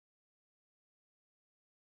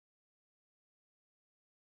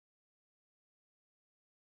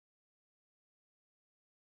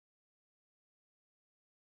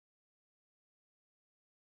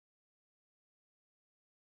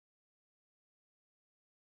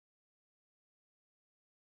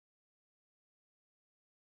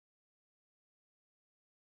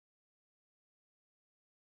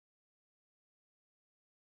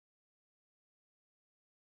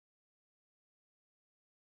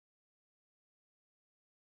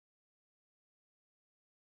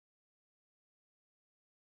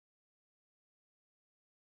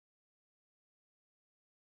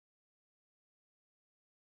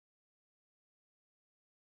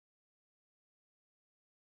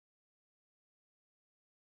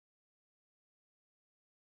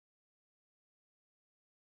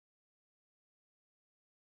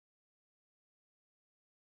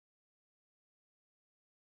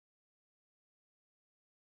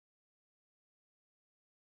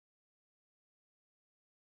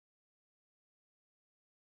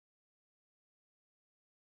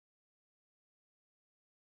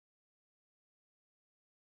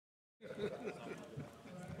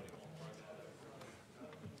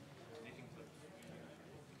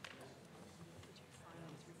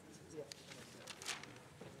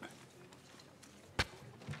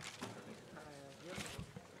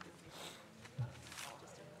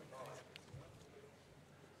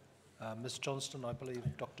Ms Johnston, I believe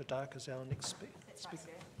Dr Dark is our next speaker. That's right, sir.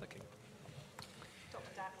 Thank you.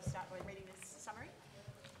 Dr. Dark will start by reading this summary.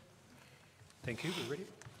 Thank you, we're ready.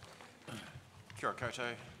 Kia ora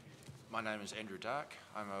koutou. My name is Andrew Dark.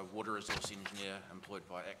 I'm a water resource engineer employed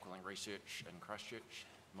by Aqualink Research in Christchurch.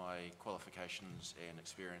 My qualifications and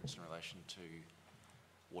experience in relation to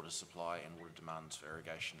water supply and water demands for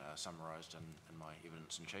irrigation are summarised in my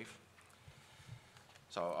evidence in chief.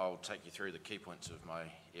 So I'll take you through the key points of my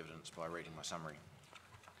evidence by reading my summary.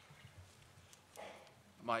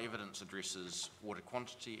 My evidence addresses water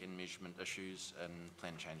quantity and measurement issues in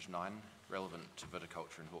Plan Change 9 relevant to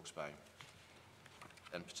viticulture in Hawke's Bay.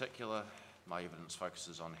 In particular, my evidence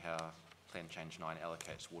focuses on how Plan Change 9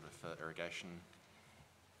 allocates water for irrigation,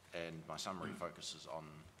 and my summary focuses on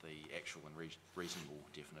the actual and reasonable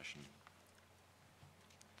definition.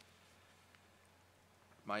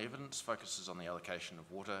 My evidence focuses on the allocation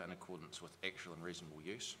of water in accordance with actual and reasonable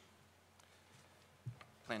use.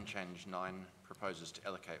 Plan Change 9 proposes to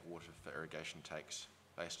allocate water for irrigation takes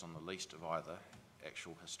based on the least of either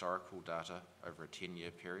actual historical data over a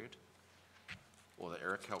 10-year period, or the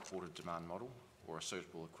Iricalc water demand model, or a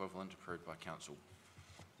suitable equivalent approved by Council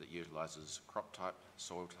that utilises crop type,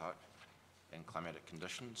 soil type and climatic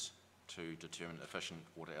conditions to determine efficient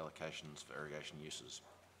water allocations for irrigation uses.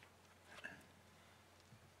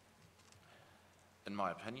 In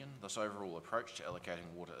my opinion, this overall approach to allocating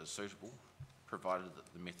water is suitable, provided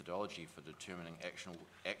that the methodology for determining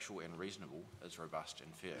actual and reasonable is robust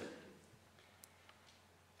and fair.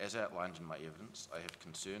 As outlined in my evidence, I have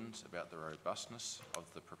concerns about the robustness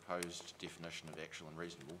of the proposed definition of actual and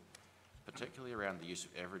reasonable, particularly around the use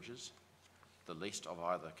of averages, the least of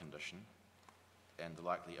either condition, and the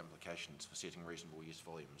likely implications for setting reasonable use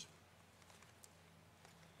volumes.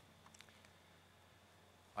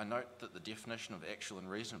 I note that the definition of actual and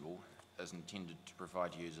reasonable is intended to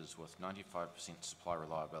provide users with 95% supply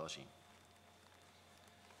reliability.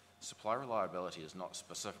 Supply reliability is not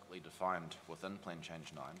specifically defined within Plan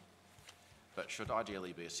Change 9, but should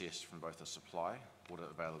ideally be assessed from both a supply, water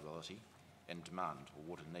availability, and demand, or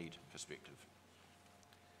water need perspective.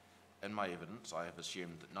 In my evidence, I have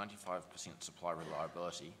assumed that 95% supply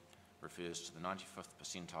reliability refers to the 95th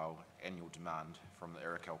percentile annual demand from the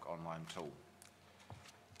Iricalc online tool,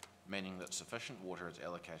 meaning that sufficient water is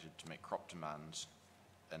allocated to meet crop demands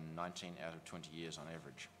in 19 out of 20 years on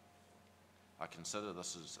average. I consider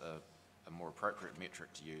this as a more appropriate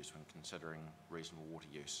metric to use when considering reasonable water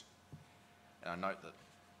use. And I note that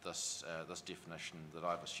this definition that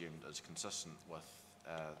I've assumed is consistent with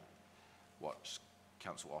what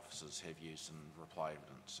Council officers have used in reply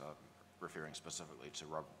evidence, referring specifically to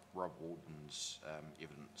Rob Walden's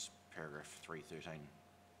evidence, paragraph 313.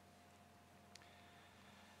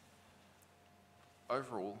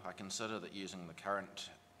 Overall, I consider that using the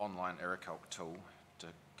current online Iricalc tool to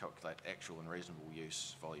calculate actual and reasonable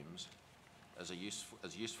use volumes is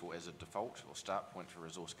useful as a default or start point for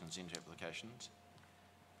resource consent applications,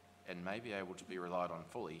 and may be able to be relied on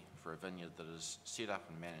fully for a vineyard that is set up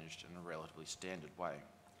and managed in a relatively standard way,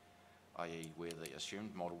 i.e. where the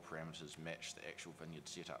assumed model parameters match the actual vineyard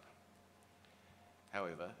setup.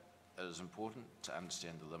 However, it is important to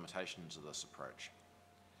understand the limitations of this approach,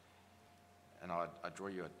 and I draw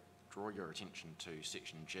your attention to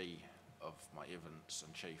section G of my evidence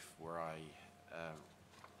in chief, where I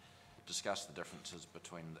discuss the differences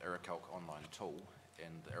between the Iricalc online tool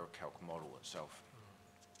and the Iricalc model itself.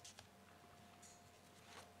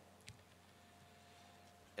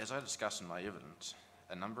 As I discuss in my evidence,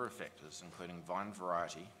 a number of factors, including vine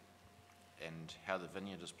variety and how the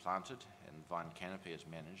vineyard is planted and vine canopy is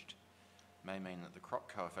managed, may mean that the crop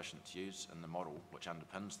coefficients used in the model, which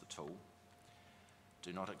underpins the tool,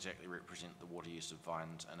 do not exactly represent the water use of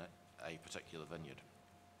vines in a particular vineyard.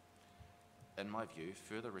 In my view,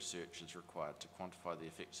 further research is required to quantify the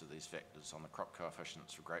effects of these factors on the crop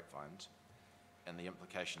coefficients for grapevines and the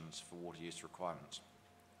implications for water use requirements.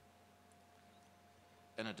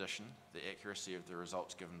 In addition, the accuracy of the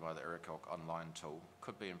results given by the Iricalc online tool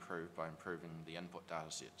could be improved by improving the input data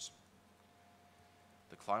sets.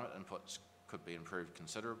 The climate inputs could be improved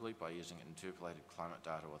considerably by using interpolated climate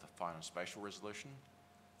data with a finer spatial resolution,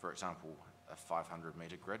 for example, a 500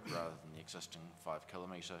 metre grid rather than the existing 5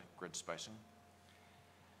 kilometre grid spacing,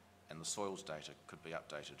 and the soils data could be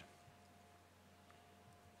updated.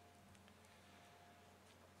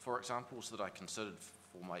 For examples that I considered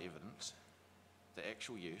for my evidence, the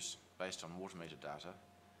actual use, based on water meter data,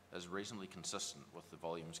 is reasonably consistent with the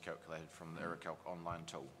volumes calculated from the Iricalc online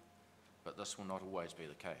tool, but this will not always be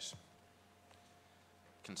the case.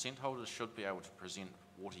 Consent holders should be able to present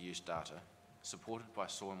water use data supported by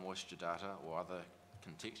soil moisture data or other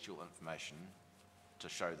contextual information to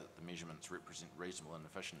show that the measurements represent reasonable and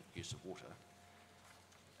efficient use of water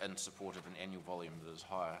in support of an annual volume that is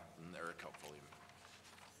higher than the Iricalc volume.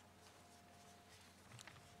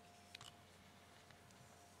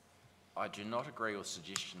 I do not agree with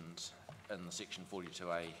suggestions in the Section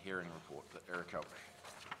 42A hearing report that Iricalc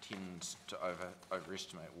tends to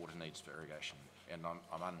overestimate water needs for irrigation, and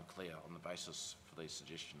I'm unclear on the basis for these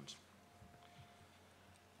suggestions.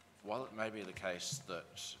 While it may be the case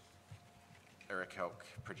that Iricalc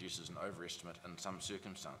produces an overestimate in some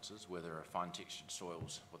circumstances where there are fine-textured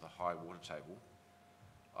soils with a high water table,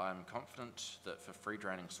 I am confident that for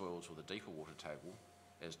free-draining soils with a deeper water table,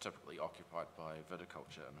 as typically occupied by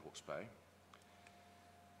viticulture in Hawke's Bay,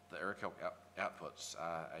 the Iricalc outputs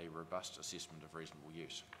are a robust assessment of reasonable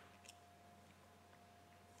use.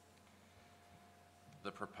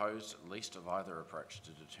 The proposed least of either approach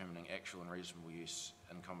to determining actual and reasonable use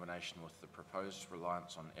in combination with the proposed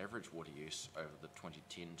reliance on average water use over the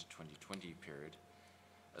 2010 to 2020 period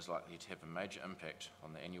is likely to have a major impact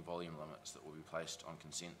on the annual volume limits that will be placed on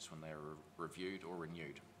consents when they are reviewed or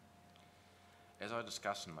renewed. As I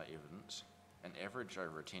discussed in my evidence, an average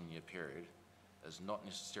over a 10-year period is not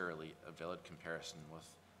necessarily a valid comparison with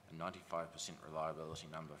a 95% reliability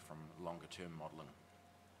number from longer-term modelling.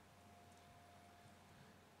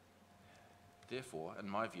 Therefore, in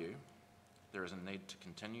my view, there is a need to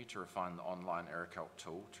continue to refine the online Iricalc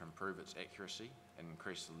tool to improve its accuracy and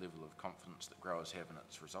increase the level of confidence that growers have in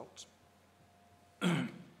its results.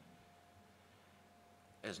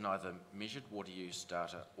 As neither measured water use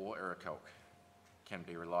data or Iricalc can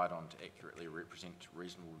be relied on to accurately represent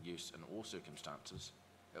reasonable use in all circumstances,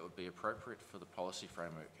 it would be appropriate for the policy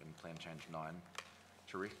framework in Plan Change 9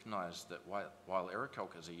 to recognise that while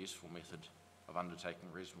Iricalc is a useful method of undertaking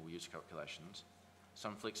reasonable use calculations,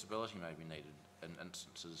 some flexibility may be needed in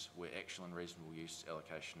instances where actual and reasonable use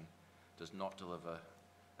allocation does not deliver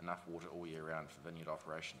enough water all year round for vineyard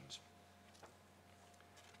operations.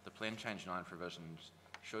 The Plan Change 9 provisions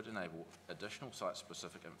should enable additional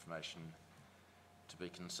site-specific information to be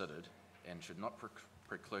considered and should not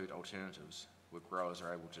preclude alternatives where growers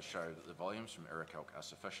are able to show that the volumes from Iricalc are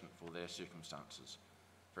sufficient for their circumstances,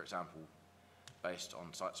 for example, based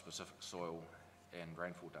on site-specific soil and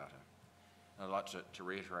rainfall data. And I'd like to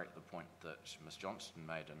reiterate the point that Ms Johnston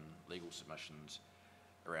made in legal submissions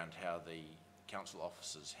around how the council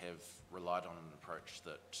officers have relied on an approach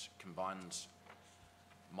that combines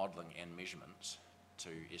modelling and measurements to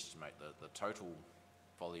estimate the total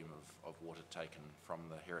volume of water taken from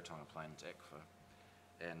the Heretaunga Plains aquifer,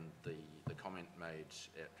 and the comment made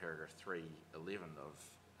at paragraph 311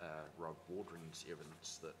 of Rob Wardring's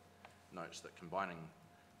evidence that notes that combining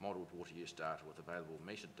modelled water use data with available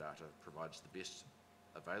metered data provides the best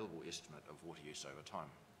available estimate of water use over time.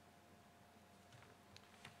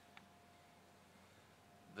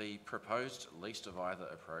 The proposed least of either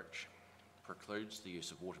approach precludes the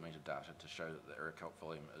use of water meter data to show that the Iricalc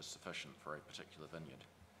volume is sufficient for a particular vineyard.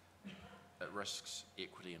 It risks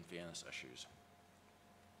equity and fairness issues.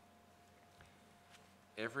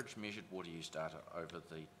 Average measured water use data over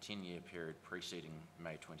the 10-year period preceding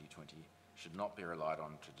May 2020 should not be relied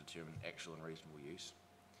on to determine actual and reasonable use,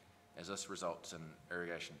 as this results in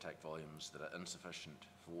irrigation take volumes that are insufficient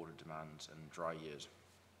for water demands in dry years.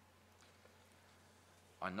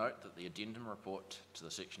 I note that the addendum report to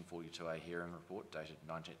the Section 42A hearing report dated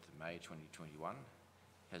 19th of May 2021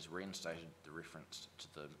 has reinstated the reference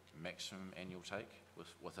to the maximum annual take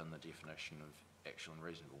within the definition of actual and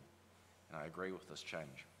reasonable, and I agree with this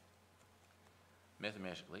change.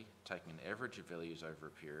 Mathematically, taking an average of values over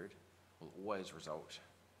a period will always result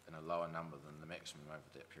in a lower number than the maximum over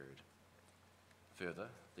that period. Further,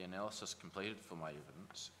 the analysis completed for my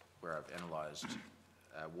evidence, where I've analysed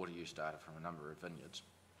water use data from a number of vineyards,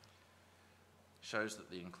 shows that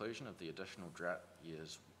the inclusion of the additional drought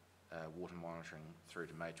years water monitoring through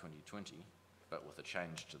to May 2020, but with a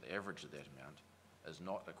change to the average of that amount, is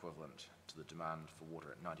not equivalent to the demand for water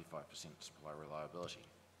at 95% supply reliability.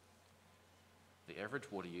 The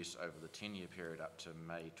average water use over the 10-year period up to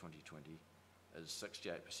May 2020 is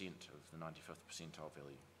 68% of the 95th percentile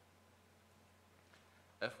value.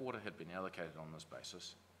 If water had been allocated on this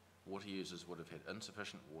basis, water users would have had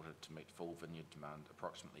insufficient water to meet full vineyard demand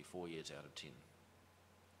approximately 4 years out of 10.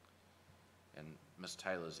 And Ms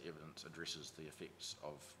Taylor's evidence addresses the effects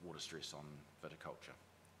of water stress on viticulture.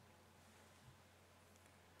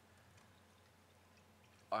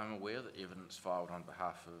 I'm aware that evidence filed on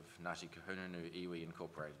behalf of Ngāti Kahungunu Iwi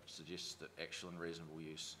Incorporated suggests that actual and reasonable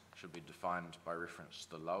use should be defined by reference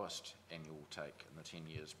to the lowest annual take in the 10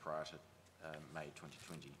 years prior to May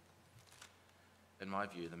 2020. In my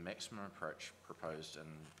view, the maximum approach proposed in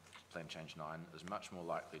Plan Change 9 is much more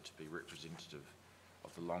likely to be representative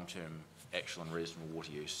of the long-term actual and reasonable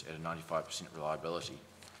water use at a 95% reliability,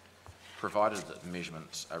 provided that the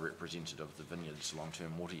measurements are representative of the vineyard's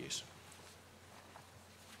long-term water use.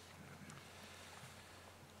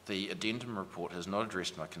 The addendum report has not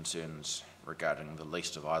addressed my concerns regarding the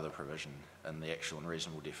least of either provision in the actual and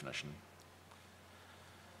reasonable definition.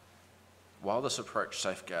 While this approach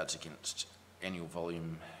safeguards against annual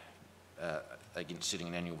volume, against setting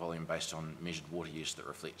an annual volume based on measured water use that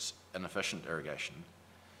reflects inefficient irrigation,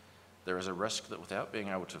 there is a risk that without being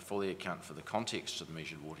able to fully account for the context of the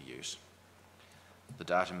measured water use, the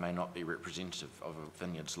data may not be representative of a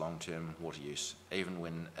vineyard's long-term water use, even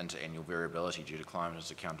when interannual variability due to climate is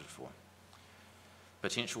accounted for.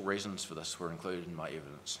 Potential reasons for this were included in my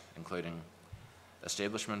evidence, including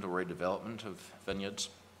establishment or redevelopment of vineyards,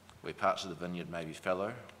 where parts of the vineyard may be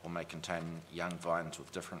fallow or may contain young vines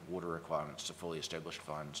with different water requirements to fully established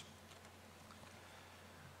vines.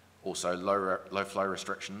 Also, low flow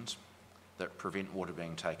restrictions that prevent water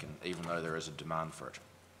being taken, even though there is a demand for it.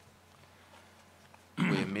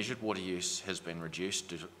 Where measured water use has been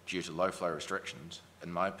reduced due to low flow restrictions,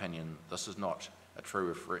 in my opinion, this is not a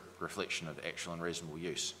true reflection of actual and reasonable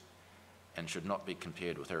use and should not be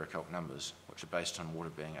compared with Irrikalk numbers, which are based on water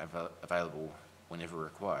being available whenever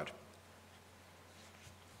required.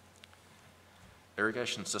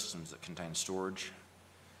 Irrigation systems that contain storage,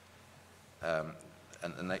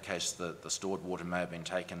 and in that case, the stored water may have been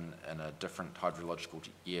taken in a different hydrological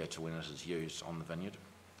year to when it is used on the vineyard.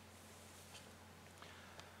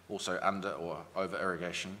 Also under or over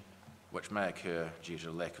irrigation, which may occur due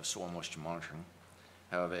to lack of soil moisture monitoring.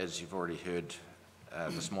 However, as you've already heard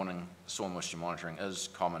this morning, soil moisture monitoring is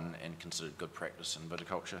common and considered good practice in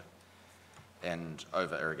viticulture, and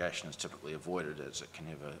over irrigation is typically avoided as it can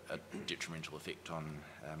have a detrimental effect on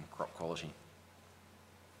crop quality.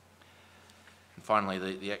 And finally,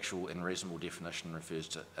 the actual and reasonable definition refers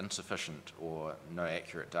to insufficient or no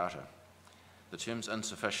accurate data. The terms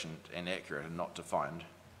insufficient and accurate are not defined,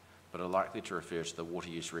 but are likely to refer to the water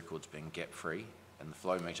use records being gap-free and the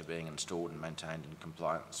flow meter being installed and maintained in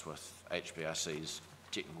compliance with HBRC's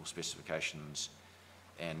technical specifications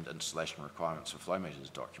and installation requirements for flow meters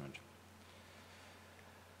document.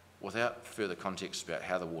 Without further context about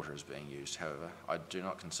how the water is being used, however, I do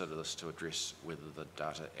not consider this to address whether the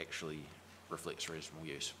data actually reflects reasonable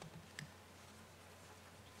use.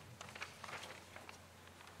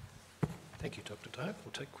 Thank you, Dr. Dark.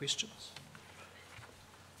 We'll take questions.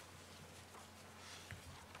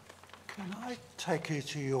 Can I take you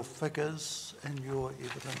to your figures and your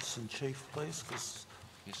evidence in chief, please? Because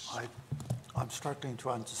Yes. I'm struggling to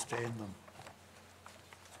understand them.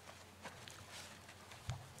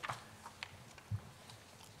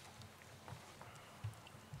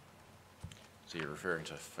 So you're referring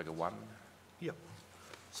to figure 1? Yep.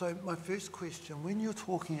 So my first question, when you're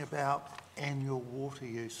talking about annual water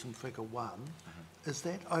use in figure 1, is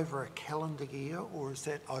that over a calendar year or is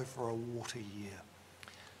that over a water year?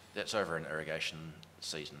 That's over an irrigation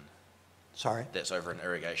season. Sorry? That's over an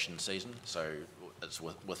irrigation season, so it's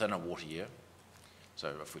within a water year.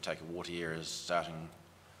 So if we take a water year as starting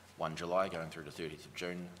 1 July going through to 30th of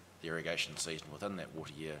June, the irrigation season within that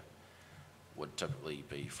water year would typically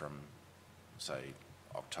be from, say,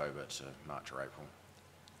 October to March or April.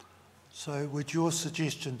 So would your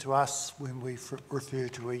suggestion to us when we refer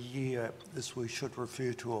to a year is we should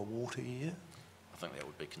refer to a water year? I think that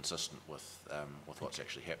would be consistent with what's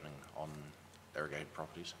actually happening on irrigated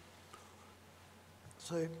properties.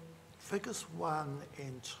 So figures 1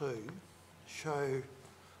 and 2 show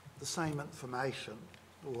the same information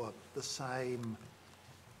or the same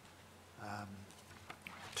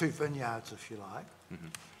two vineyards, if you like. Mm-hmm.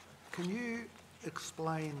 Can you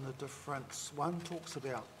explain the difference? One talks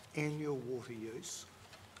about annual water use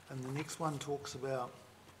and the next one talks about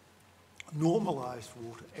normalised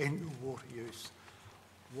annual water use.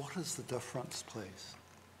 What is the difference, please?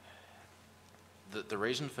 The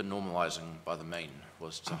reason for normalising by the mean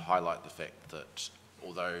was to highlight the fact that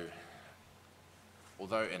although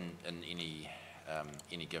in any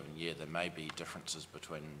given year there may be differences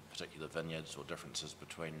between particular vineyards or differences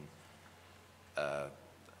between a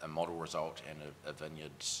model result and a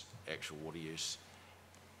vineyard's actual water use,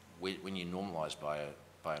 when you normalise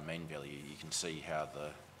by a mean value, you can see how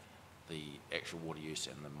the actual water use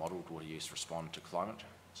and the modelled water use respond to climate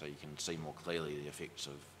So you can see more clearly the effects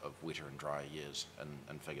of wetter and drier years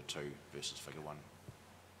in figure 2 versus figure 1.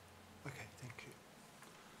 Okay, thank you.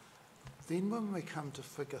 Then when we come to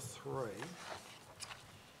figure 3,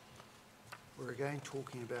 we're again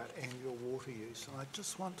talking about annual water use, and I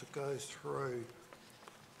just want to go through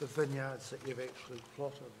the vineyards that you've actually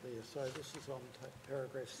plotted there. So this is on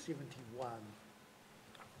paragraph 71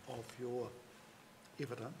 of your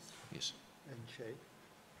evidence Yes. in sheet.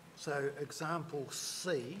 So example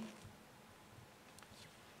C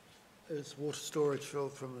is water storage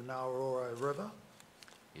field from the Nauroro River.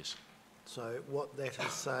 Yes. So what that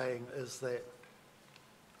is saying is that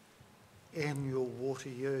annual water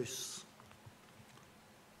use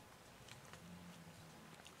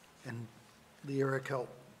and the Erikelp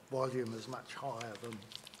volume is much higher than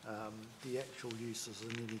the actual uses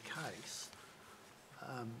in any case,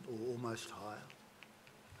 or almost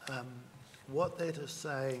higher. What that is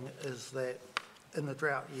saying is that in the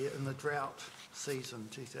drought year, in the drought season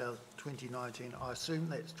 2019, I assume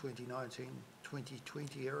that's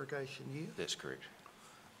 2019-2020 irrigation year. That's correct.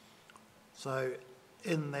 So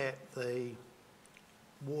in that the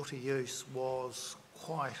water use was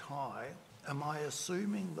quite high, am I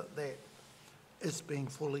assuming that that is being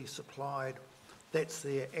fully supplied? That's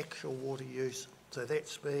their actual water use, so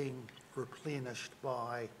that's being replenished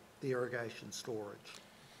by the irrigation storage.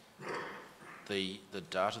 The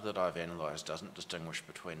data that I've analysed doesn't distinguish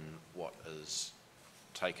between what is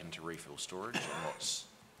taken to refill storage and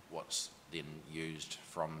what's then used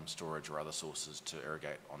from storage or other sources to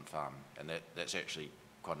irrigate on farm, and that's actually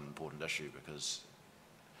quite an important issue, because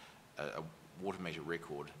a water meter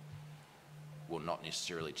record will not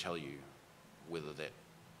necessarily tell you whether that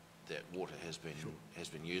water has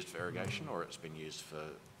been used for irrigation or it's been used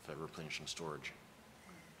for replenishing storage.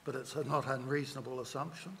 But it's a not unreasonable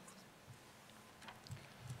assumption.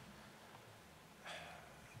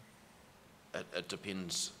 It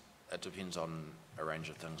depends on a range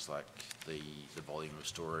of things like the volume of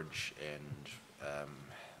storage and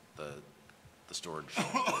the storage,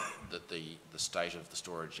 the state of the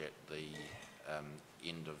storage at the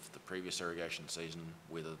end of the previous irrigation season,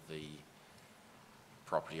 whether the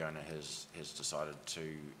property owner has decided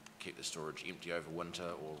to keep the storage empty over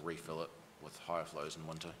winter or refill it with higher flows in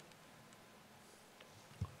winter.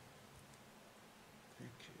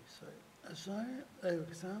 Thank you. So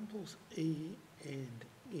examples E and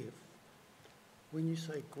F, when you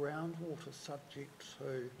say groundwater subject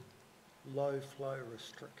to low flow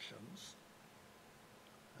restrictions,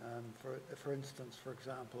 for instance, for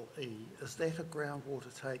example, E, is that a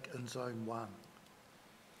groundwater take in zone 1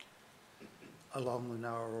 along the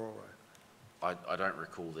Nauroro? I don't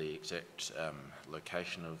recall the exact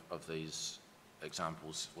location of these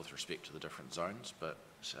examples with respect to the different zones, but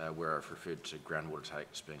where I've referred to groundwater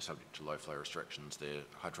takes being subject to low flow restrictions, they're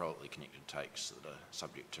hydraulically connected takes that are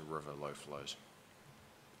subject to river low flows.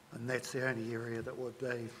 And that's the only area that would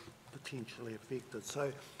be potentially affected.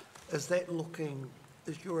 So is that looking,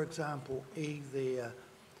 is your example E there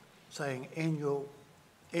saying annual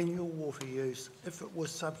water use, if it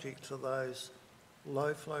was subject to those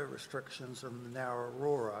low flow restrictions in the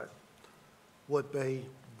Nauroro, would be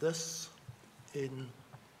this in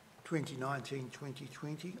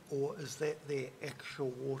 2019-2020, or is that their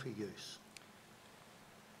actual water use?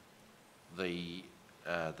 The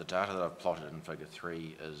data that I've plotted in figure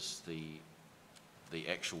 3 is the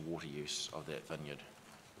actual water use of that vineyard.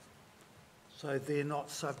 So they're not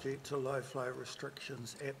subject to low flow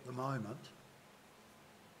restrictions at the moment.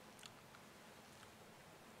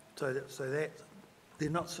 So that they're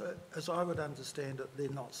not, as I would understand it, they're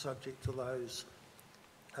not subject to those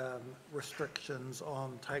restrictions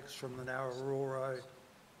on takes from the Nauroro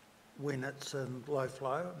when it's in low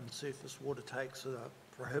flow and surface water takes are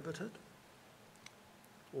prohibited,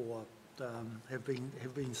 or have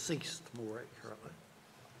been ceased, more accurately.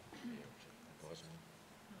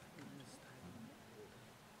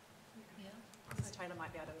 Ms Taylor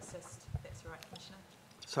might be able to assist, if that's all right, Commissioner.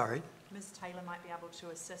 Sorry, Ms Taylor might be able to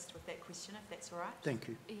assist with that question, if that's all right. thank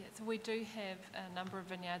you. Yeah, so we do have a number of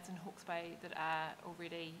vineyards in Hawke's Bay that are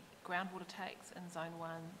already groundwater takes in Zone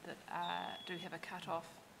 1 that do have a cut-off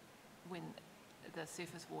when the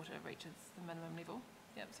surface water reaches the minimum level.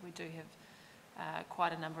 Yep, so we do have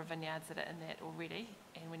quite a number of vineyards that are in that already,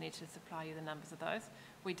 and we need to supply you the numbers of those.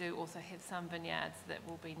 We do also have some vineyards that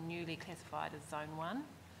will be newly classified as Zone 1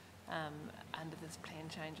 under this plan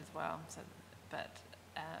change as well. So, but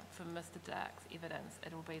for Mr Dark's evidence,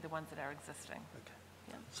 it will be the ones that are existing. Okay.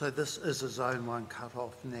 Yeah. So this is a Zone 1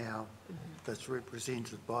 cut-off now that's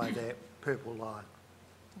represented by that purple line.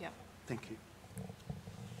 Yeah. Thank you.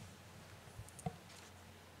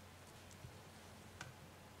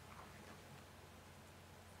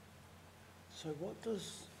 So what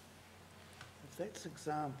does, if that's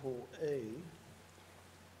example E,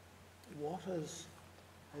 what is,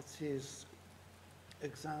 it says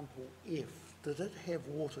example F, did it have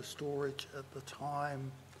water storage at the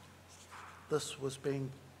time this was,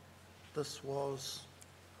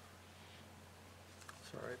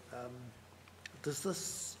 does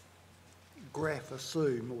this graph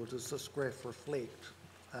assume, or does this graph reflect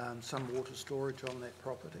some water storage on that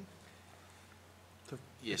property? The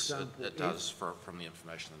Yes, example it F? does from the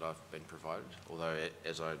information that I've been provided, although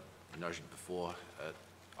as I noted before,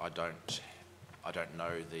 I don't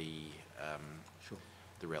know the Sure.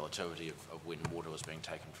 the relativity of when water was being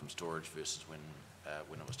taken from storage versus when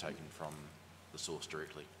it was taken from the source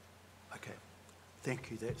directly. Okay,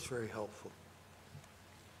 thank you, that's very helpful.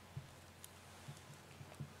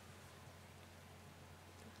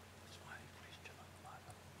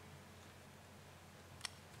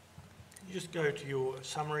 You just go to your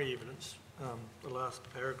summary evidence, the last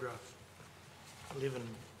paragraph,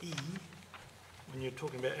 11E, when you're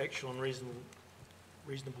talking about actual and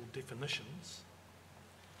reasonable definitions,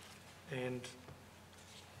 and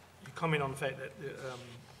you comment on the fact that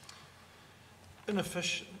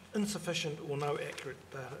insufficient or no accurate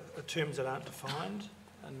data are terms that aren't defined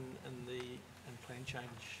in Plan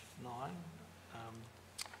Change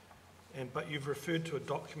 9, but you've referred to a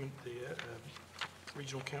document there,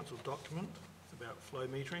 Regional Council document about flow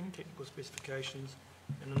metering, technical specifications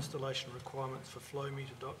and installation requirements for flow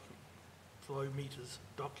meters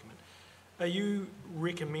document. Are you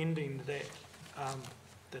recommending that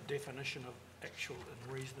the definition of actual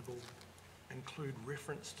and reasonable include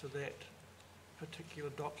reference to that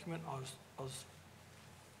particular document? I was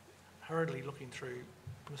hurriedly looking through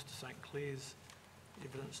Mr. St Clair's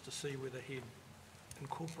evidence to see whether he'd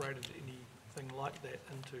incorporated anything like that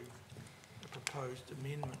into a proposed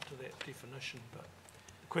amendment to that definition. But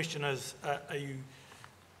the question is, are you,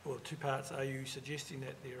 well, two parts, are you suggesting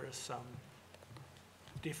that there is some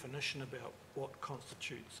definition about what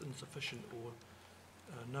constitutes insufficient or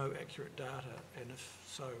no accurate data, and if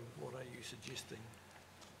so, what are you suggesting?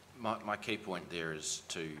 My key point there is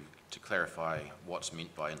to clarify what's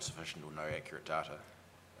meant by insufficient or no accurate data.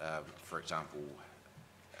 For example,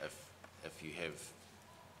 if you have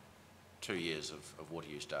 2 years of water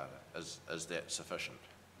use data, is that sufficient?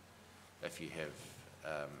 If you have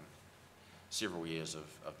several years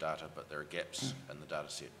of data but there are gaps in the data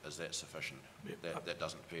set, is that sufficient? Yep. That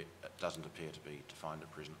doesn't appear to be defined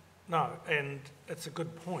at present. No, and it's a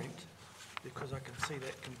good point, because I can see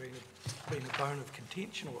that can be a bone of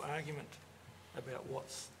contention or argument about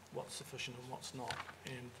what's sufficient and what's not.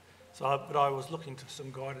 And so, but I was looking to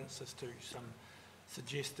some guidance as to some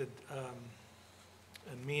suggested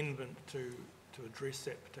amendment to address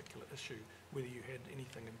that particular issue, whether you had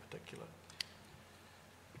anything in particular.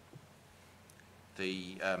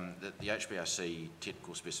 The HBRC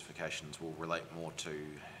technical specifications will relate more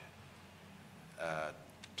to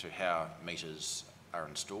how meters are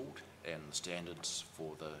installed and the standards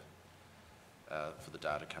for the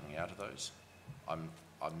data coming out of those. I'm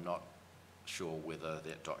not sure whether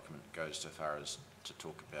that document goes so far as to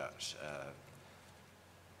talk about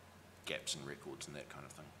gaps in records and that kind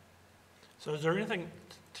of thing. So is there anything,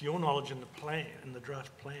 to your knowledge, in the plan, in the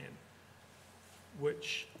draft plan,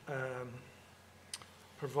 which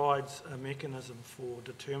provides a mechanism for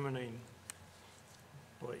determining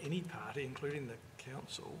by any party, including the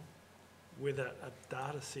council, whether a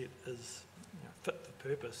data set is fit for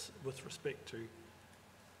purpose with respect to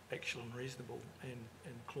actual and reasonable,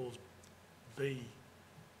 and clause B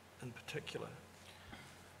in particular?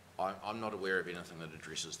 I'm not aware of anything that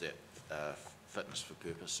addresses that fitness for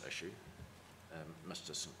purpose issue.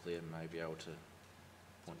 Mr. St Clair may be able to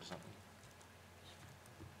point to something.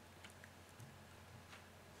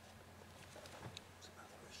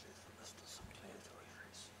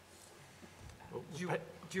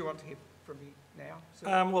 Do you want to hear from me now?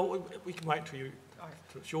 Well, we can wait till you, Okay.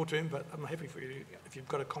 till it's your turn, but I'm happy for you if you've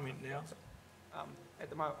got a comment now. At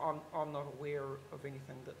the moment, I'm not aware of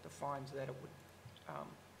anything that defines that it would,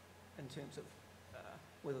 in terms of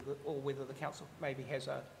whether the council maybe has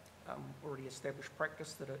a already established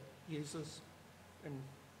practice that it uses in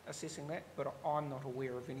assessing that, but I'm not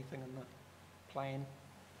aware of anything in the plan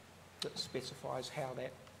that specifies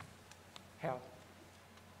how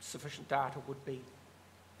sufficient data would be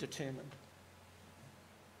determined.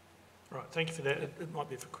 Right, thank you for that. It might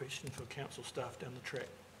be for question for council staff down the track.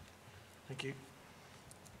 Thank you.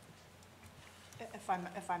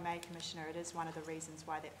 If I may, Commissioner, it is one of the reasons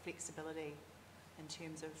why that flexibility in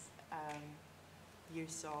terms of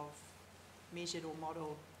use of measured or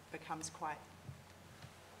modelled becomes quite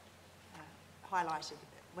highlighted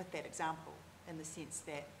with that example, in the sense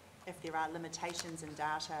that if there are limitations in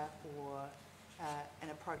data or an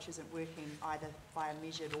approach isn't working either via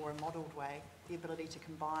measured or a modelled way, the ability to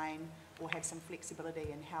combine or have some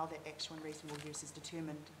flexibility in how that actual and reasonable use is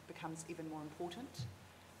determined becomes even more important.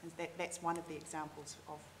 And that's one of the examples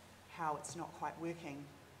of how it's not quite working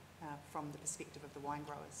from the perspective of the wine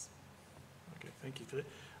growers. Okay, thank you for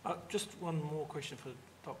that. Just one more question for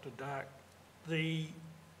Dr. Dark. The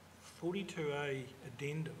 42A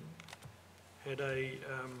addendum had a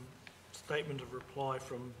statement of reply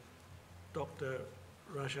from Dr.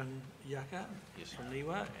 Rajan Yaka Yes. from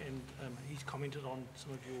NIWA, and he's commented on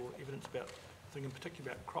some of your evidence about, I think in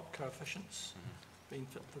particular about crop coefficients being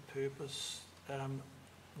fit for purpose.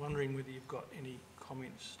 Wondering whether you've got any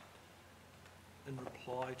comments in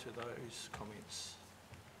reply to those comments.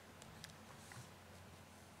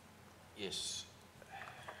 Yes.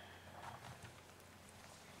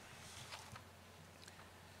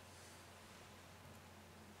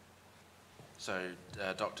 So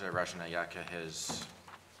Dr. Rajanayaka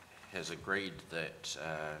has agreed that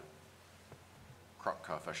crop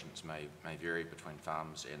coefficients may vary between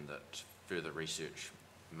farms and that further research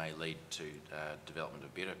may lead to development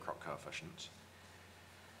of better crop coefficients.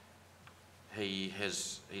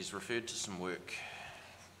 He's referred to some work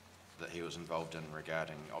that he was involved in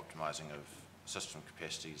regarding optimising of system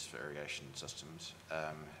capacities for irrigation systems.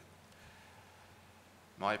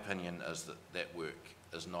 My opinion is that that work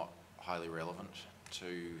is not highly relevant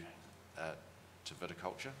to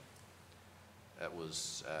viticulture. It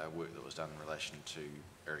was work that was done in relation to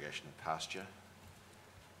irrigation of pasture,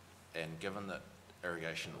 and given that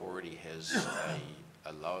irrigation already has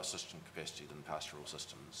a lower system capacity than pastoral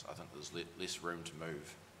systems, I think there's less room to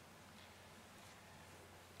move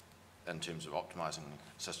in terms of optimising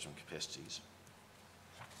system capacities.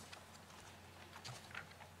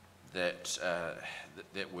 That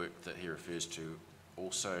work that he refers to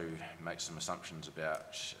also makes some assumptions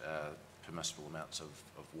about permissible amounts of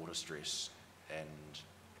water stress, and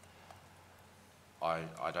I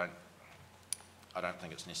don't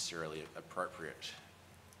think it's necessarily appropriate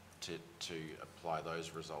to apply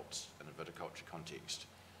those results in a viticulture context,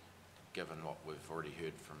 given what we've already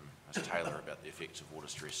heard from Ms. Taylor about the effects of water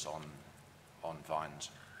stress on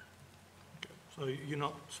vines. Okay. So you're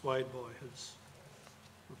not swayed by his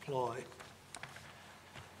reply?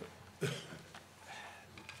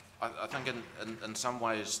 I think in some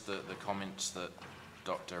ways the comments that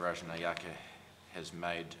Dr. Rajanayaka has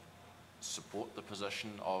made support the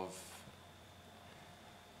position of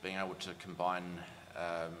being able to combine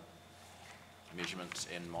measurements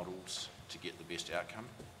and models to get the best outcome.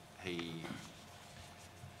 He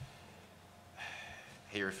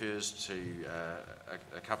refers to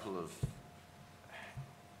a couple of,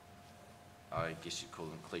 I guess you'd call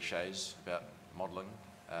them cliches about modelling,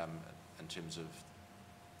 in terms of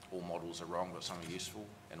all models are wrong but some are useful,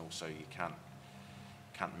 and also you can't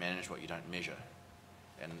manage what you don't measure.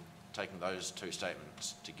 And taking those two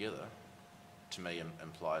statements together, to me,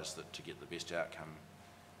 implies that to get the best outcome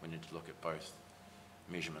we need to look at both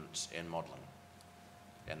measurements and modelling,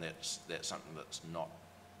 and that's something that's not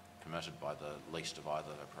permitted by the least of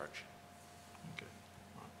either approach. Okay.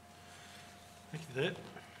 Right. Thank you for that.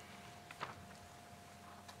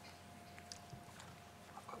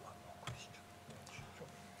 I've got one more question.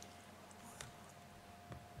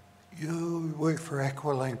 You work for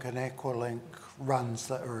Aqualink, and Aqualink runs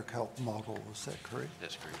the Irrikelp model, is that correct?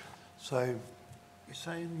 That's correct. So you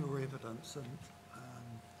say in your evidence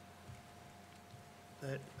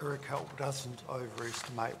that Irrikelp doesn't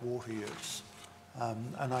overestimate water use.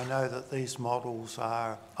 And I know that these models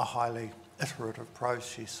are a highly iterative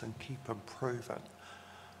process and keep improving.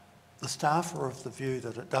 The staff are of the view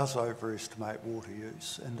that it does overestimate water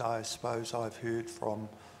use, and I suppose I've heard from,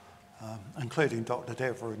 including Dr.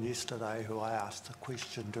 Daverin yesterday, who I asked the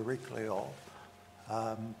question directly of,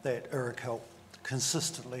 that Irrikelp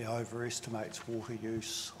consistently overestimates water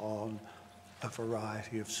use on a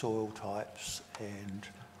variety of soil types and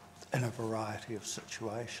in a variety of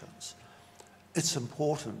situations. It's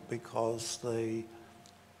important because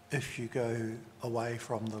if you go away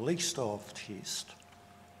from the least of test,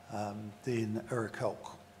 then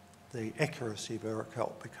Irrikelp, the accuracy of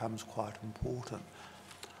Irrikelp becomes quite important.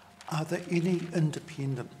 Are there any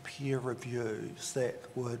independent peer reviews that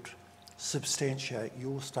would substantiate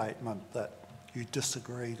your statement that you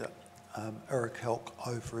disagree that Irrikelp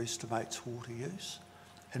overestimates water use?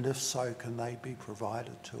 And if so, can they be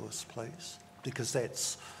provided to us, please? Because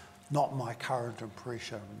that's not my current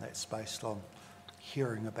impression, that's based on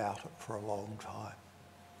hearing about it for a long time.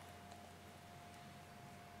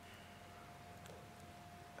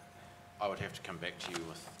 I would have to come back to you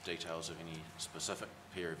with details of any specific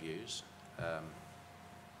peer reviews.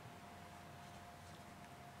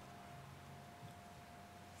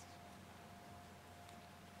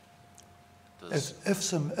 If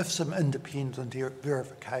some independent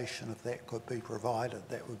verification of that could be provided,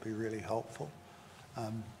 that would be really helpful.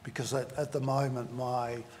 Because at the moment,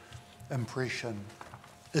 my impression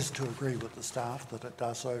is to agree with the staff that it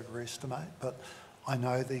does overestimate, but I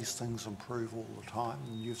know these things improve all the time,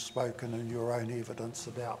 and you've spoken in your own evidence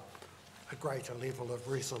about a greater level of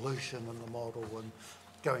resolution in the model and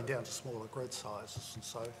going down to smaller grid sizes and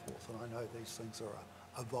so forth, and I know these things are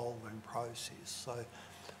an evolving process. So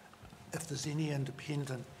if there's any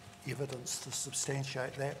independent evidence to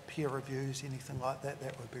substantiate that, peer reviews, anything like that,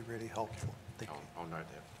 that would be really helpful. Thank you. I'll note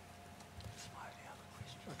that.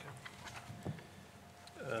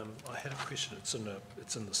 I had a question. It's in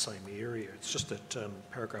the same area. It's just at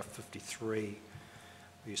paragraph 53, where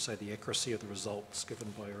you say the accuracy of the results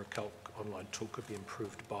given by a Calc online tool could be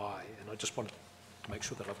improved by, and I just wanted to make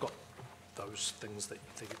sure that I've got those things that you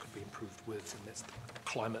think it could be improved with, and that's the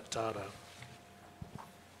climate data,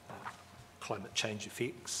 climate change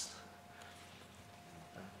effects,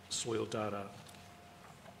 soil data,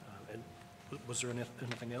 and was there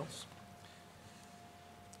anything else?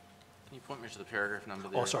 Can you point me to the paragraph number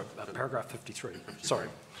there? Oh, sorry, paragraph 53. Sorry,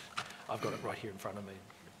 I've got it right here in front of me.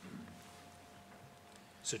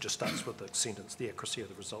 So it just starts with the sentence, the accuracy of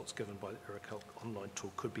the results given by the ERACalc online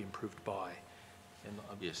tool could be improved by. And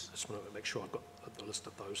I Yes. just want to make sure I've got the list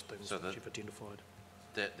of those things So that you've identified.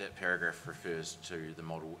 That paragraph refers to the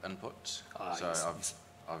model inputs. So Yes.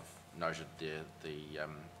 I've noted there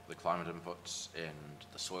the climate inputs and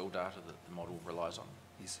the soil data that the model relies on.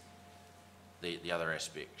 Yes. The other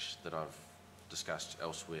aspect that I've discussed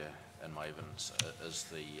elsewhere in my evidence is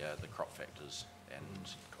the crop factors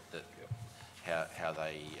and how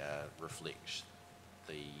they reflect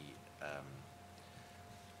the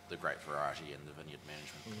grape variety and the vineyard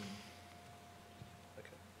management.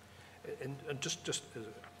 Okay. And just as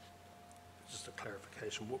a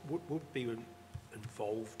clarification, what would be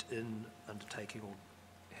involved in undertaking or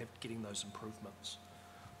getting those improvements?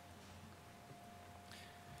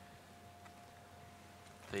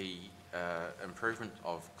 The improvement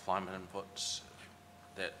of climate inputs,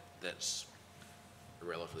 that's a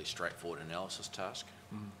relatively straightforward analysis task.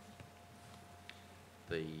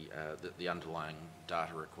 The underlying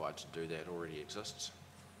data required to do that already exists.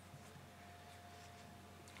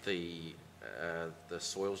 The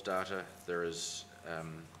soils data, there is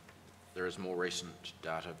more recent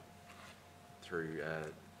data through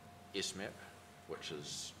SMAP, which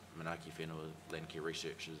is Manaaki Whenua Landcare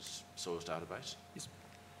Research's soils database. Yes.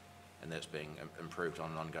 And that's being improved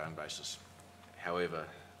on an ongoing basis. However,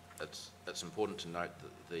 it's important to note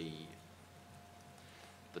that the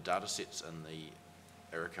data sets in the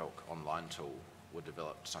ERACalc online tool were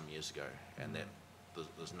developed some years ago, and that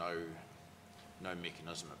there's no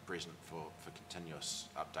mechanism at present for continuous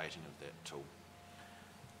updating of that tool.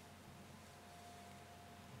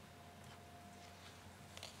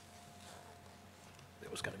 That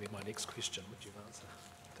was going to be my next question, which you've answered.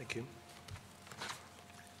 Thank you.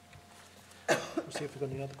 We'll see if we've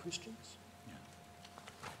got any other questions. Yeah.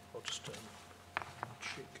 I'll just check.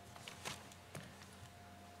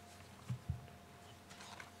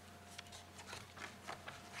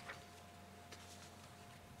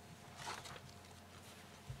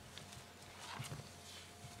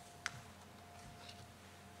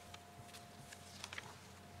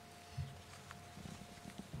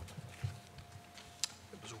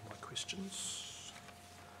 That was all my questions.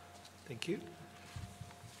 Thank you.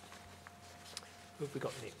 Who have we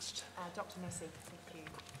got next? Dr. Massey, thank you,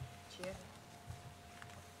 Chair.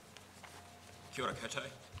 Kia ora koutou,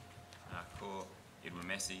 ko Edwin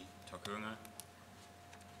Massey, Tokuunga.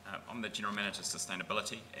 I'm the General Manager of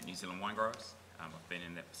Sustainability at New Zealand Wine Growers. I've been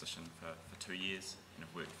in that position for 2 years and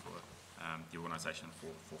have worked for the organisation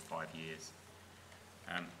for 5 years.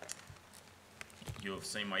 You'll have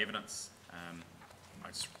seen my evidence. I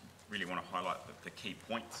just really want to highlight the key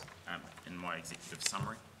points in my executive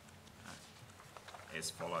summary as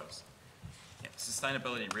follows. Yeah,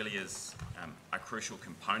 sustainability really is a crucial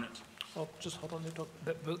component. Oh, just hold on there, Doc.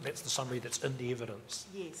 That's the summary that's in the evidence.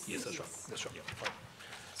 Yes. Yes, that's right. That's right. Yeah.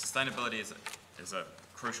 Sustainability is a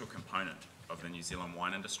crucial component of the New Zealand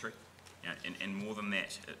wine industry, you know, and more than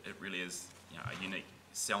that, it really is, you know, a unique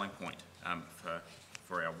selling point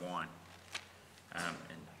for our wine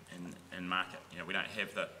in market. You know, we don't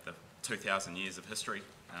have the 2,000 years of history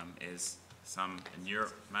as some in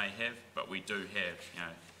Europe may have, but we do have,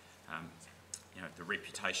 the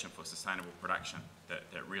reputation for sustainable production that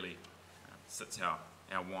really sits our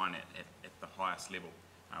our wine at the highest level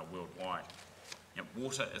worldwide. You know,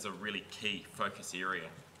 water is a really key focus area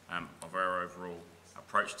of our overall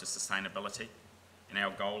approach to sustainability, and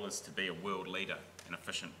our goal is to be a world leader in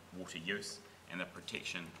efficient water use and the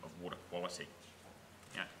protection of water quality.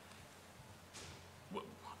 You know,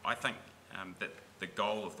 I think that the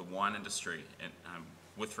goal of the wine industry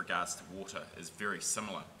with regards to water is very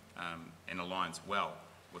similar and aligns well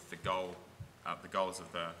with the goals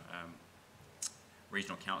of the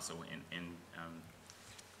Regional Council and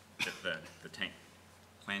that the tank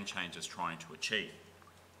plan change is trying to achieve.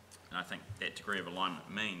 And I think that degree of alignment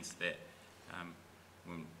means that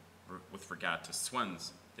with regard to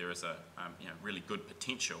SWINS, there is a really good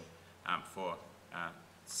potential for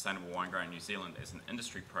Sustainable Winegrowing New Zealand as an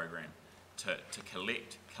industry program to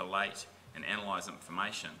collect, collate and analyse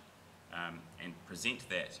information and present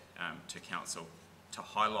that to Council to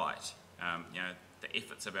highlight the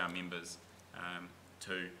efforts of our members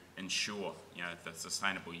to ensure the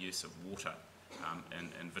sustainable use of water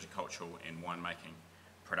in viticultural and winemaking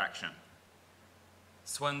production.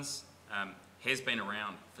 SWINS has been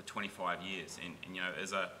around for 25 years and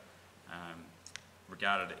is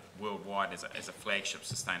regarded worldwide as a flagship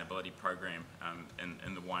sustainability program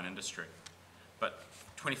in the wine industry. But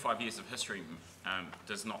 25 years of history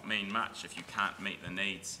does not mean much if you can't meet the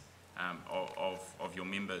needs of your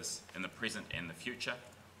members in the present and the future,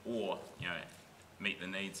 or meet the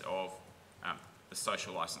needs of the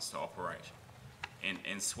social licence to operate.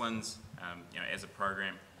 And SWINS, as a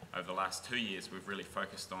program, over the last 2 years, we've really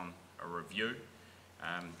focused on a review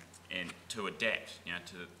and to adapt,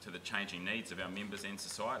 to the changing needs of our members and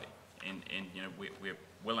society. And we're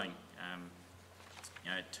willing,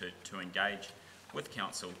 to engage with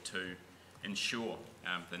Council to ensure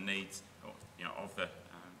the needs, of the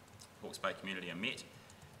Hawke's Bay community are met,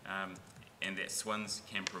 and that SWINS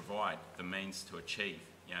can provide the means to achieve,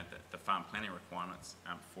 the farm planning requirements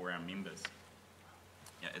for our members.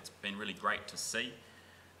 It's been really great to see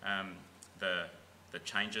the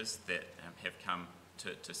changes that have come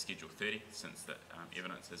to Schedule 30 since the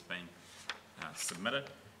evidence has been submitted,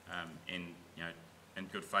 and in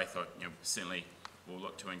good faith, I certainly will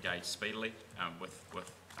look to engage speedily with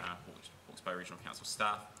Hawke's Bay Regional Council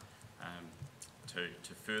staff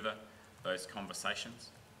to further those conversations.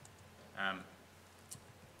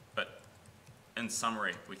 But in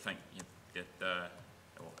summary, we think that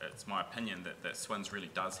it's my opinion that SWINS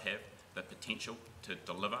really does have the potential to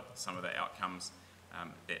deliver some of the outcomes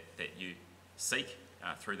that you seek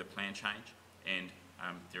through the plan change, and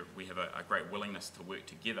we have a great willingness to work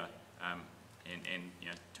together and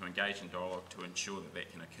to engage in dialogue to ensure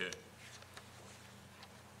that can occur.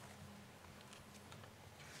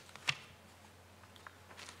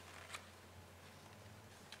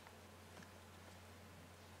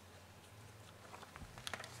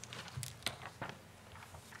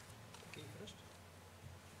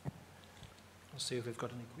 I'll see if we've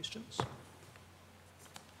got any questions.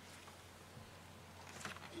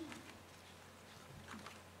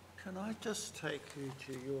 Can I just take you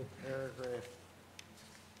to your paragraph?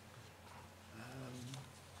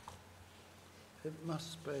 It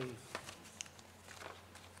must be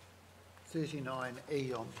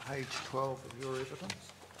 39E on page 12 of your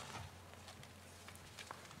evidence.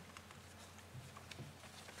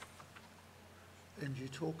 And you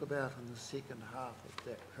talk about in the second half of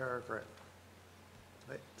that paragraph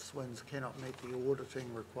that SWINS cannot meet the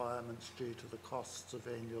auditing requirements due to the costs of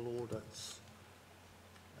annual audits.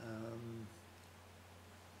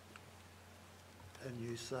 And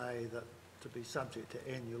you say that to be subject to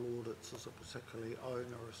annual audits is a particularly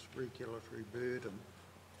onerous regulatory burden,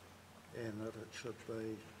 and that it should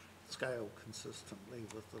be scaled consistently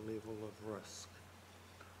with the level of risk.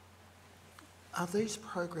 Are these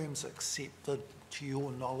programs accepted, to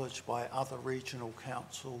your knowledge, by other regional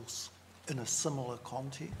councils in a similar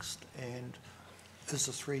context, and is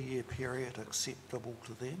a 3-year period acceptable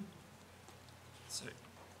to them? So,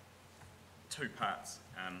 two parts.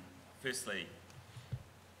 Firstly,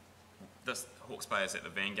 this Hawke's Bay is at the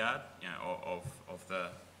vanguard, of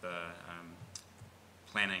the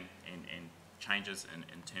planning and changes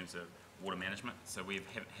in terms of water management. So we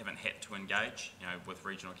haven't had to engage, with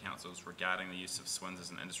regional councils regarding the use of SWINS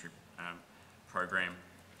as an industry program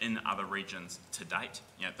in other regions to date.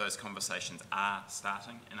 Those conversations are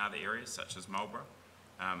starting in other areas such as Marlborough.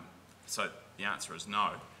 So the answer is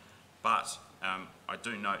no. But I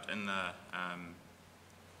do note in the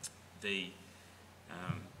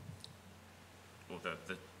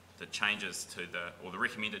changes to the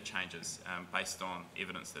recommended changes based on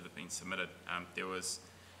evidence that have been submitted, there was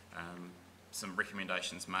some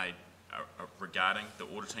recommendations made regarding the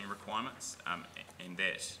auditing requirements, and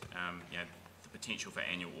that, the potential for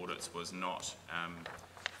annual audits was not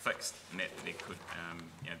fixed, and that there could,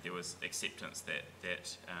 there was acceptance that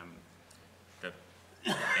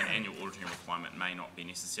an annual auditing requirement may not be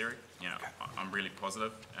necessary. I'm really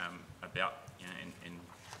positive about, and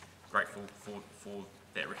grateful for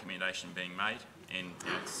that recommendation being made, and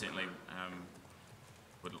certainly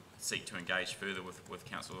would seek to engage further with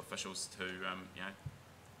council officials to,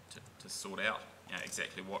 to sort out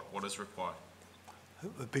exactly what is required.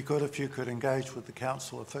 It would be good if you could engage with the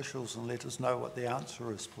council officials and let us know what the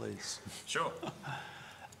answer is, please. Sure.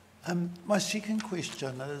 My second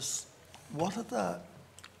question is, what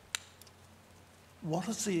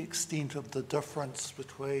is the extent of the difference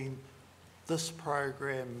between this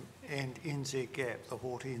program and NZ-GAP, the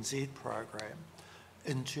Hort NZ program,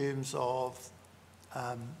 in terms of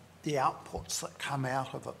the outputs that come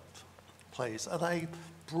out of it, please? Are they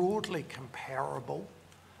broadly comparable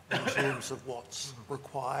in terms of what's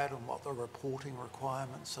required and what the reporting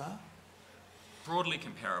requirements are? Broadly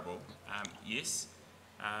comparable, yes.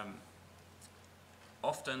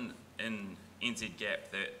 Often in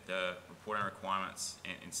NZ-GAP, the reporting requirements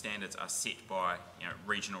and standards are set by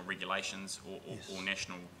regional regulations or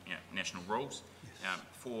national national rules. Yes.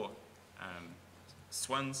 For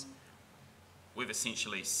SWNS, we've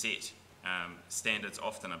essentially set standards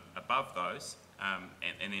often above those,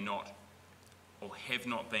 and they're not, or have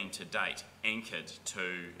not been to date, anchored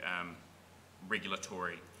to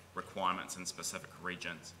regulatory requirements in specific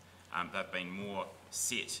regions. They've been more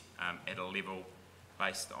set at a level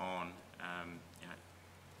based on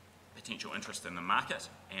potential interest in the market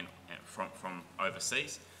and from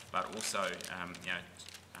overseas, but also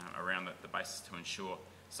around the basis to ensure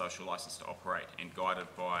social licence to operate and guided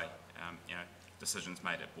by decisions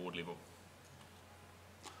made at board level.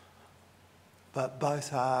 But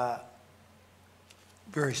both are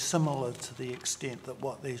very similar to the extent that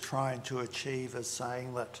what they're trying to achieve is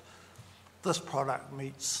saying that this product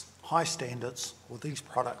meets high standards, or these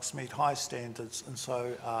products meet high standards, and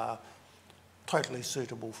so are totally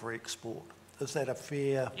suitable for export. Is that a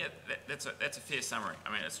fair? Yeah, that's a fair summary.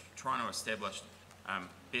 I mean, it's trying to establish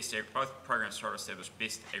both programs try to establish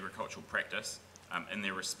best agricultural practice in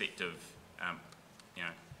their respective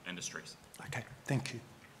industries. Okay, thank you.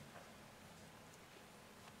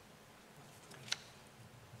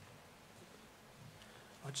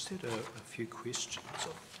 I just had a few questions.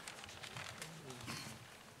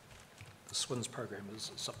 The SWNS program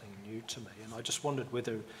is something new to me, and I just wondered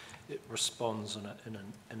whether it responds in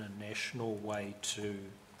a national way to,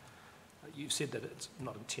 you've said that it's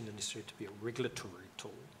not intended necessarily to be a regulatory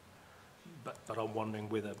tool, but I'm wondering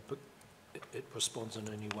whether it responds in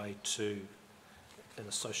any way to, in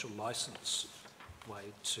a social licence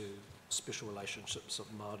way, to special relationships of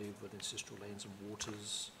Māori with ancestral lands and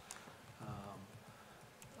waters,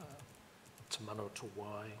 to mana o te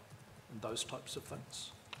wai, and those types of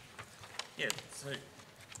things. Yeah, so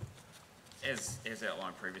as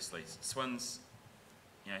outlined previously, SWNS,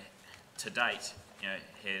 to date,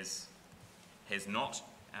 has not,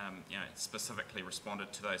 specifically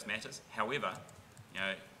responded to those matters. However,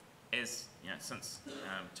 since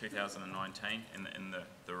 2019 in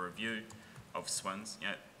the review of SWNS,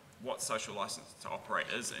 what social licence to operate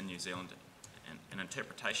is in New Zealand, and an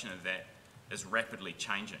interpretation of that is rapidly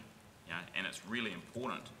changing. And it's really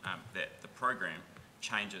important that the program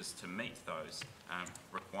changes to meet those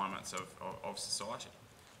requirements of society.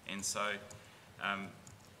 And so,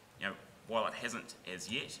 while it hasn't as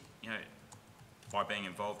yet, by being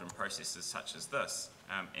involved in processes such as this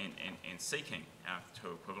and seeking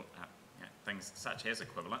to equivalent things such as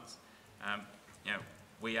equivalence,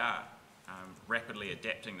 we are rapidly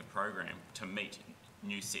adapting the program to meet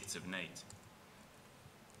new sets of needs.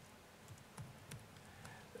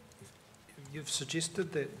 You've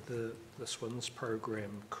suggested that the SWNS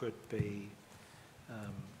program could be,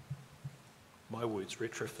 my words,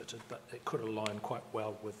 retrofitted, but it could align quite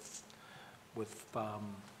well with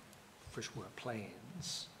freshwater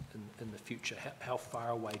plans in the future. How far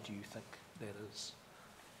away do you think that is?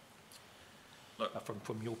 Look,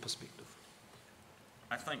 from your perspective?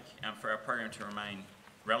 I think for our program to remain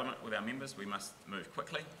relevant with our members, we must move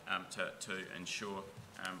quickly to ensure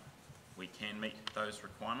we can meet those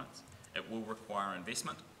requirements. It will require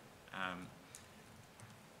investment.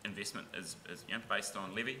 Investment is based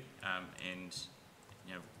on levy, and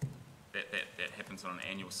that happens on an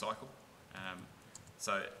annual cycle.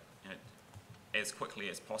 So as quickly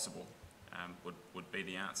as possible would be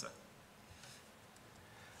the answer.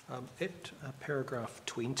 At paragraph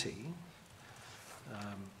 20,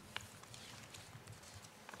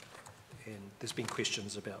 and there's been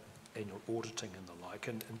questions about annual auditing and the like.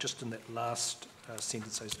 And just in that last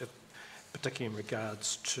sentence, says, particularly in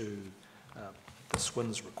regards to the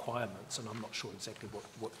SWIN's requirements, and I'm not sure exactly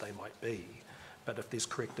what they might be, but if there's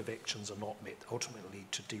corrective actions are not met, ultimately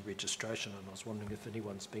lead to deregistration, and I was wondering if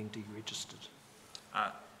anyone's been deregistered.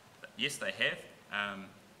 Yes, they have.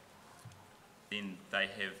 Then they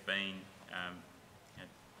have been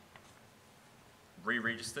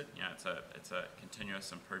re-registered. It's a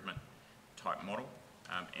continuous improvement type model,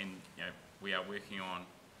 and we are working on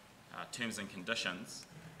terms and conditions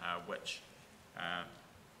which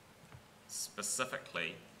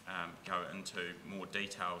specifically go into more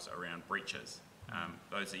details around breaches.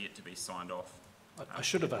 Those are yet to be signed off. I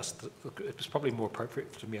should have asked, it was probably more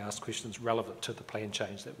appropriate for me to ask questions relevant to the plan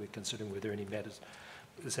change that we're considering. Were there any matters,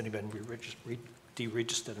 has anyone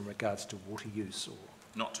deregistered in regards to water use? Or?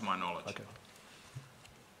 Not to my knowledge. Okay.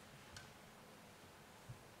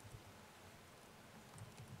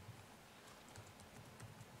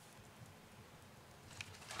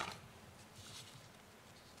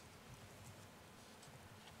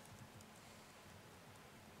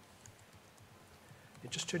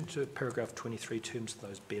 Just turn to paragraph 23, terms of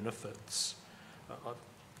those benefits.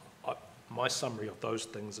 My summary of those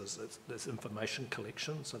things is there's information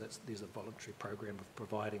collection, so there's a voluntary program of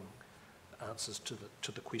providing answers to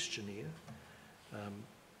the questionnaire.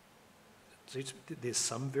 There's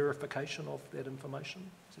some verification of that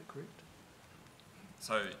information, is that correct?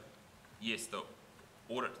 So, yes, the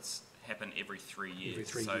audits happen every 3 years.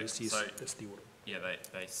 Every 3 years, yes, so, that's the audit. Yeah,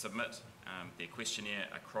 they submit their questionnaire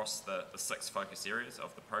across the 6 focus areas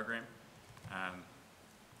of the program,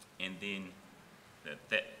 and then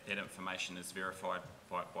that information is verified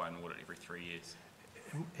by an audit every 3 years.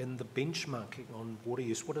 And the benchmarking on water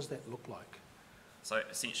use, what does that look like? So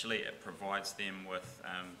essentially it provides them with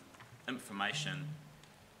information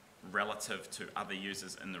relative to other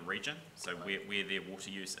users in the region, so where their water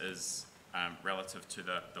use is relative to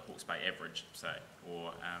the Hawke's Bay average, say,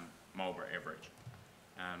 or Marlborough average.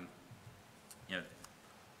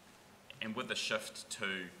 And with the shift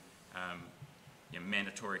to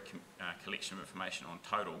mandatory collection of information on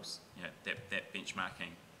totals, that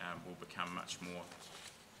benchmarking will become much more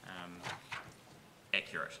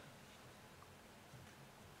accurate.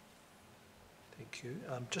 Thank you.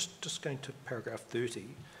 Just going to paragraph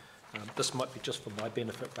 30. This might be just for my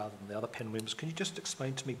benefit rather than the other panel members. Can you just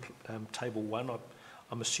explain to me table 1?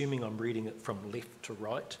 I'm assuming I'm reading it from left to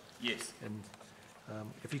right. Yes. And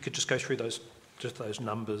if you could just go through those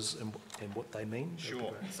numbers and what they mean.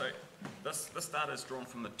 Sure. So this data is drawn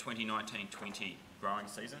from the 2019-20 growing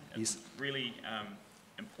season. It's really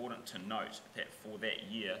important to note that for that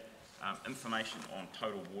year, information on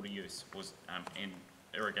total water use was and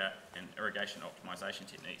irrigation optimisation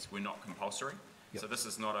techniques were not compulsory. Yep. So this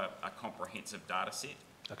is not a comprehensive data set.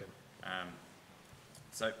 Okay.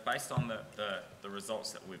 So based on the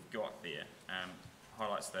results that we've got there,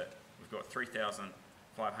 highlights that we've got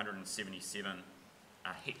 3,577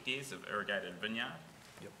 hectares of irrigated vineyard.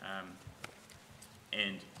 Yep.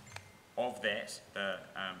 And of that, the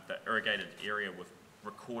irrigated area with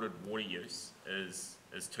recorded water use is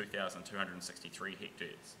 2,263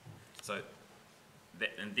 hectares. So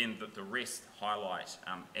that, and then the rest highlight,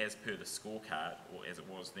 as per the scorecard, or as it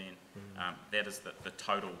was then, that is the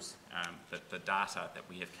totals, the data that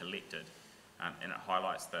we have collected, and it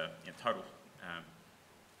highlights the total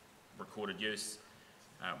recorded use,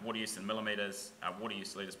 water use in millimetres, water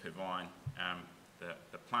use litres per vine,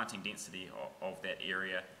 the planting density of that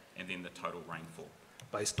area, and then the total rainfall.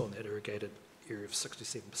 Based on that irrigated area of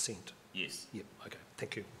 67%? Yes. Yep, okay,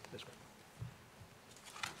 thank you. That's great.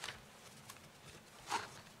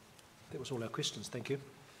 That was all our questions, thank you.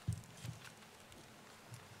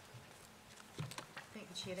 Thank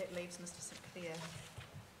the Chair. That leaves Mr St Clair,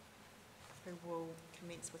 who will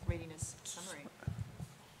commence with reading his summary.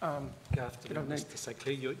 Good afternoon, Mr St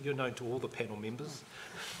Clair. You're known to all the panel members.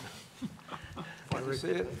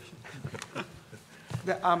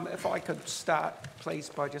 If I could start, please,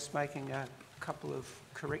 by just making a couple of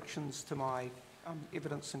corrections to my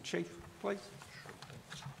evidence in chief, please.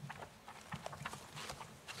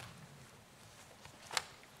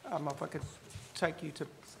 If I could take you to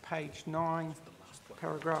page 9,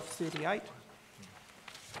 paragraph 38.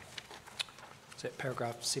 Is that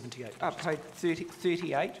paragraph 78? Page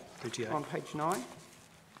 38 on page 9.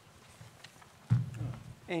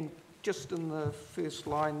 And just in the first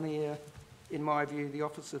line there, in my view, the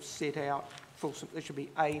office have set out fulsome, there should be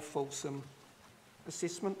a fulsome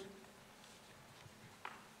assessment.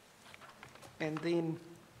 And then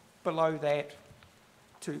below that,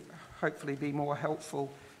 to hopefully be more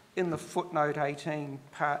helpful, in the footnote 18,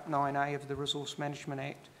 part 9A of the Resource Management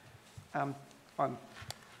Act,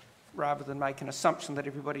 rather than make an assumption that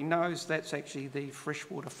everybody knows, that's actually the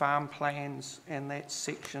freshwater farm plans, and that's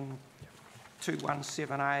section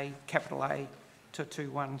 217A, capital A, to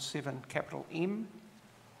 217, capital M.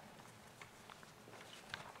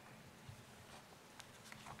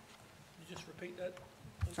 You just repeat that?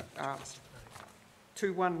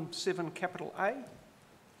 217, capital A,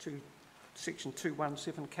 to section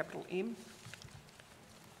 217, capital M.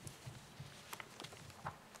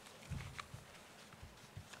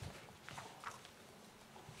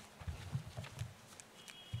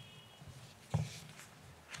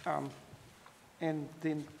 And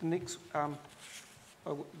then the next, I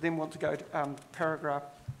then want to go to paragraph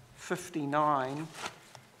 59,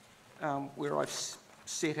 where I've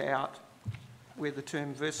set out where the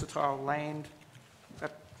term versatile land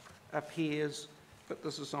appears, but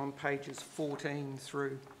this is on pages 14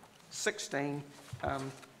 through 16.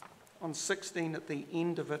 On 16, at the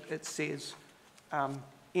end of it, it says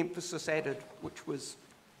emphasis added, which was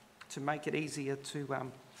to make it easier to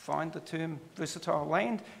find the term versatile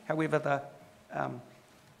land. However,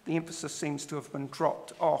 the emphasis seems to have been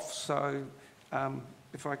dropped off. So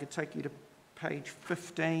if I could take you to page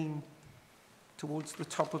 15, towards the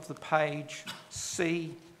top of the page,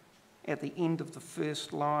 C, at the end of the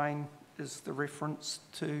first line is the reference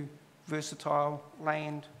to versatile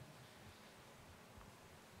land.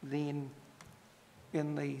 Then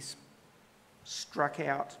in the struck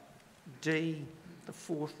out D, the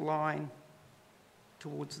fourth line,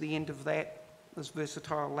 towards the end of that, there's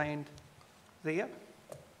versatile land there.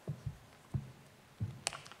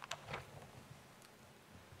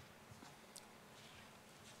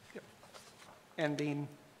 Yep. And then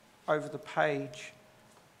over the page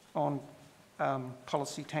on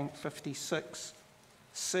policy tank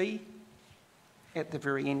 56C, at the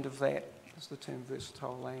very end of that is the term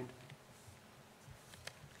versatile land.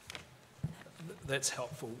 That's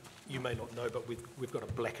helpful. You may not know, but we've got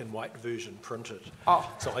a black and white version printed. Oh.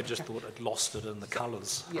 So I just thought I'd lost it in the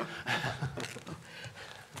colours. Yeah.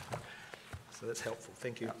 So that's helpful.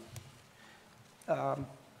 Thank you.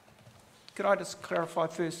 Could I just clarify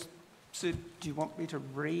first, Sir, do you want me to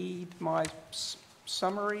read my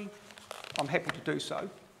summary? I'm happy to do so.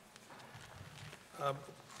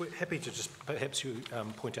 We're happy to just, perhaps you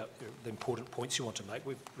point out the important points you want to make.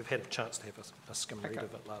 We've had a chance to have a skim read Okay.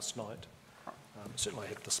 of it last night. Certainly I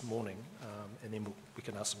have this morning, and then we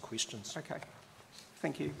can ask some questions. Okay,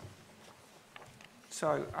 thank you.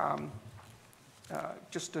 So,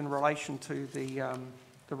 just in relation to the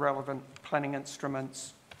relevant planning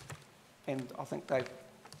instruments, and I think they've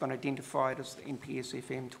been identified as the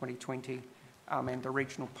NPS-FM 2020 and the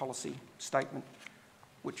regional policy statement,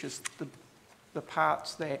 which is the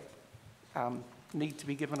parts that need to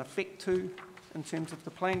be given effect to in terms of the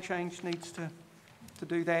plan change needs to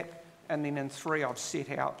do that. And then in 3, I've set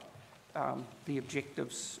out the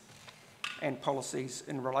objectives and policies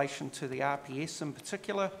in relation to the RPS in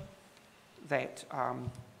particular that are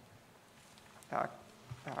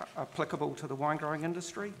applicable to the wine growing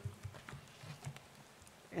industry.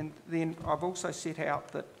 And then I've also set out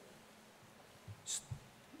that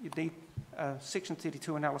you need Section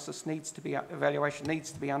 32 analysis evaluation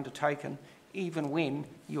needs to be undertaken even when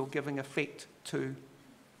you're giving effect to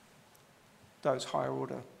those higher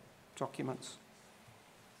order documents.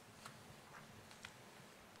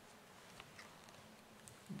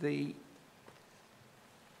 The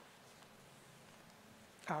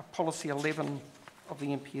policy 11 of the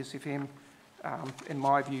NPS-FM, in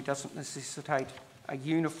my view, doesn't necessitate a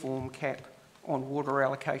uniform cap on water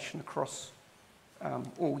allocation across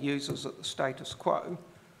all users at the status quo.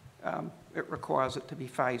 It requires it to be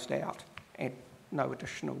phased out and no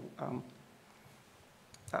additional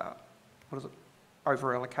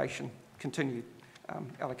over allocation, continued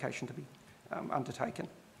allocation to be undertaken.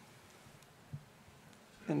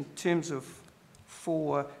 In terms of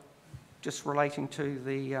 4, just relating to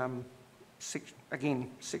the,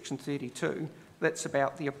 Section 32, that's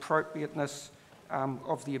about the appropriateness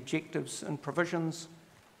of the objectives and provisions,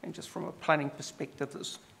 and just from a planning perspective,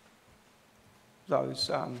 there's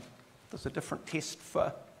a different test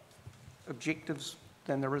for objectives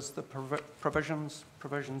than there is the provisions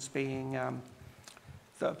being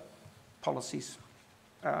the policies,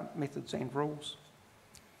 methods and rules.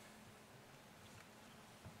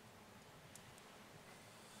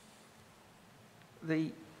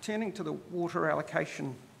 Turning to the water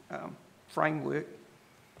allocation framework,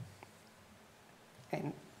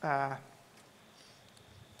 and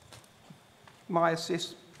my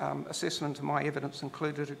assessment of my evidence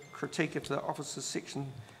included a critique of the Office's Section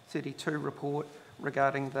 32 report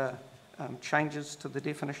regarding the changes to the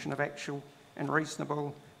definition of actual and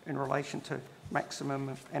reasonable in relation to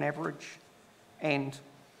maximum and average and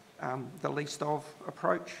the least of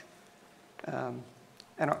approach.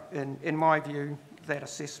 In my view, that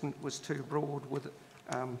assessment was too broad with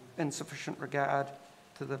insufficient regard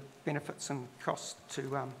to the benefits and costs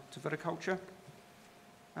to viticulture.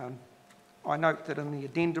 I note that in the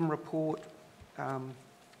addendum report,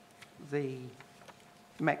 the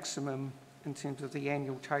maximum in terms of the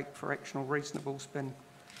annual take for actional reasonable has been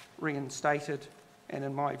reinstated, and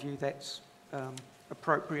in my view that's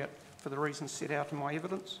appropriate for the reasons set out in my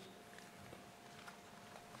evidence.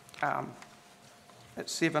 At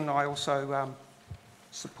 7, I also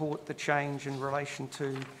support the change in relation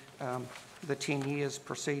to the 10 years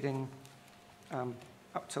preceding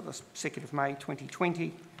up to the 2nd of May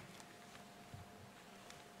 2020.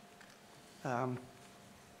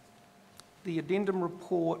 The addendum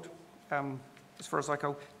report, as far as I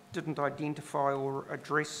go, didn't identify or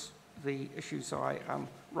address the issues I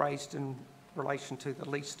raised in relation to the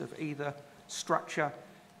least of either structure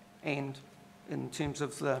and in terms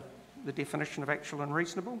of the definition of actual and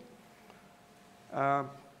reasonable.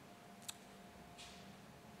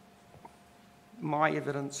 My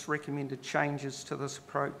evidence recommended changes to this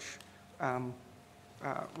approach,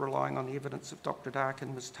 relying on the evidence of Dr. Dark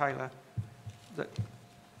and Ms. Taylor, that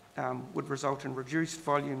would result in reduced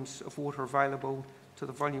volumes of water available to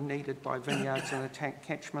the volume needed by vineyards and the tank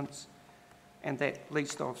catchments, and that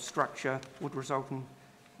least of structure would result in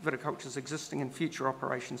viticulture's existing and future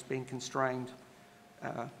operations being constrained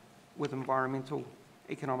with environmental,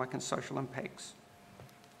 economic and social impacts.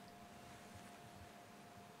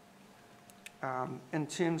 In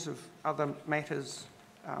terms of other matters,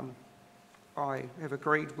 I have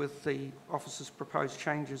agreed with the officer's proposed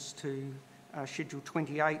changes to Schedule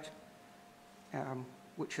 28,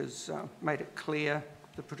 which has made it clear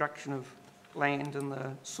the production of land in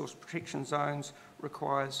the source protection zones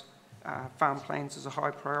requires farm plans as a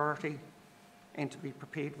high priority and to be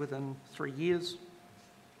prepared within 3 years.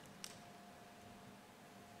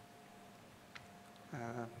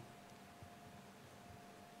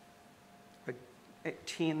 At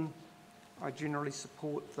 10, I generally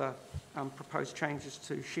support the proposed changes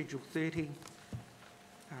to Schedule 30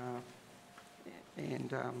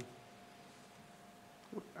 and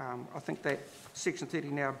I think that Section 30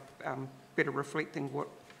 now better reflecting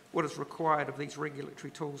what is required of these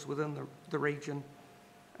regulatory tools within the region,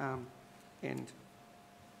 and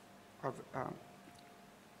I've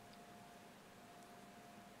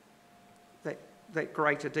that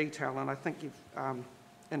greater detail, and I think you've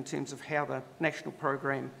in terms of how the national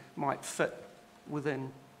program might fit within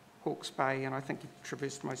Hawke's Bay, and I think you've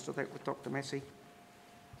traversed most of that with Dr. Massey.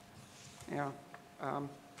 Now,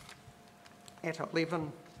 at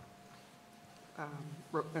 11,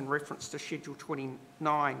 in reference to Schedule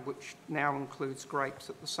 29, which now includes grapes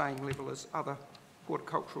at the same level as other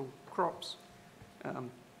horticultural crops.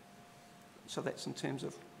 So that's in terms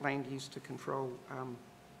of land use to control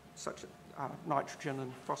such nitrogen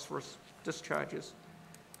and phosphorus discharges.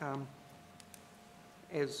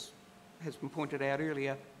 As has been pointed out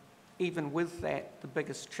earlier, even with that, the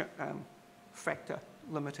biggest factor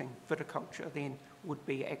limiting viticulture then would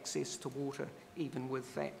be access to water, even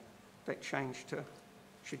with that change to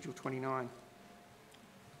Schedule 29.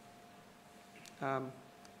 At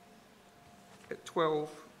 12,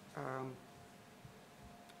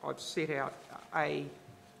 I've set out A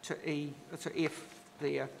to E to F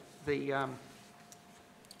there, the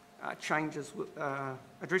changes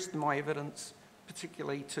addressed in my evidence,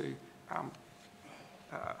 particularly to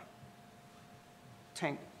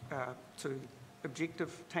to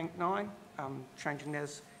objective tank 9, changing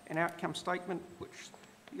as an outcome statement, which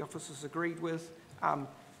the officers agreed with.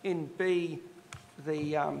 In B,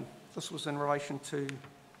 this was in relation to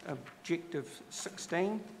objective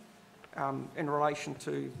 16, in relation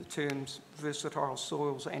to the terms versatile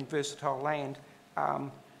soils and versatile land.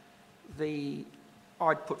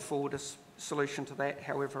 I'd put forward a solution to that.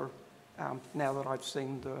 However, now that I've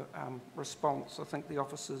seen the response, I think the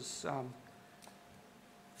officer's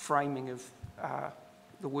framing of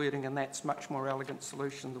the wording, and that's much more elegant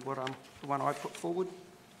solution than the one I put forward.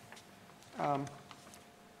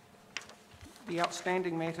 The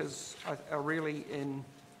outstanding matters are really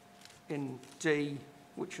in D,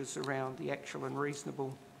 which is around the actual and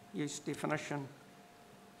reasonable use definition.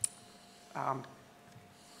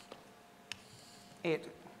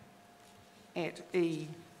 At E,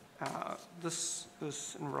 this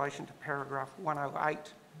is in relation to paragraph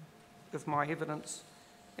 108 of my evidence,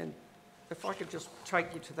 and if I could just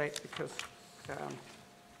take you to that, because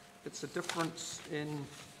it's a difference in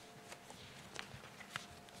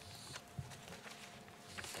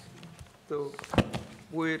the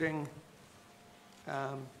wording.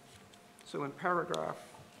 So in paragraph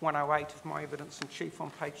 108 of my evidence in chief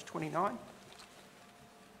on page 29,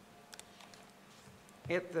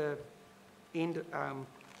 at the end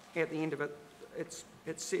of it, it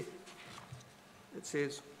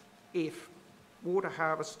says, F, water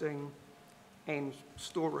harvesting and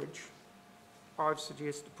storage. I've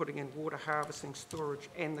suggested putting in water harvesting, storage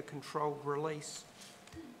and the controlled release.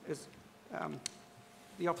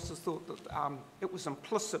 The officers thought that it was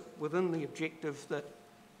implicit within the objective that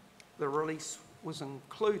the release was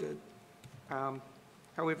included.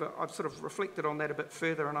 However, I've sort of reflected on that a bit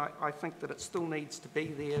further, and I think that it still needs to be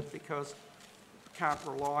there because you can't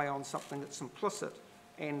rely on something that's implicit.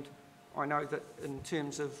 And I know that in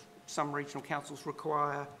terms of some regional councils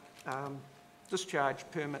require discharge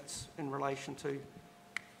permits in relation to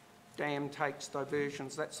dam takes,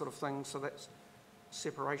 diversions, that sort of thing. So that's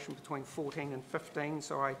separation between 14 and 15.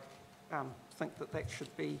 So I think that that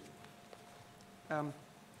should be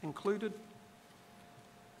included.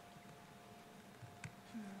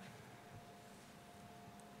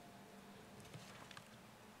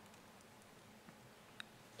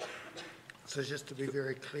 So just to be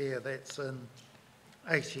very clear, that's in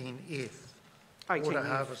 18F. 18F, Water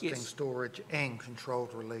harvesting, yes. storage and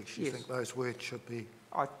controlled release. You Yes. think those words should be...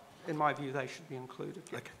 In my view, they should be included.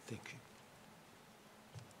 Yeah. Okay, thank you.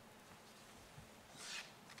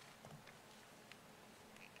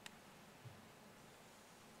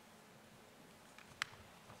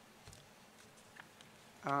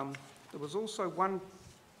 There was also one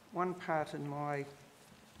part in my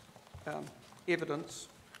evidence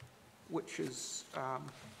which is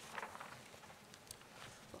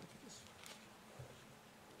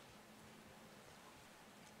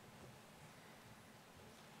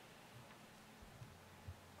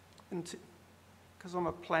because I'm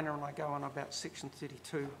a planner and I go on about section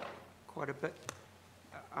 32 quite a bit,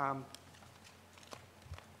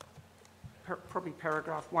 probably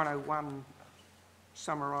paragraph 101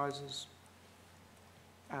 summarises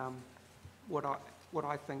what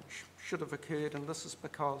I think should have occurred, and this is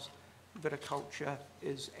because viticulture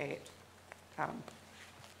is at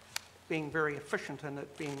being very efficient and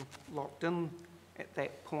it being locked in at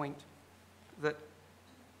that point, that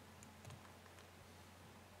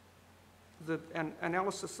the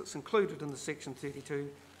analysis that's included in the section 32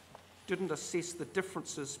 didn't assess the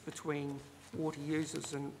differences between water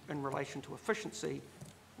users in relation to efficiency.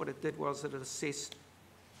 What it did was that it assessed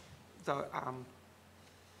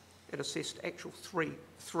actual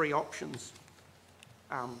three options,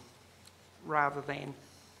 rather than,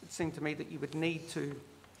 it seemed to me that you would need to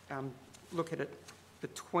look at it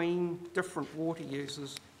between different water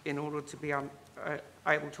users in order to be able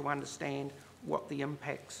to understand what the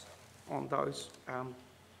impacts on those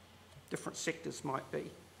different sectors might be.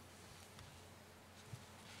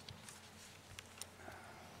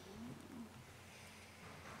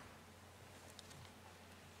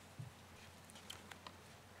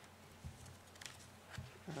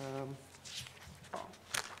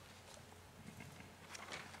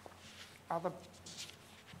 I'm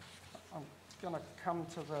going to come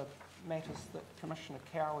to the matters that Commissioner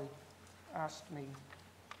Cowie asked me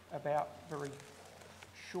about very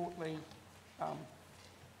shortly.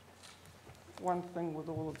 One thing with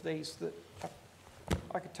all of these that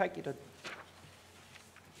I could take you to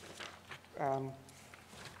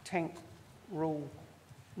Tank Rule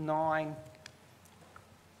 9.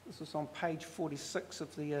 This is on page 46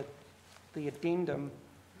 of the addendum.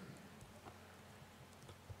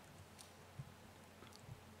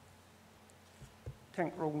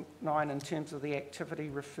 Tank Rule 9, in terms of the activity,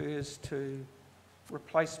 refers to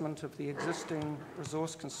replacement of the existing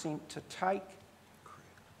resource consent to take.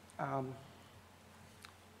 I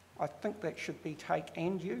think that should be take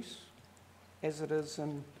and use, as it is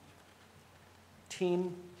in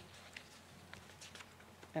 10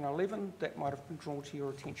 and 11. That might have been drawn to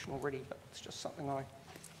your attention already, but it's just something I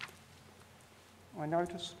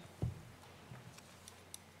noticed.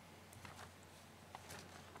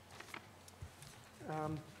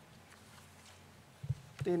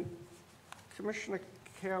 Then Commissioner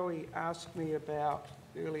Cowie asked me about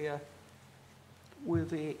earlier, were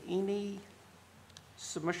there any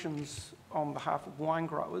submissions on behalf of wine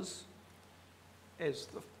growers as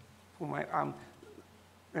in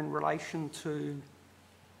relation to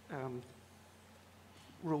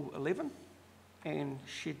Rule 11 and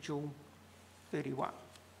Schedule 31.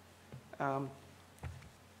 And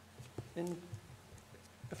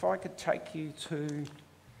if I could take you to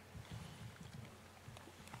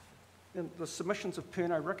the submissions of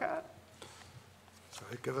Pernod Ricard. So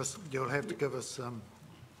you'll have to give us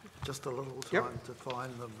just a little time to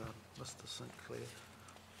find them, Mr. Sinclair.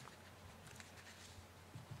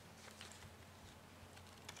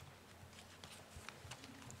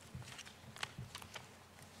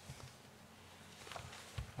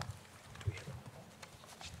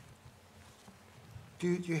 Do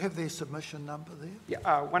you have their submission number there?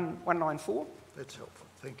 Yeah, 194. That's helpful,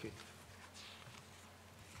 thank you.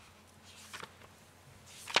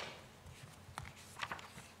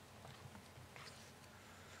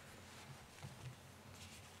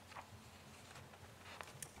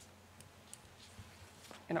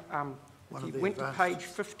 And One if of you the went to advantages-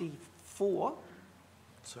 page 54,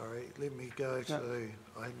 Sorry, let me go No. to,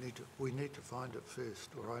 we need to find it first,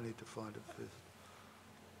 or I need to find it first.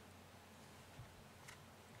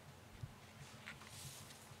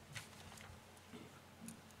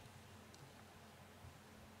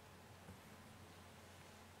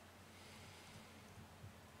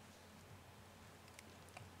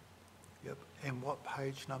 Yep, and what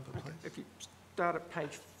page number, please? if you start at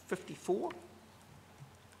page 54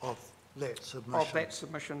 Of that submission? of that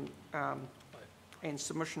submission, and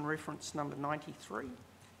submission reference number 93.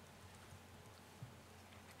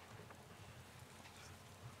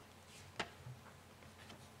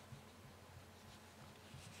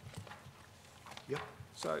 Yep,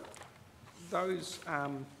 So those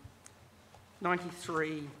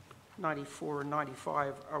 93, 94 and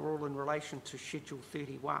 95 are all in relation to Schedule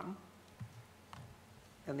 31.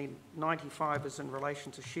 And then 95 is in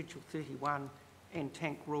relation to Schedule 31 and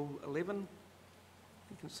Tank Rule 11.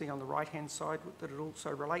 You can see on the right-hand side that it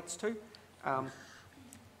also relates to.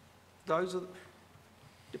 Those are,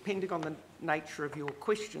 depending on the nature of your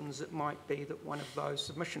questions, it might be that one of those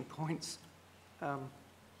submission points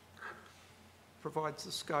provides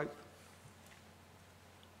the scope.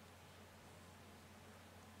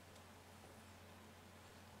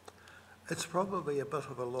 it's probably a bit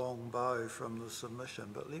of a long bow from the submission,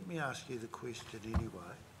 but let me ask you the question anyway.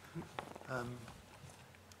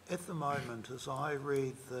 At the moment, as I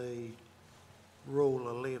read the Rule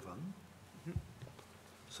 11,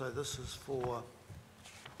 so this is for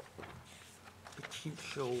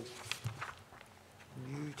potential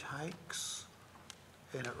new takes,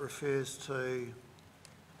 and it refers to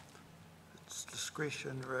it's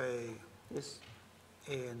discretionary Yes.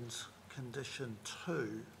 and condition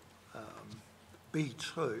 2,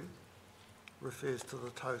 B2, refers to the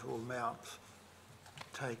total amount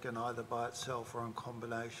taken either by itself or in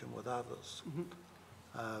combination with others.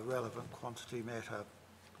 Relevant quantity matter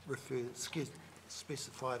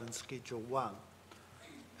specified in Schedule 1.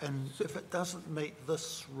 And if it doesn't meet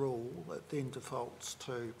this rule, it then defaults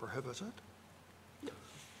to prohibited.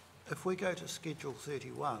 If we go to Schedule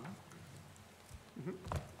 31,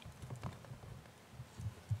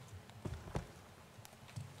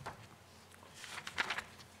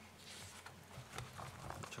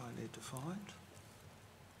 which I need to find.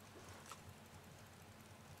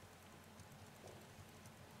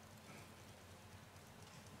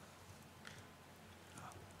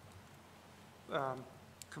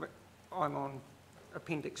 I'm on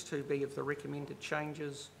Appendix 2B of the recommended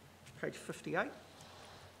changes, page 58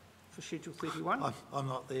 for Schedule 31. I'm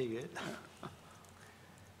not there yet.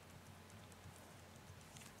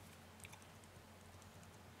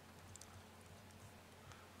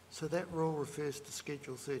 So that rule refers to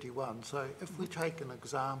Schedule 31. So if we take an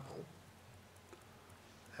example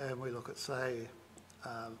and we look at, say,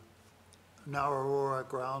 Nararora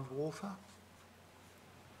groundwater,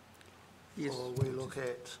 Yes. or we look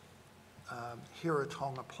at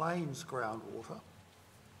Hiratonga Plains groundwater,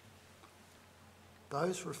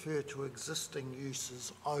 those refer to existing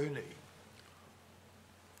uses only.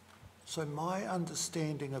 So my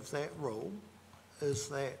understanding of that rule is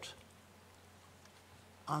that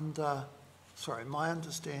my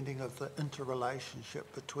understanding of the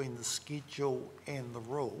interrelationship between the schedule and the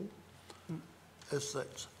rule is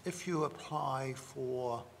that if you apply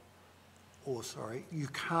you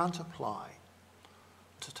can't apply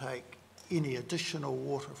to take any additional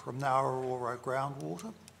water from Nararora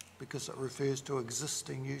groundwater because it refers to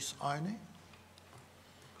existing use only.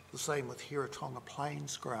 The same with Hiratonga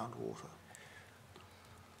Plains groundwater.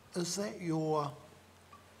 Is that your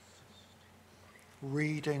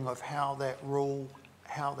reading of how that rule,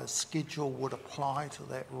 how the schedule would apply to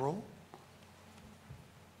that rule?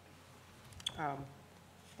 I'm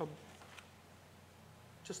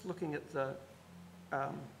just looking at the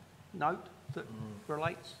note that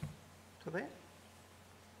relates to that.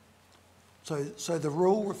 So the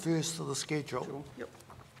rule refers to the schedule. Sure. Yep.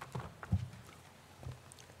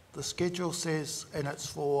 The schedule says, and it's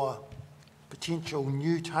for potential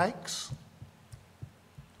new takes.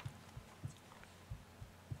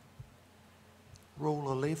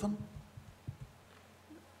 Rule 11.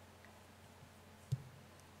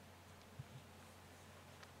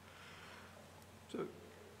 So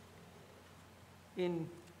in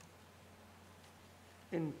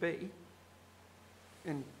B,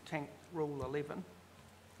 in Tank Rule 11,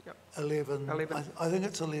 Yep. 11, 11. I think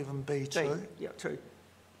it's 11B2. D, yeah, 2.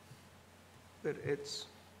 But it's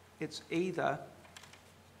either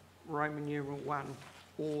Roman numeral 1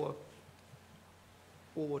 or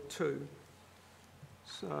 2.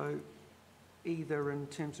 So either in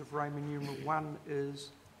terms of Roman numeral 1 is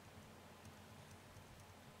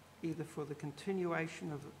either for the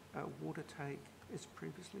continuation of a water take as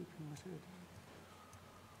previously permitted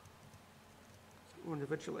or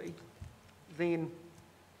individually, then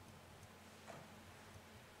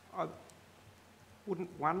wouldn't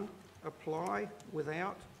 1 apply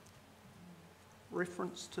without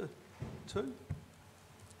reference to 2?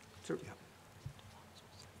 Yeah.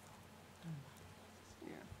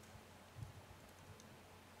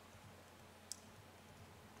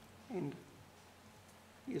 And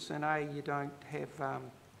yes, in A, you don't have,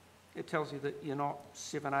 it tells you that you're not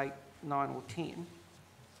 7, 8, 9 or 10,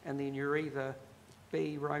 and then you're either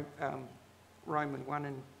B, Roman 1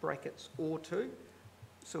 in brackets or 2.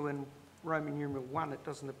 So in Roman numeral 1, it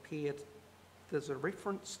doesn't appear there's a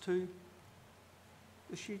reference to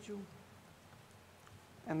the schedule.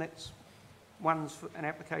 And that's one's for an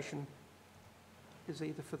application is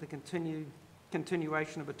either for the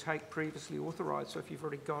continuation of a take previously authorised. So if you've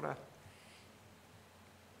already got a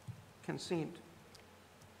consent,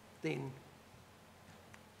 then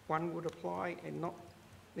 1 would apply and not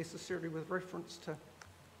necessarily with reference to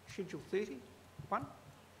Schedule 31,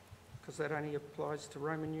 because that only applies to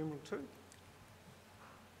Roman numeral 2.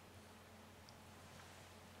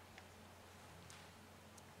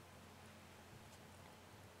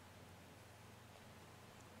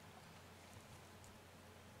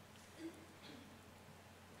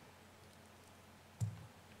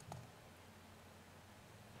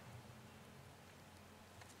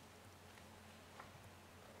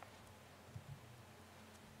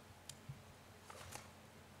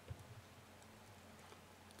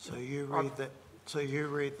 So you read that. So you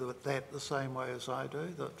read that the same way as I do.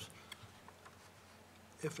 That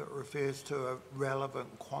if it refers to a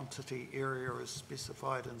relevant quantity area as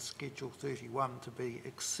specified in Schedule 31 to be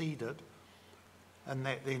exceeded, and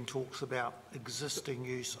that then talks about existing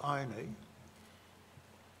use only,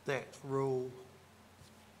 that rule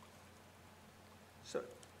So,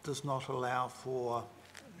 does not allow for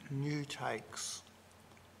new takes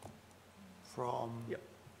from yep.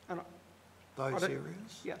 And those don't-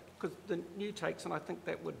 areas. yeah, because the new takes, and I think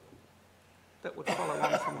that would follow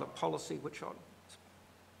on from the policy, which I'm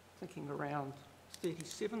thinking around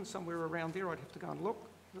 37, somewhere around there. I'd have to go and look.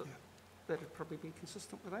 Yeah. That'd probably be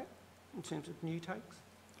consistent with that in terms of new takes.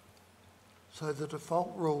 So the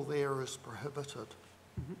default rule there is prohibited.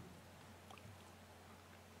 Mhm.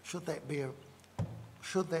 Should that be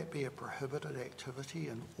a prohibited activity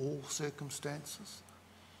in all circumstances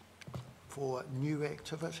for new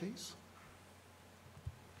activities?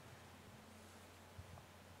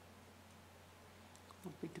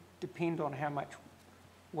 Would depend on how much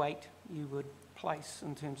weight you would place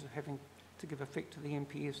in terms of having to give effect to the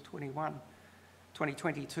MPS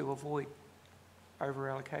 2020 to avoid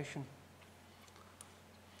over-allocation.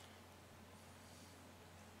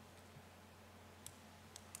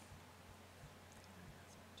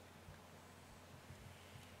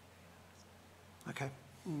 Okay,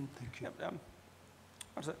 thank you. Yep,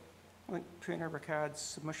 what is it? I think Pernod Ricard's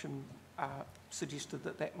submission suggested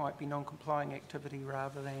that that might be non-complying activity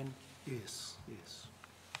rather than Yes, yes.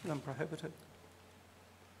 prohibited.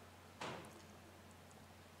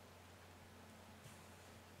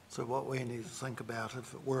 So what we need to think about,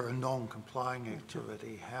 if it were a non-complying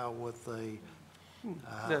activity, how would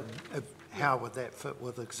how would that fit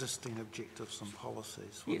with existing objectives and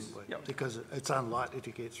policies, wouldn't Yes, we? yep. Because it's unlikely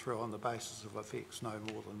to get through on the basis of effects no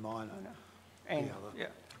more than minor. And, The other. yeah,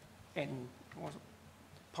 and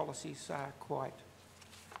policies are quite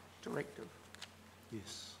directive.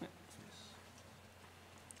 Yes. Yeah.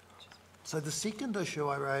 Yes. So the second issue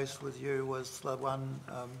I raised with you was the one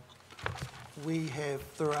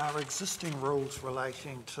there are existing rules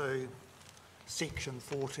relating to Section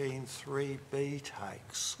 14(3)B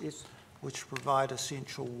takes, Yes. which provide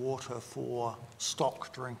essential water for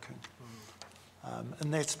stock drinking.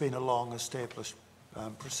 And that's been a long-established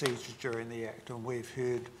procedure during the Act, and we've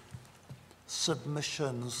heard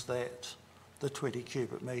submissions that the 20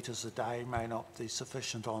 cubic metres a day may not be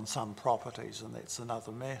sufficient on some properties, and that's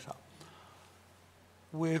another matter.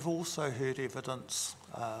 We've also heard evidence,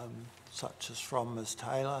 such as from Ms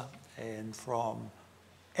Taylor and from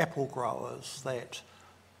apple growers, that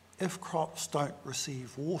if crops don't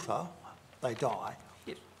receive water, they die.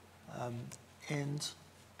 Yep. And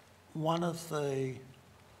one of the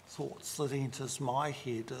thoughts that enters my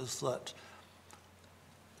head is that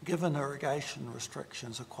given irrigation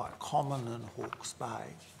restrictions are quite common in Hawke's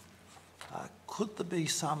Bay, could there be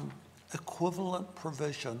some equivalent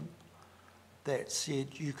provision that said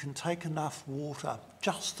you can take enough water,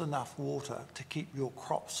 just enough water, to keep your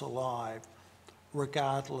crops alive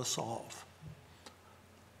regardless of?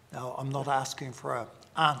 Now, I'm not asking for an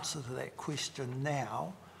answer to that question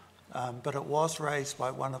now, but it was raised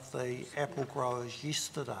by one of the apple growers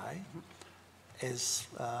yesterday, as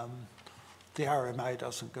the RMA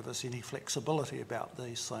doesn't give us any flexibility about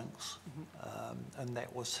these things, and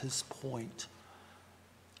that was his point.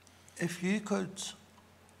 If you could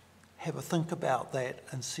have a think about that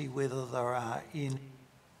and see whether there are any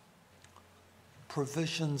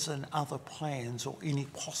provisions in other plans or any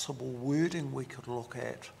possible wording we could look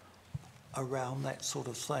at around that sort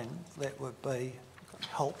of thing, that would be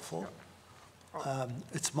helpful.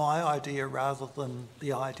 It's my idea rather than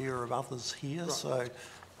the idea of others here, so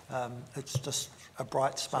it's just a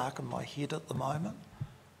bright spark in my head at the moment.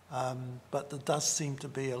 But there does seem to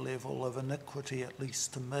be a level of iniquity, at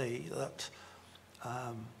least to me, that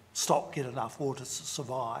stock get enough water to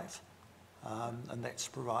survive, and that's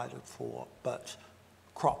provided for, but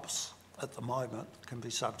crops at the moment can be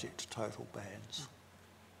subject to total bans.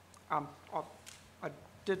 I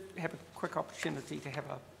did have a quick opportunity to have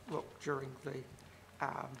a look during the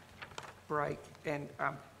break, and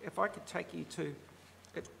if I could take you to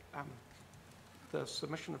the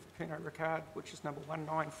submission of Pernod Ricard, which is number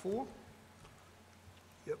 194.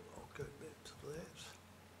 Yep, I'll go back to that.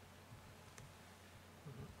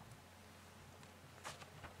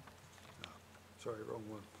 Sorry, wrong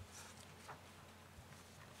one.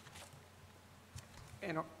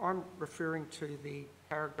 And I'm referring to the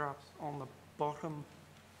paragraphs on the bottom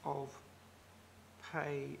of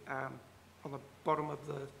on the bottom of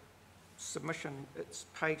the submission. It's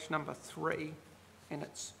page number 3, and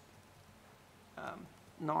it's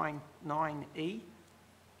 9E,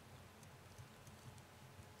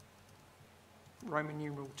 Roman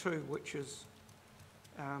numeral 2, which is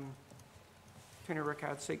Pernod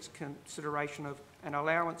Ricard seeks consideration of an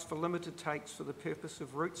allowance for limited takes for the purpose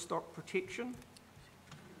of rootstock protection,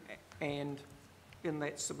 and in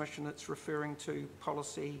that submission it's referring to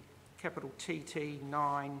policy capital TT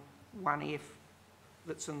 9(1)F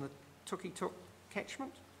that's in the Tukituk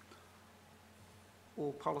catchment,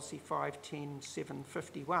 or policy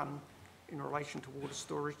 510(7)51 in relation to water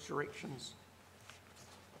storage directions.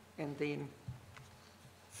 And then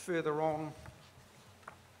further on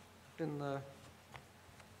in the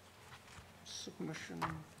submission,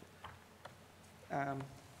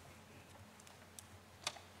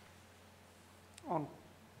 on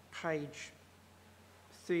page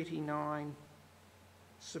 39,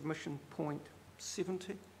 submission point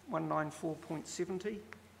 70, 194.70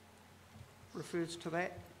 refers to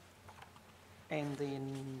that. And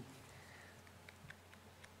then,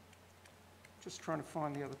 just trying to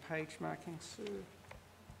find the other page markings, sir.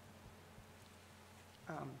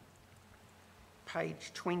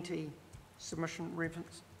 Page 20, submission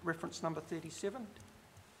reference number 37.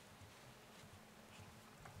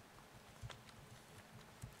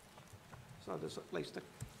 So there's at least a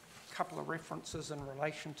couple of references in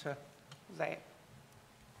relation to that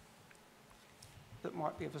that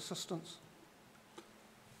might be of assistance.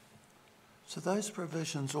 So those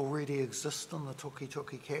provisions already exist in the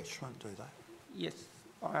Tuki catchment, do they? Yes,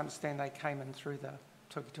 I understand they came in through the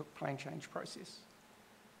Tukituk plan change process.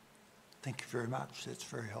 Thank you very much. That's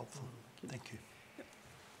very helpful. Thank you.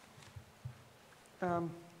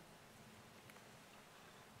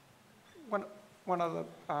 One other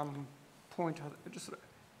point, just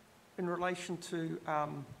in relation to,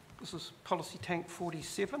 this is policy tank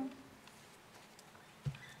 47,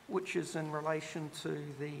 which is in relation to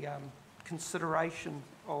the consideration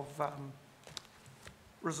of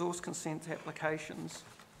resource consent applications.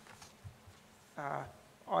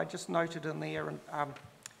 I just noted in there, and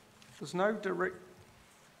there's no direct,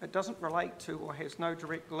 it doesn't relate to or has no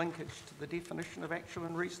direct linkage to the definition of actual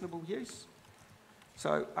and reasonable use.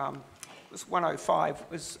 So this 105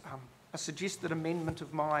 is a suggested amendment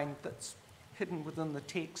of mine that's hidden within the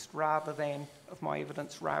text rather than, of my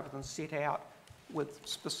evidence, rather than set out with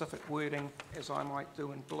specific wording as I might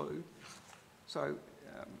do in blue. So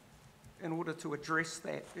in order to address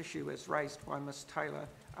that issue as raised by Ms Taylor,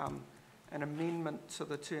 an amendment to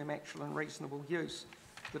the term actual and reasonable use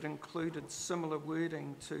that included similar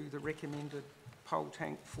wording to the recommended pole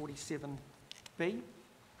tank 47B.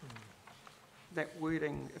 That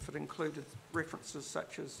wording, if it included references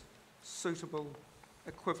such as suitable,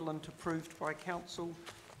 equivalent, approved by council,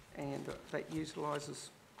 and that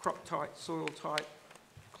utilises crop type, soil type,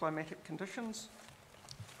 climatic conditions.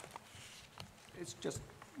 It's just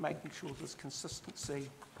making sure there's consistency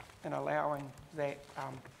in allowing that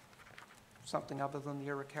something other than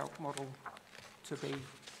the Iricalc model to be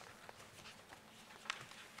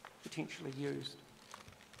potentially used.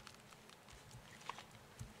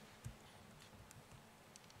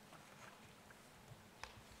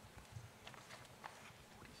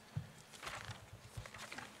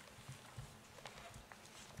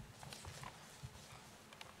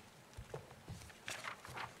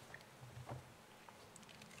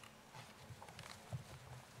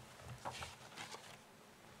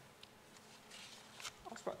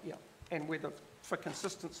 Yeah, and whether, for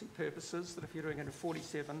consistency purposes, that if you're doing it in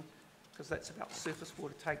 47, because that's about surface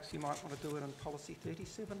water takes, you might want to do it in policy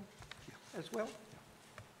 37 as well.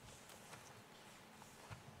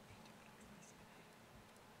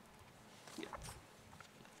 Yeah.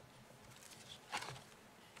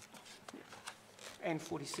 And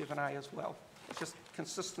 47A as well. It's just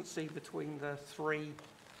consistency between the three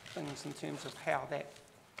things in terms of how that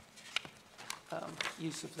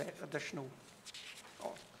use of that additional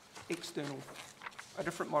external, a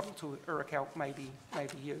different model to Iricalc may be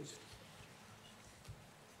used.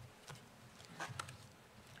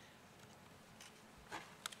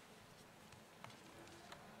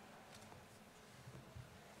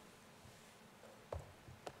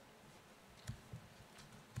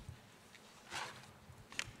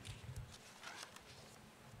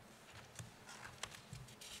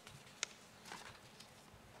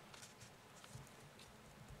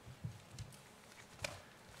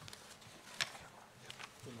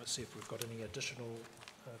 Let's see if we've got any additional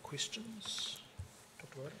questions.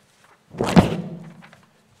 Dr. Ryder?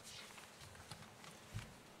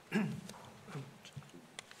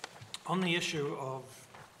 On the issue of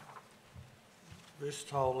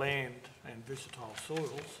versatile land and versatile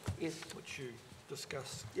soils, Yes. which you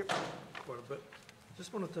discussed Yep. quite a bit,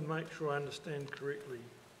 just wanted to make sure I understand correctly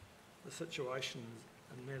the situation,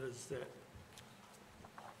 and that is that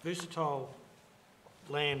versatile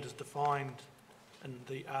land is defined in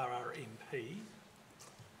the RRMP,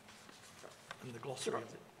 in the glossary of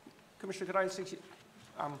it. Commissioner, could I ask you,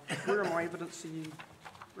 where in my evidence are you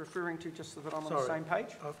referring to, just so that I'm on the Sorry. same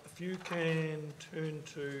page? If you can turn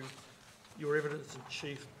to your evidence in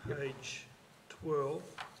chief, page 12,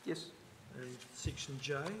 Yes, and section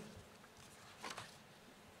J,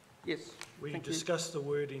 yes. where you Thank you. discuss the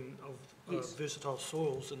wording of Yes. versatile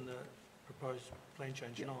soils in the proposed plan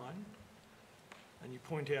change Yep. 9, and you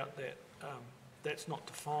point out that that's not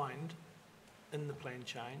defined in the plan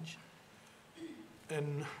change,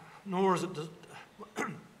 and nor is it,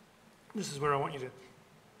 this is where I want you to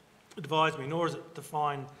advise me, nor is it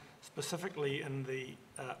defined specifically in the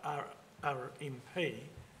RMP,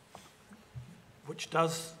 which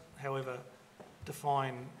does, however,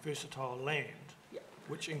 define versatile land, Yep.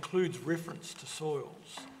 which includes reference to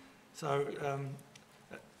soils. So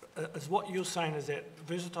is what you're saying is that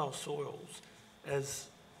versatile soils as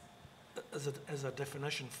a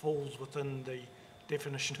definition falls within the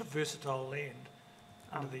definition of versatile land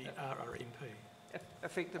under the RRMP?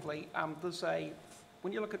 Effectively, there's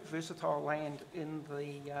when you look at versatile land in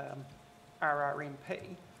the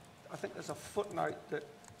RRMP, I think there's a footnote that,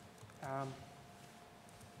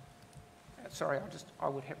 sorry, I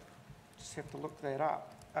would just have to look that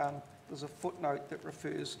up. There's a footnote that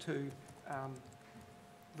refers to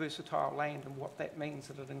versatile land and what that means,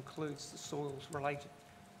 that it includes the soils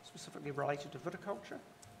specifically related to viticulture.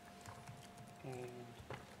 And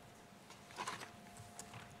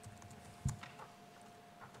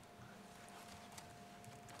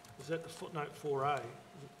Is that the footnote 4A?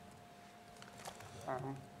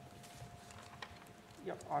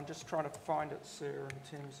 Yep, I'm just trying to find it, sir,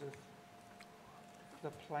 in terms of the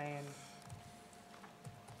plan.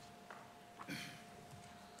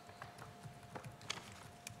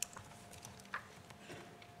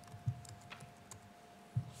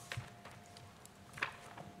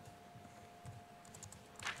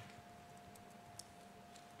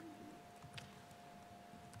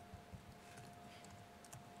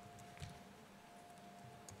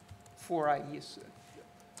 Yes, sir.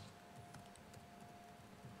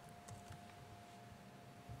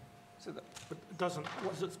 So the, But it doesn't,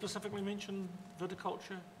 does it specifically mention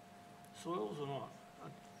viticulture soils or not? I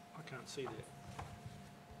can't see that.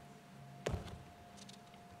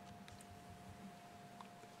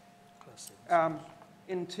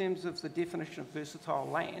 in terms of the definition of versatile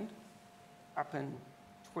land, up in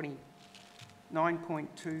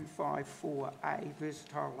 29.254A,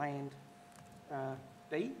 versatile land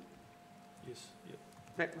B, Yes, yep.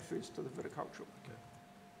 that refers to the viticultural Okay.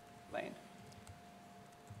 land.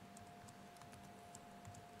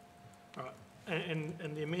 All right,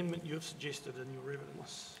 And the amendment you've suggested in your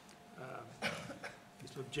evidence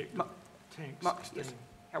is objective Ma- tanks Yes. extending.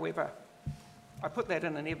 However, I put that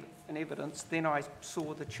in evidence, then I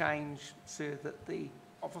saw the change, sir, that the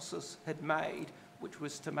officers had made, which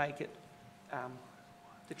was to make it,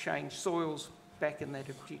 to change soils back in that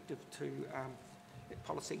objective to, that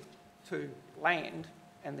policy to land,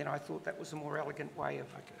 and then I thought that was a more elegant way of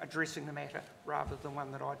addressing the matter, rather than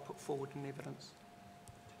one that I'd put forward in evidence.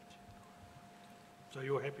 So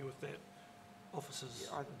you're happy with that, officers?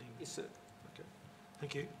 Yeah, yes, sir. Okay,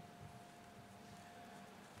 thank you.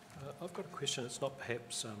 I've got a question. It's not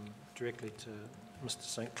perhaps directly to Mr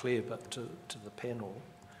St Clair, but to the panel,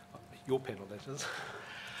 your panel that is.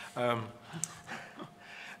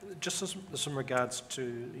 Just as in regards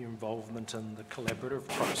to your involvement in the collaborative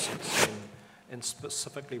process and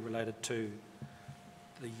specifically related to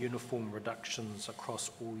the uniform reductions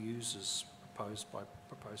across all users proposed by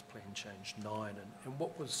proposed plan change 9, and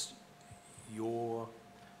what was your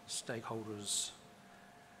stakeholders'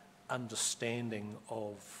 understanding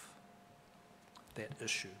of that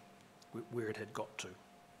issue, where it had got to?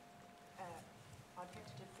 I'd have to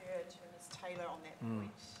defer to Ms Taylor on that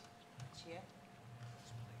point, Chair.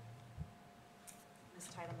 Ms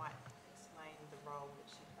Taylor might explain the role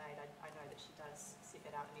that she played. I know that she does set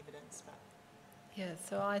that out in evidence, but Yeah,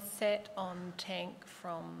 so I sat on TANK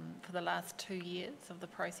for the last 2 years of the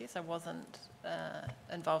process. I wasn't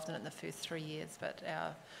involved in it in the first 3 years, but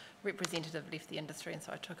our representative left the industry, and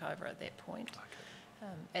so I took over at that point.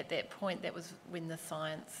 At that point, that was when the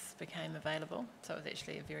science became available, so it was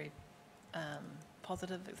actually a very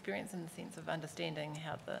positive experience in the sense of understanding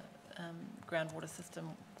how the groundwater system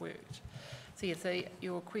worked. So yeah, so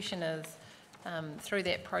your question is, through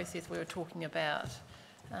that process we were talking about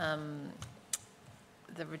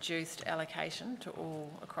the reduced allocation to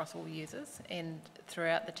across all users, and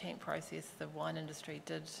throughout the TANK process the wine industry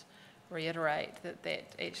did reiterate that that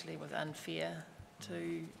actually was unfair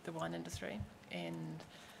to the wine industry and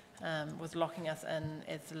was locking us in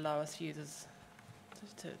as the lowest users,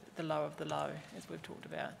 to the low of the low, as we've talked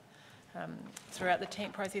about. Throughout the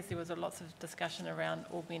TANK process there was lots of discussion around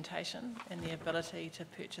augmentation and the ability to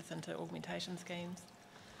purchase into augmentation schemes,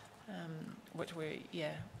 which were,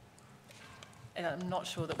 yeah, and I'm not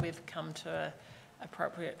sure that we've come to an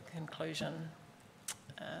appropriate conclusion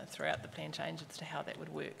throughout the plan change as to how that would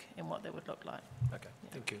work and what that would look like. Okay,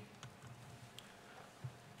 thank you.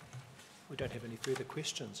 We don't have any further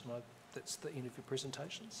questions, and that's the end of your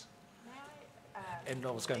presentations. may I... And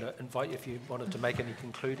I was going to invite you, if you wanted to make any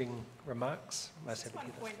concluding remarks. Most Just happy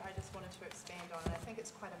to one hear point I just wanted to expand on, and I think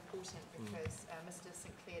it's quite important because Mr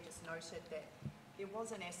St Clair just noted that there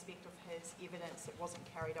was an aspect of his evidence that wasn't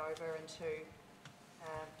carried over into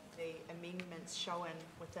the amendments shown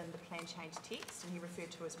within the plan change text, and he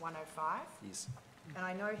referred to as 105. Yes. And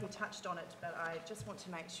I know he touched on it, but I just want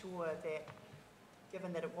to make sure that,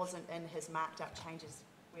 given that it wasn't in his marked up changes,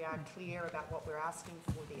 we are clear about what we're asking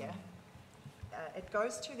for there. It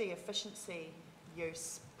goes to the efficiency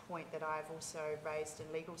use point that I've also raised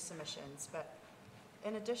in legal submissions, but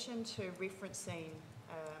in addition to referencing,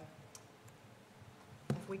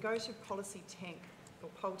 if we go to policy tank, or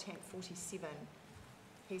poll tank 47,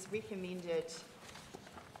 he's recommended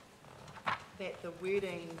that the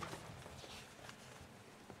wording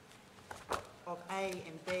of A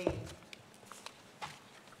and B.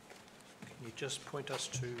 Can you just point us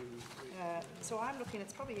to... So I'm looking,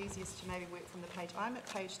 it's probably easiest to maybe work from the page. I'm at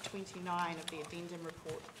page 29 of the addendum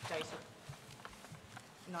report dated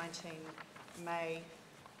 19 May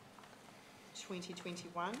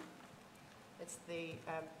 2021. It's the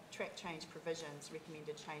track change provisions,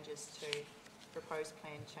 recommended changes to proposed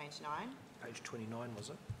plan change 9. Page 29, was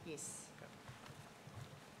it? Yes. Okay.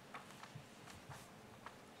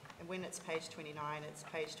 And when it's page 29, it's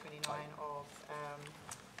page 29 of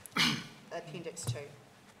Appendix 2,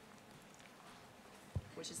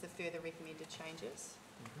 which is the further recommended changes.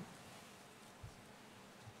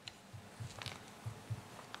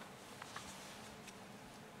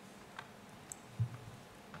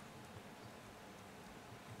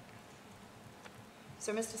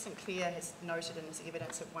 So Mr St Clair has noted in his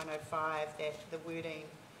evidence at 105 that the wording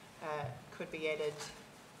could be added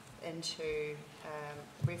into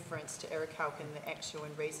reference to Irrikalk in the actual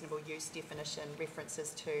and reasonable use definition,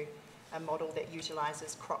 references to a model that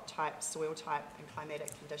utilises crop type, soil type and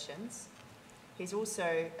climatic conditions. He's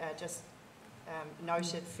also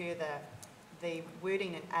noted further the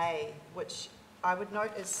wording in A, which I would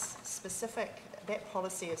note is specific, that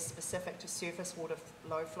policy is specific to surface water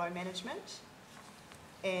low flow management.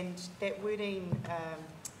 And that wording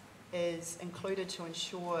is included to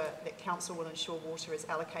ensure that council will ensure water is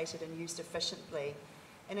allocated and used efficiently.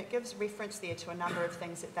 And it gives reference there to a number of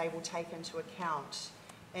things that they will take into account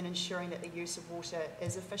in ensuring that the use of water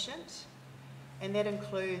is efficient. And that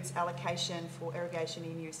includes allocation for irrigation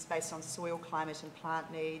in use based on soil, climate and plant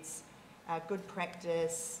needs, good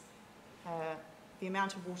practice, the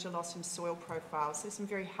amount of water loss and soil profiles. So some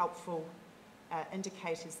very helpful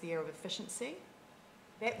indicators there of efficiency.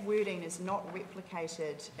 That wording is not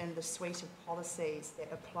replicated in the suite of policies that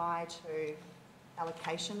apply to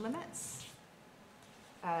allocation limits.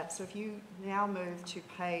 So if you now move to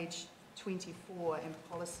page 24 in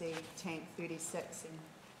policy tank 36, and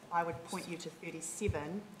I would point you to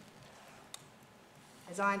 37.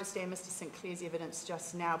 As I understand Mr. Sinclair's evidence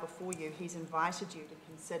just now before you, he's invited you to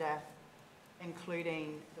consider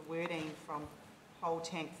including the wording from whole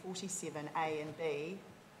tank 47A and B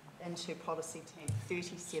into policy tank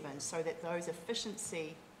 37, so that those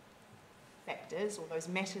efficiency factors or those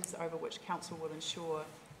matters over which council will ensure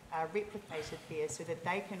are replicated there, so that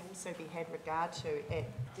they can also be had regard to at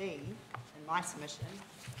D, in my submission,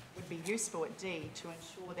 would be useful at D to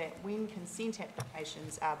ensure that when consent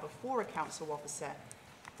applications are before a council officer,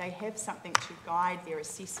 they have something to guide their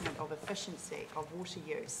assessment of efficiency of water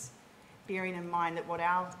use. Bearing in mind that what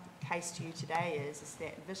our case to you today is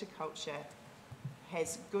that viticulture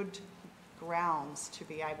has good grounds to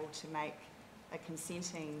be able to make a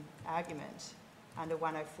consenting argument under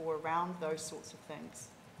 104 around those sorts of things.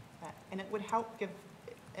 And it would help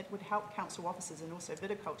council officers and also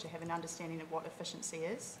viticulture have an understanding of what efficiency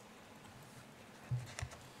is.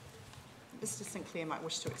 Mr. Sinclair might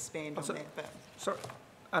wish to expand on that, but... Sorry,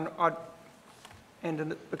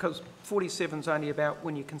 because 47 is only about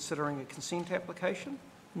when you're considering a consent application,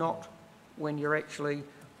 not when you're actually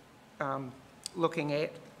looking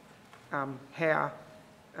at how,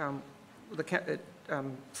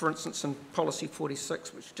 for instance, in policy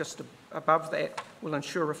 46, which just above that, will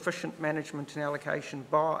ensure efficient management and allocation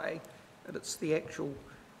by, and it's the actual,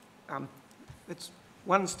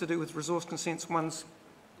 one's to do with resource consents, one's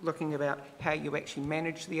looking about how you actually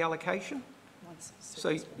manage the allocation.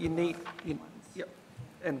 So you need, yep,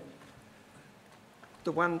 and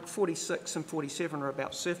the 146 and 47 are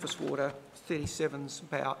about surface water, 37's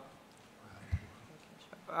about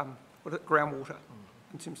groundwater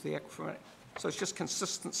in terms of the aquifer. So it's just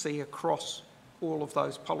consistency across all of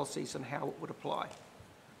those policies and how it would apply.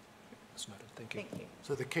 That's noted. Thank you. Thank you.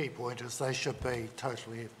 So the key point is they should be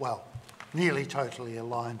totally, well, nearly totally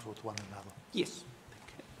aligned with one another. Yes.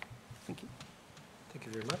 Thank you. Thank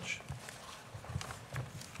you very much.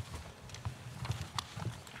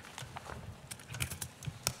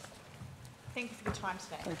 Thank you for your time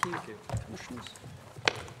today. Thank you. Thank you. Commissioners.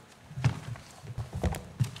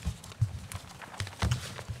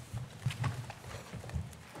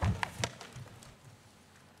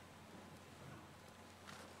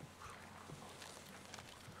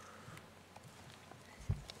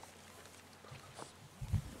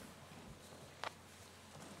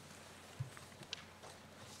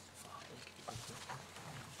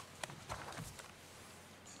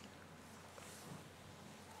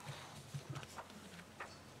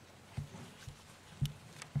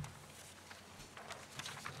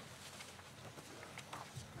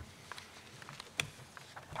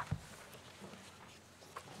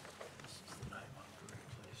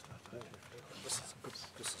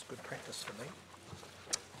 This is good practice for me.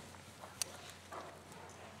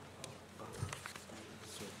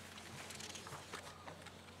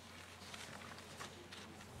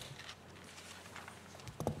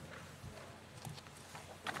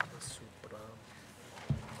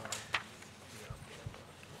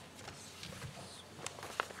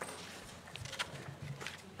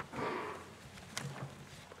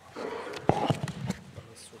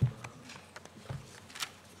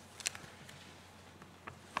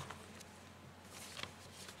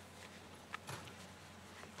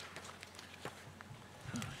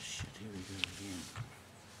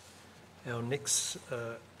 Our next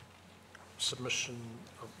submission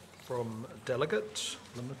from Delegate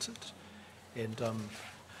Limited, and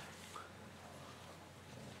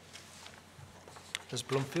Ms.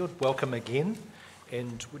 Bloomfield, welcome again.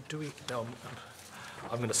 And do we now?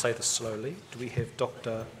 I'm going to say this slowly. Do we have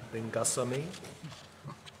Dr. Rangasamy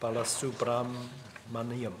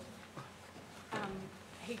Balasubramaniam?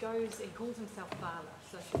 He calls himself Bala,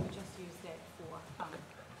 so should we just use that for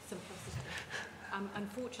simplicity?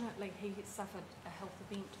 Unfortunately, he suffered a health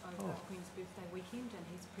event over Queen's birthday weekend, and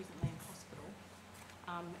he's presently in hospital,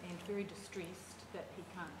 and very distressed that he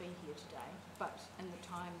can't be here today. But in the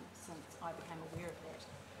time since I became aware of that,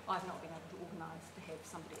 I've not been able to organise to have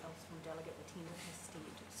somebody else from Delegate attend instead.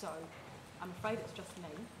 So I'm afraid it's just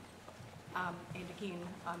me. And again,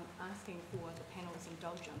 I'm asking for the panel's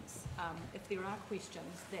indulgence. If there are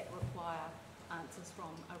questions that require answers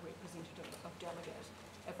from a representative of Delegate,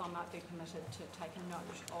 if I might be permitted to take a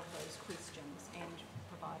note of those questions and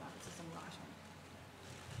provide answers in writing.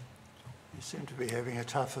 You seem to be having a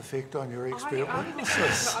tough effect on your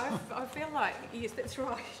experience. I feel like, yes, that's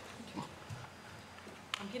right.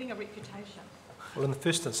 I'm getting a reputation. Well, in the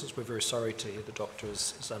first instance, we're very sorry to hear the doctor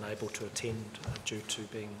is unable to attend due to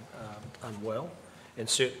being unwell. And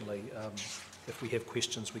certainly, if we have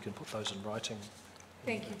questions, we can put those in writing.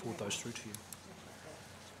 Thank you. Forward those through to you.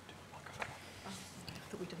 I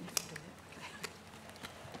thought we didn't have to do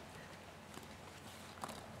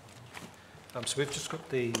that. Okay. So we've just got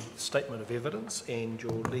the statement of evidence and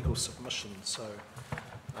your legal submission. So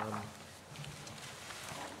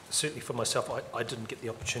certainly for myself, I didn't get the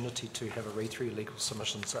opportunity to have a read through your legal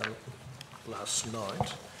submissions last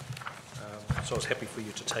night. So I was happy for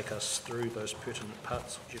you to take us through those pertinent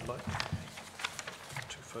parts, if you'd like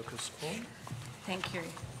to focus on. Thank you.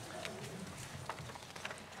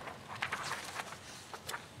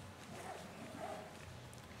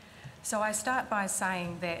 So I start by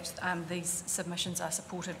saying that these submissions are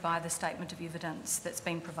supported by the statement of evidence that's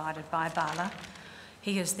been provided by Bala.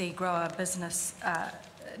 He is the Grower Business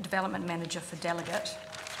Development Manager for Delegate.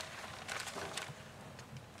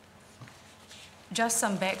 Just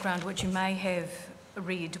some background which you may have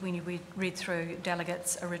read when you read through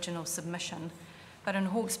Delegate's original submission, but in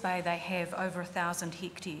Hawke's Bay they have over 1,000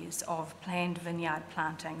 hectares of planned vineyard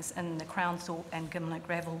plantings in the Crownthorpe and Gimlet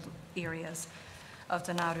gravel areas of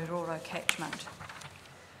the Ngāruroro catchment.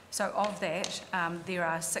 So of that, there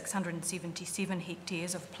are 677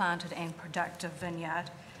 hectares of planted and productive vineyard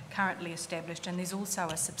currently established, and there's also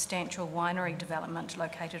a substantial winery development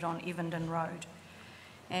located on Evenden Road.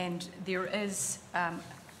 And there is,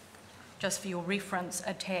 just for your reference,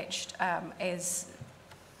 attached as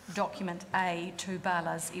document A to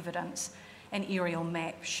Bala's evidence, an aerial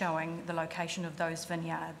map showing the location of those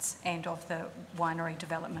vineyards and of the winery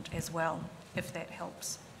development as well, if that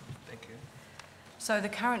helps. Thank you. So the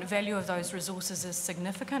current value of those resources is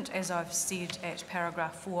significant, as I've said at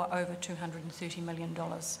paragraph 4, over $230 million.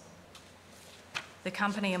 The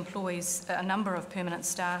company employs a number of permanent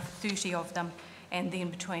staff, 30 of them, and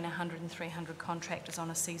then between 100 and 300 contractors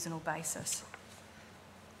on a seasonal basis.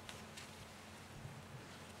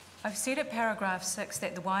 I've said at paragraph 6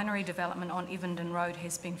 that the winery development on Evenden Road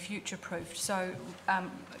has been future-proofed. So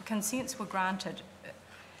consents were granted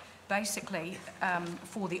basically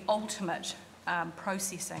for the ultimate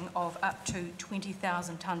processing of up to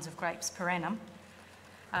 20,000 tonnes of grapes per annum,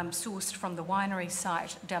 sourced from the winery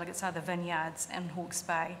site, Delegate's other vineyards in Hawke's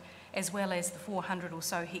Bay, as well as the 400 or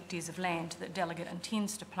so hectares of land that Delegate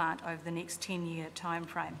intends to plant over the next 10-year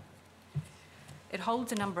timeframe. It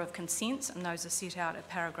holds a number of consents, and those are set out at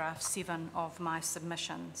paragraph 7 of my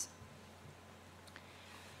submissions.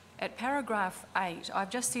 At paragraph 8,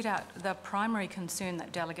 I've just set out the primary concern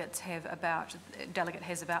that Delegate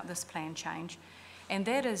has about this plan change, and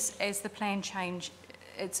that is, as the plan change,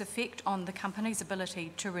 its effect on the company's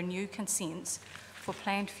ability to renew consents for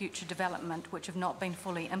planned future development which have not been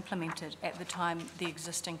fully implemented at the time the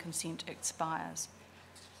existing consent expires.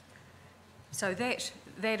 So that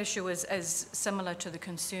issue is similar to the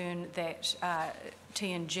concern that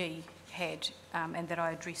T&G had and that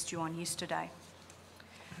I addressed you on yesterday.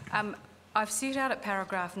 I've set out at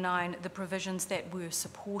paragraph 9 the provisions that were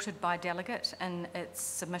supported by Delegate in its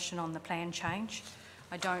submission on the plan change.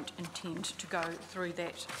 I don't intend to go through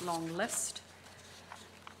that long list.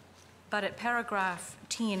 But at paragraph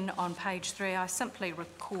 10 on page 3, I simply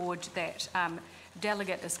record that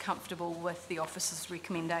Delegate is comfortable with the office's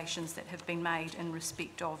recommendations that have been made in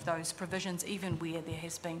respect of those provisions, even where there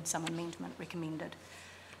has been some amendment recommended.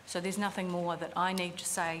 So there's nothing more that I need to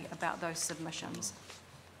say about those submissions.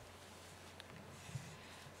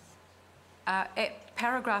 At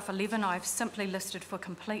paragraph 11, I've simply listed for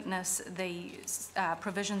completeness the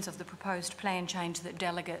provisions of the proposed plan change that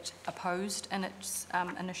Delegate opposed in its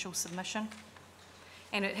initial submission,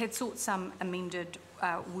 and it had sought some amended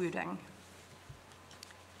wording.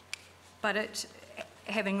 But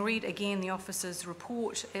having read again the officer's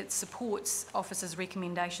report, it supports officer's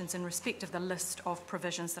recommendations in respect of the list of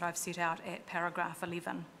provisions that I've set out at paragraph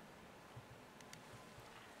 11.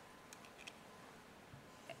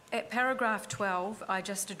 At paragraph 12, I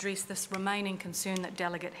just address this remaining concern that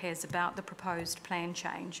Delegate has about the proposed plan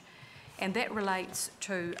change, and that relates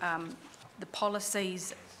to the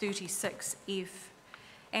policies 36F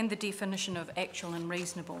and the definition of actual and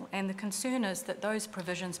reasonable. And the concern is that those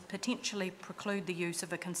provisions potentially preclude the use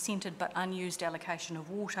of a consented but unused allocation of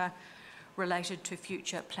water related to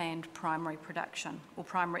future planned primary production or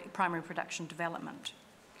primary production development.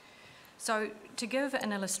 So to give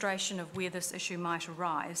an illustration of where this issue might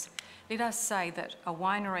arise, let us say that a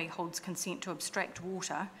winery holds consent to abstract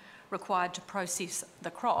water required to process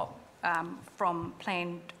the crop from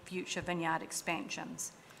planned future vineyard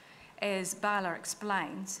expansions. As Bala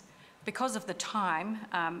explains, because of the time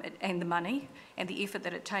and the money and the effort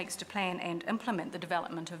that it takes to plan and implement the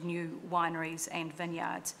development of new wineries and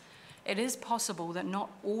vineyards, it is possible that not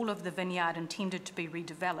all of the vineyard intended to be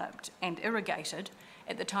redeveloped and irrigated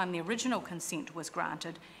at the time the original consent was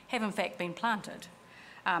granted have in fact been planted.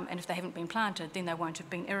 And if they haven't been planted, then they won't have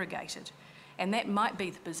been irrigated. And that might be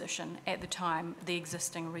the position at the time the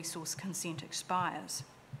existing resource consent expires.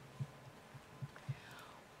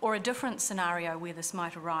 Or a different scenario where this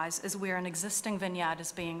might arise is where an existing vineyard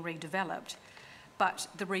is being redeveloped, but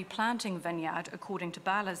the replanted vineyard, according to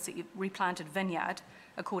Bala's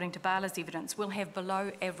evidence, will have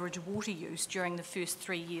below average water use during the first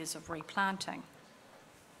 3 years of replanting.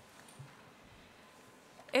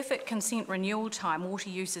 If at consent renewal time water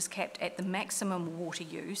use is capped at the maximum water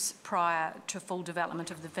use prior to full development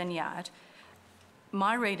of the vineyard,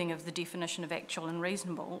 my reading of the definition of actual and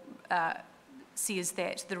reasonable says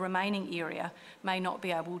that the remaining area may not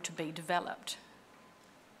be able to be developed.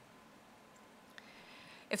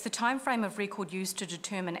 If the timeframe of record used to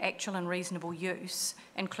determine actual and reasonable use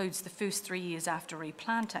includes the first 3 years after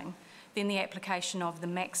replanting, then the application of the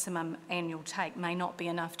maximum annual take may not be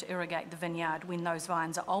enough to irrigate the vineyard when those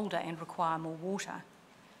vines are older and require more water.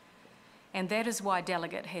 And that is why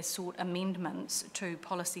Delegate has sought amendments to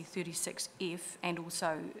Policy 36F and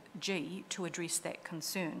also G to address that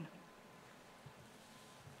concern.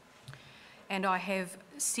 And I have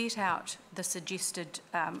set out the suggested,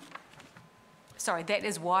 that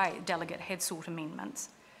is why Delegate had sought amendments.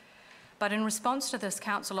 But in response to this,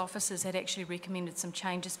 Council officers had actually recommended some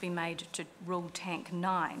changes be made to Rule Tank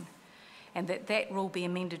 9, and that rule be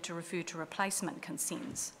amended to refer to replacement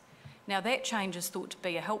consents. Now that change is thought to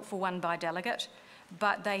be a helpful one by Delegate,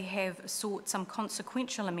 but they have sought some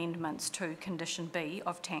consequential amendments to Condition B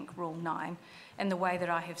of Tank Rule 9 in the way that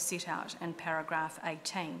I have set out in paragraph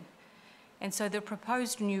 18. And so the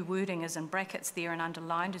proposed new wording is in brackets there and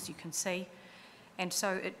underlined, as you can see. And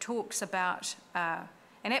so it talks about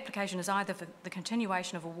an application is either for the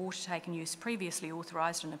continuation of a water taken use previously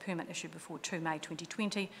authorised in a permit issued before 2 May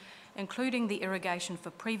 2020, including the irrigation for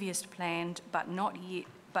previous planned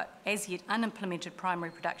but as yet unimplemented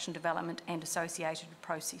primary production development and associated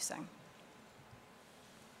processing.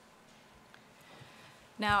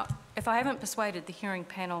 Now, if I haven't persuaded the hearing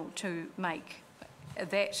panel to make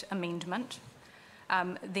that amendment,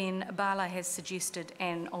 then Bala has suggested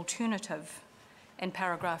an alternative in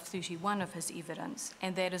paragraph 31 of his evidence,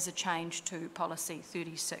 and that is a change to Policy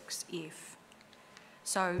 36F.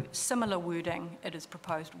 So similar wording, it is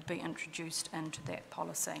proposed, will be introduced into that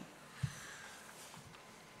policy.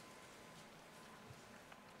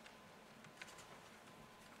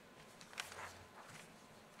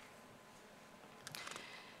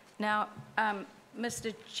 Now,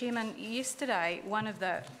 Mr. Chairman, yesterday, one of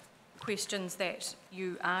the questions that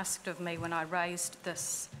you asked of me when I raised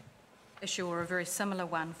this issue, or a very similar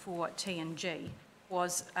one for T&G,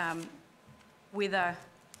 was whether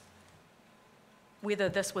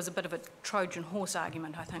this was a bit of a Trojan horse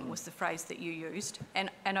argument, I think was the phrase that you used.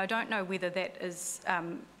 And I don't know whether that is,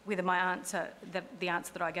 whether my answer, the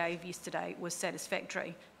answer that I gave yesterday was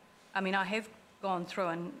satisfactory. I mean, I have gone through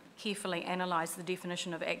and carefully analysed the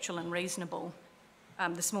definition of actual and reasonable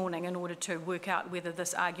this morning in order to work out whether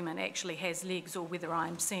this argument actually has legs or whether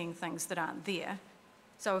I'm seeing things that aren't there.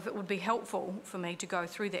 So if it would be helpful for me to go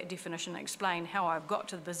through that definition and explain how I've got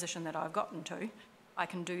to the position that I've gotten to, I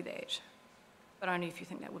can do that, but only if you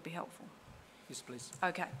think that would be helpful. Yes, please.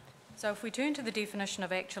 Okay, so if we turn to the definition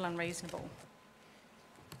of actual and reasonable.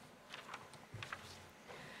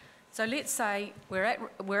 So let's say we're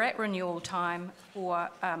at renewal time for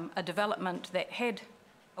a development that had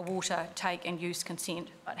a water take and use consent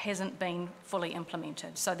but hasn't been fully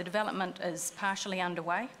implemented. So the development is partially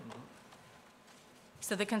underway.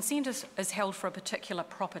 So the consent is held for a particular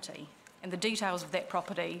property, and the details of that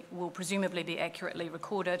property will presumably be accurately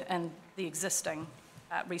recorded in the existing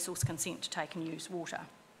resource consent to take and use water.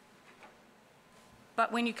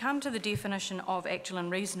 But when you come to the definition of actual and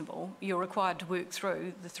reasonable, you're required to work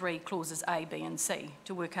through the 3 clauses A, B and C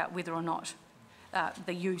to work out whether or not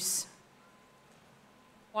the use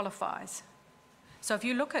qualifies. So if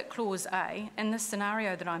you look at clause A, in this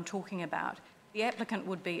scenario that I'm talking about, the applicant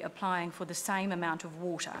would be applying for the same amount of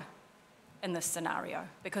water in this scenario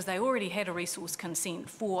because they already had a resource consent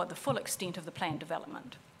for the full extent of the planned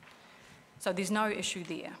development. So there's no issue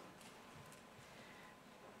there.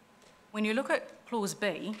 When you look at clause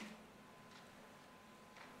B,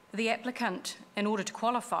 the applicant, in order to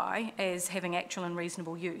qualify as having actual and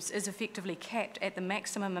reasonable use, is effectively capped at the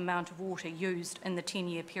maximum amount of water used in the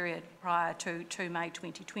 10-year period prior to 2 May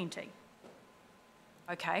 2020.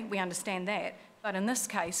 Okay, we understand that, but in this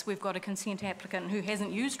case, we've got a consent applicant who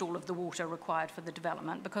hasn't used all of the water required for the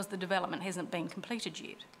development because the development hasn't been completed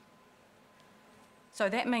yet. So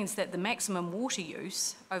that means that the maximum water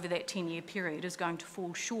use over that 10-year period is going to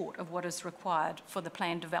fall short of what is required for the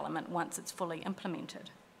planned development once it's fully implemented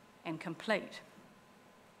and complete.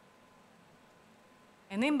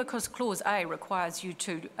 And then because clause A requires you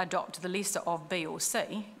to adopt the lesser of B or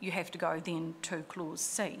C, you have to go then to clause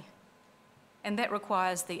C. And that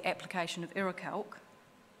requires the application of Iricalc,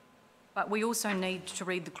 but we also need to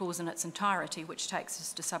read the clause in its entirety, which takes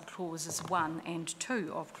us to subclauses 1 and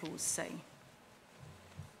 2 of clause C.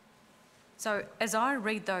 So as I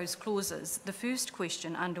read those clauses, the first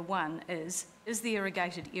question under 1 is the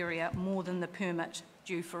irrigated area more than the permit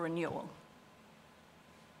due for renewal?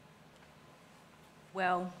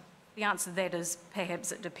 Well, the answer to that is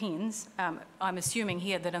perhaps it depends. I'm assuming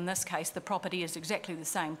here that in this case the property is exactly the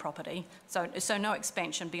same property, so no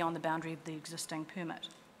expansion beyond the boundary of the existing permit.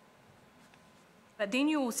 But then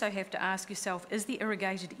you also have to ask yourself, is the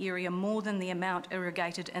irrigated area more than the amount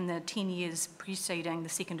irrigated in the 10 years preceding the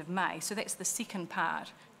 2nd of May? So that's the second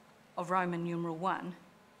part of Roman numeral 1.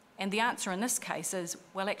 And the answer in this case is,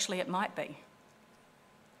 well, actually it might be.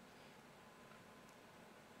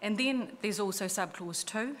 And then there's also subclause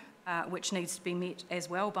 2, which needs to be met as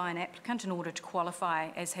well by an applicant in order to qualify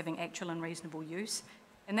as having actual and reasonable use.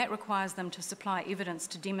 And that requires them to supply evidence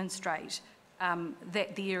to demonstrate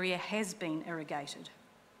that the area has been irrigated.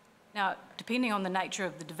 Now, depending on the nature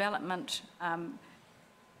of the development,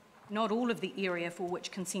 not all of the area for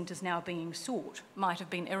which consent is now being sought might have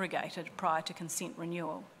been irrigated prior to consent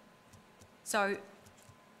renewal. So,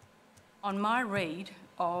 on my read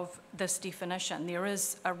of this definition, there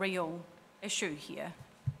is a real issue here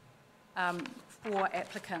for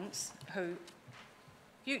applicants who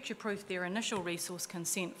future-proof their initial resource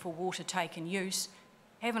consent for water take and use,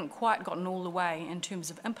 haven't quite gotten all the way in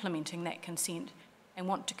terms of implementing that consent and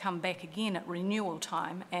want to come back again at renewal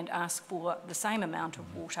time and ask for the same amount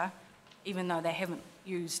of water, even though they haven't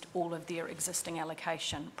used all of their existing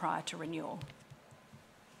allocation prior to renewal.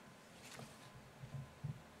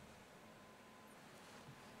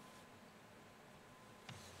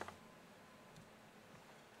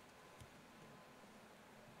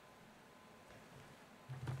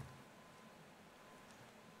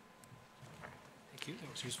 Thank you,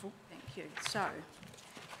 that was useful. Thank you. So,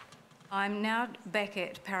 I'm now back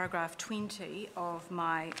at paragraph 20 of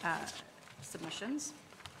my submissions.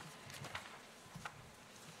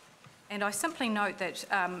 And I simply note that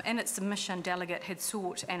in its submission, Delegate had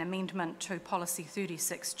sought an amendment to Policy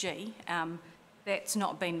 36G. That's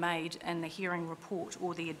not been made in the hearing report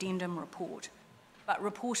or the addendum report. But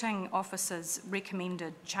reporting officers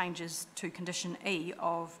recommended changes to Condition E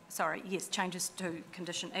of, changes to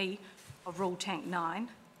Condition E of Rule Tank 9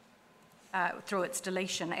 through its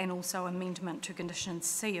deletion, and also amendment to Condition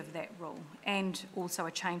C of that rule, and also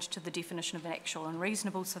a change to the definition of actual and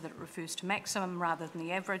reasonable so that it refers to maximum rather than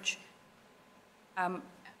the average.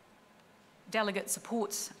 Delegate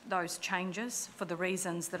supports those changes for the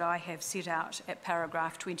reasons that I have set out at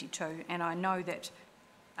paragraph 22, and I know that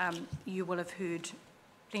you will have heard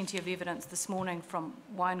plenty of evidence this morning from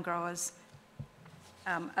wine growers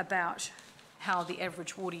about how the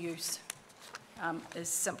average water use is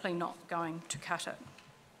simply not going to cut it.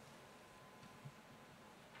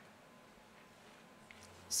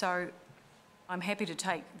 So I'm happy to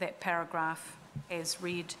take that paragraph as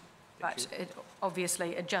read, but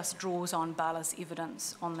obviously it just draws on Bala's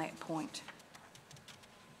evidence on that point.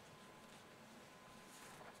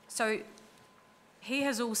 So he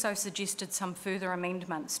has also suggested some further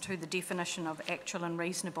amendments to the definition of actual and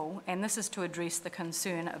reasonable, and this is to address the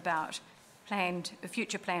concern about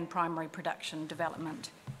future planned primary production development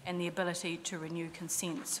and the ability to renew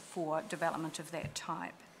consents for development of that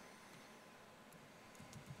type.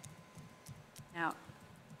 Now,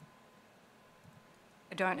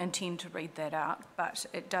 I don't intend to read that out, but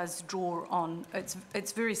it does draw on,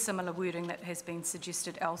 it's very similar wording that has been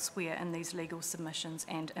suggested elsewhere in these legal submissions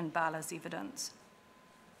and in Bala's evidence.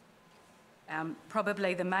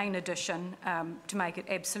 Probably the main addition, to make it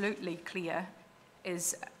absolutely clear,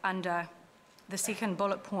 is under the second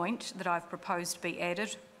bullet point that I've proposed to be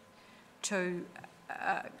added, to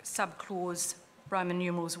subclause Roman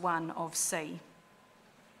numerals 1 of C.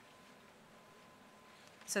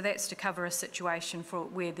 So that's to cover a situation for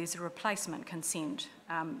where there's a replacement consent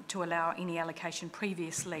to allow any allocation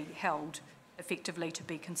previously held effectively to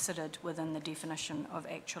be considered within the definition of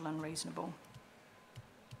actual and reasonable.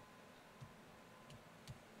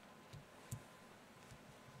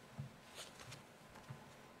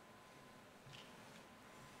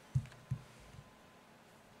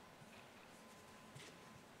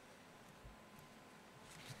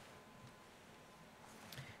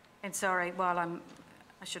 And sorry, while I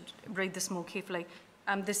should read this more carefully.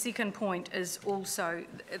 The second point is also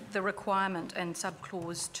the requirement in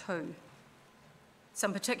subclause 2.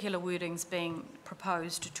 Some particular wordings being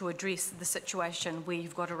proposed to address the situation where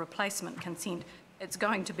you've got a replacement consent. It's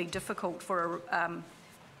going to be difficult for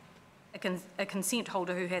a consent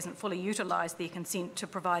holder who hasn't fully utilised their consent to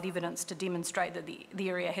provide evidence to demonstrate that the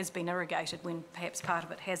area has been irrigated when perhaps part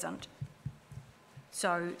of it hasn't.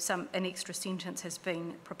 So an extra sentence has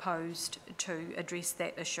been proposed to address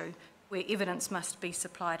that issue, where evidence must be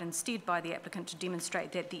supplied instead by the applicant to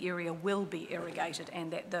demonstrate that the area will be irrigated and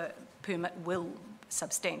that the permit will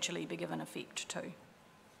substantially be given effect to.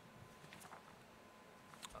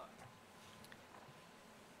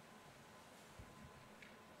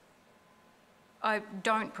 I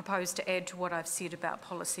don't propose to add to what I've said about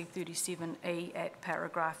policy 37E at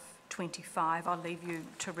paragraph 25. I'll leave you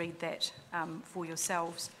to read that for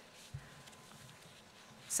yourselves.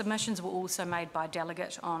 Submissions were also made by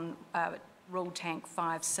delegate on Rule Tank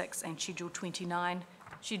 5, 6 and Schedule 29.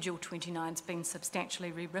 Schedule 29's been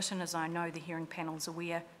substantially rewritten, as I know the hearing panel's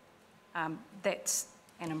aware. That's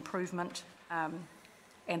an improvement and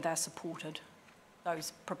they're supported.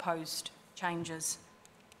 Those proposed changes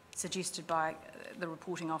suggested by the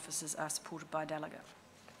reporting officers are supported by delegate.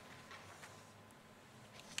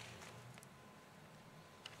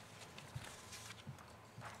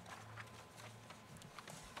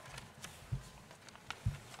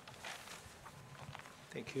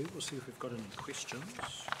 Thank you. We'll see if we've got any questions.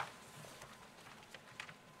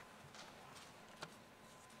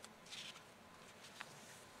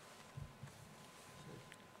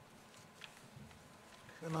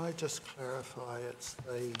 Can I just clarify, it's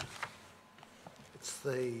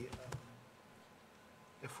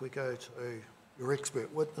if we go to your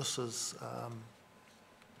expert witness's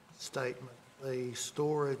statement, the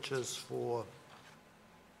storage is for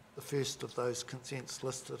the first of those consents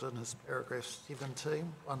listed in his paragraph 17,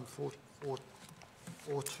 14423T,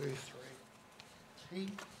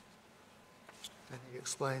 and he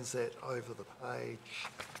explains that over the page.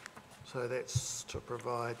 So that's to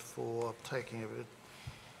provide for taking of it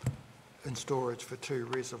in storage for 2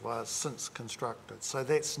 reservoirs since constructed. So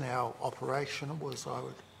that's now operational, as I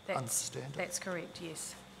would understand it. That's correct,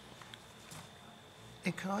 yes.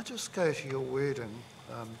 And can I just go to your wording,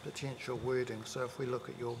 potential wording? So if we look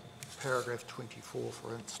at your paragraph 24,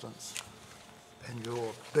 for instance, and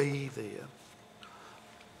your B there,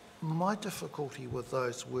 my difficulty with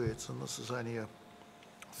those words, and this is only a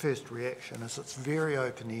first reaction, is it's very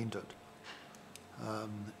open-ended.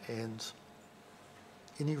 And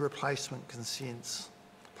any replacement consents,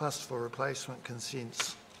 plus for replacement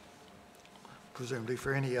consents, presumably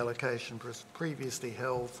for any allocation previously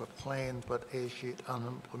held for planned but as yet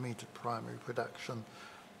unimplemented primary production,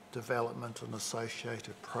 development and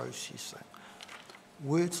associated processing.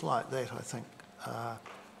 Words like that, I think,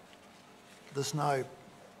 there's no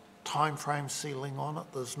time frame ceiling on it,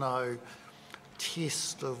 there's no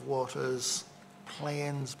test of what is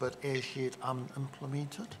plans but as yet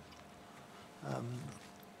unimplemented.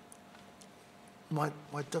 My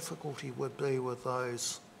difficulty would be with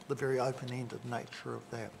those, the very open-ended nature of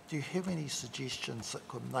that. Do you have any suggestions that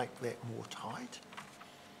could make that more tight?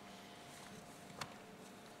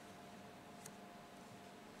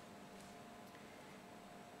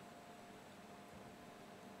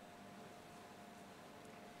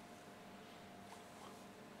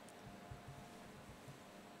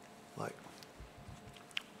 Like,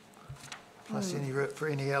 plus for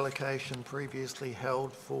any allocation previously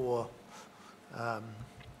held for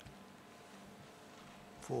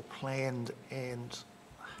planned and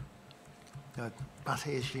but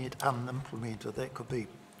as yet unimplemented, that could be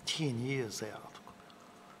 10 years out.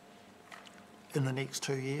 In the next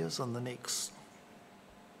 2 years, and the next...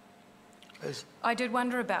 I did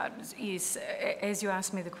wonder about, yes, as you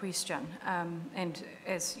asked me the question, and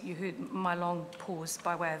as you heard my long pause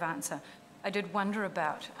by way of answer, I did wonder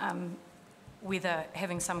about whether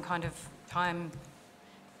having some kind of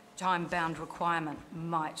time-bound requirement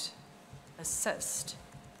might assist.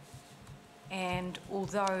 And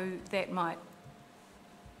although that might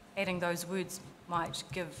adding those words might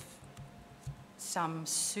give some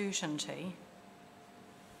certainty.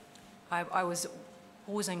 I was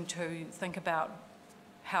pausing to think about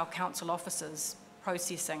how council officers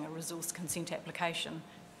processing a resource consent application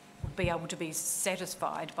would be able to be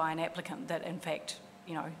satisfied by an applicant that in fact,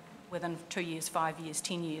 you know, within 2 years, 5 years,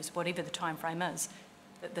 10 years, whatever the time frame is,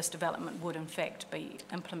 that this development would in fact be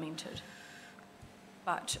implemented.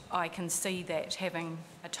 But I can see that having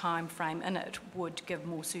a time frame in it would give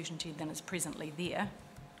more certainty than is presently there.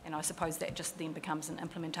 And I suppose that just then becomes an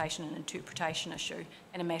implementation and interpretation issue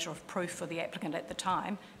and a matter of proof for the applicant at the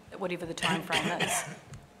time that whatever the time frame is,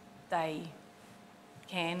 they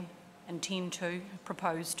can intend to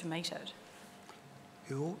propose to meet it.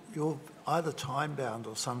 You're either time-bound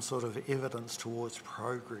or some sort of evidence towards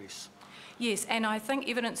progress. Yes, and I think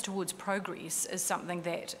evidence towards progress is something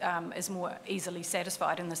that is more easily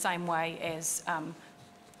satisfied in the same way as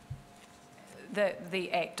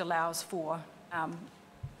the Act allows for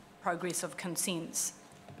progress of consents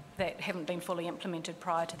that haven't been fully implemented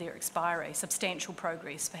prior to their expiry, substantial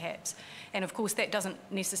progress perhaps. And of course that doesn't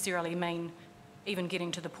necessarily mean even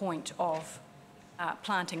getting to the point of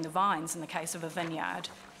planting the vines in the case of a vineyard.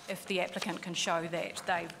 If the applicant can show that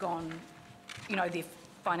they've gone, you know, their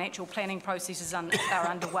financial planning processes are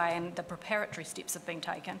underway and the preparatory steps have been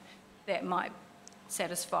taken, that might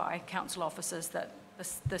satisfy council officers that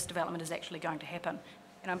this development is actually going to happen.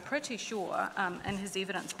 And I'm pretty sure in his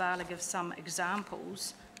evidence, Bala gives some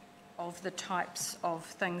examples of the types of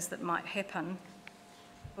things that might happen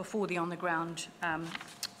before the on-the-ground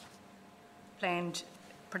planned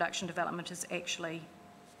production development is actually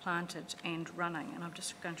planted and running. And I'm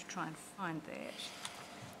just going to try and find that.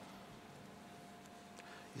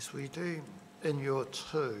 Yes, we do. In your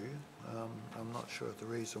 2, I'm not sure of the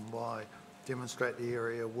reason why, demonstrate the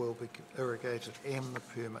area will be irrigated and the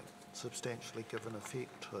permit substantially given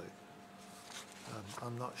effect to.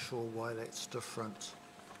 I'm not sure why that's different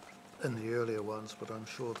in the earlier ones, but I'm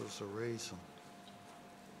sure there's a reason.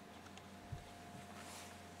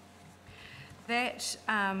 That so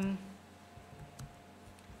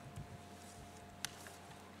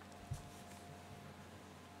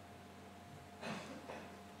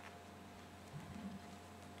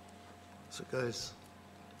it goes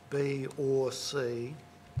B or C.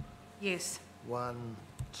 yes. 1,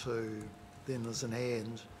 2, then there's an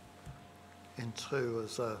and 2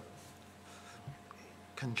 is a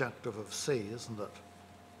conjunctive of C, isn't it?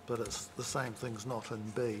 But it's the same thing's not in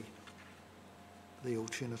B, the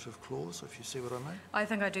alternative clause, if you see what I mean. I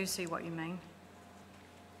think I do see what you mean.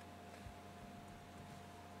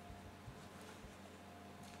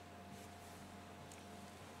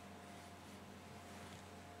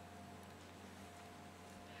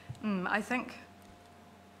 I think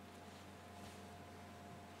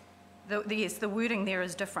yes, the wording there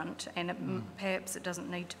is different, and perhaps it doesn't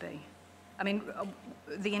need to be. I mean,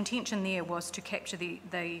 the intention there was to capture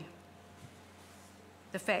the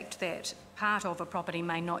fact that part of a property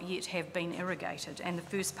may not yet have been irrigated, and the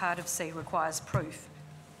first part of C requires proof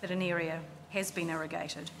that an area has been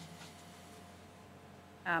irrigated.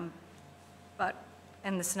 But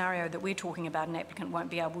in the scenario that we're talking about, an applicant won't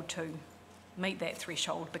be able to meet that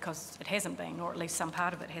threshold because it hasn't been, or at least some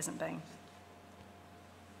part of it hasn't been.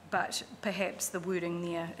 But perhaps the wording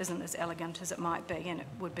there isn't as elegant as it might be, and it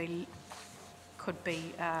could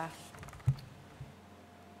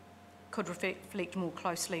reflect more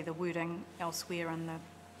closely the wording elsewhere in the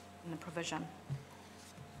provision.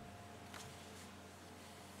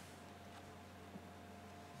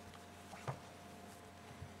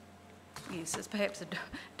 Yes, it's perhaps a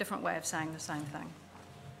different way of saying the same thing.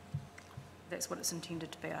 That's what it's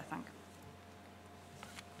intended to be, I think.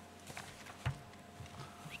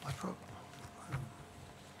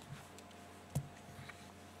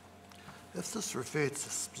 If this referred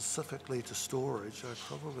specifically to storage, I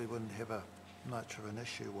probably wouldn't have much of an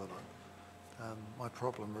issue with it. My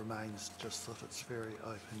problem remains just that it's very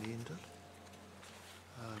open-ended.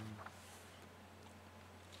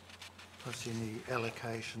 Plus any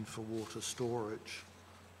allocation for water storage,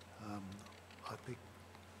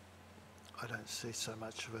 I don't see so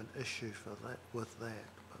much of an issue with that,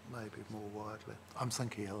 but maybe more widely. I'm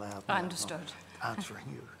thinking aloud now. Understood. Not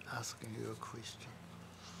asking you a question.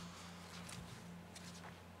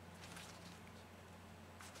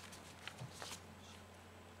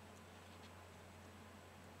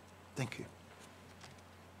 Thank you.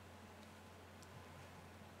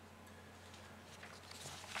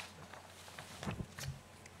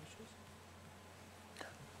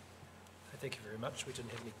 Thank you very much. We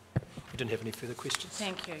didn't have any further questions.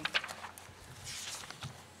 Thank you.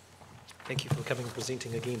 Thank you for coming and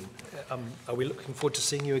presenting again. Are we looking forward to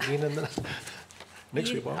seeing you again in the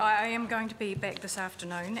next week? I am going to be back this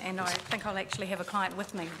afternoon, and I think I'll actually have a client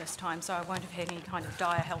with me this time, so I won't have had any kind of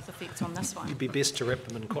dire health effects on this one. You'd be best to wrap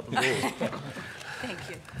them in cotton wool. Thank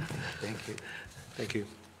you. Thank you. Thank you.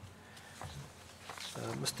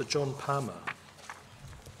 Mr. John Palmer.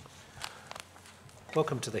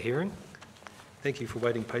 Welcome to the hearing. Thank you for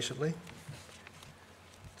waiting patiently.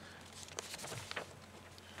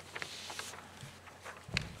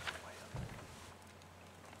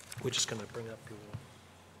 We're just going to bring up your...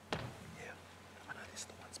 Yeah, I know there's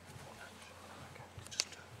the ones before that. Okay, just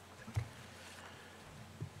do it.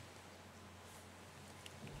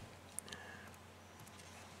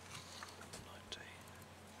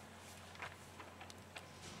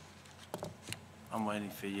 I'm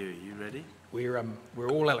waiting for you. You ready? We're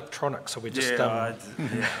all electronic, so we're just I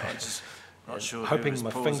just not sure. hoping who my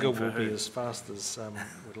was pausing finger for will be who. as fast as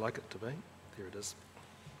we'd like it to be. There it is.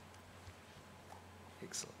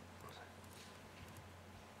 Excellent.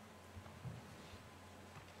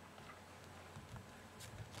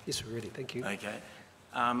 Yes, we're ready. Thank you. Okay.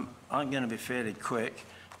 I'm going to be fairly quick,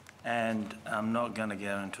 and I'm not going to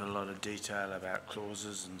go into a lot of detail about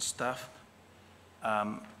clauses and stuff.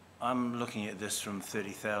 I'm looking at this from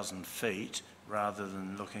 30,000 feet rather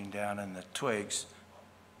than looking down in the twigs,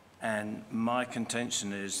 and my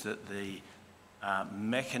contention is that the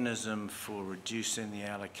mechanism for reducing the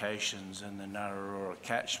allocations in the Nararora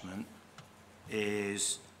catchment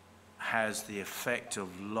has the effect of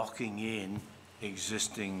locking in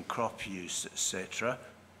existing crop use, etc.,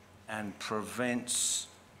 and prevents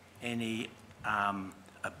any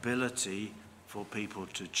ability for people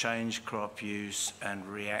to change crop use and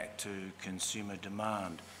react to consumer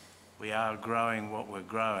demand. We are growing what we're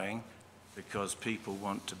growing because people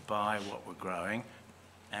want to buy what we're growing,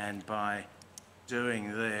 and by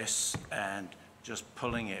doing this and just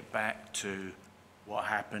pulling it back to what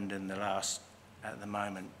happened in the last, at the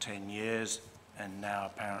moment, 10 years, and now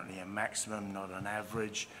apparently a maximum, not an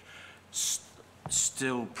average,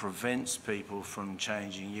 still prevents people from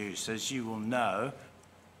changing use. As you will know,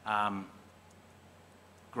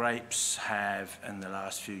 grapes have, in the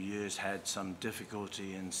last few years, had some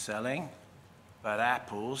difficulty in selling, but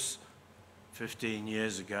apples, 15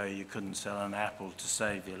 years ago, you couldn't sell an apple to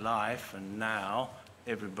save your life, and now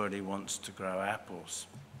everybody wants to grow apples.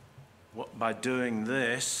 By doing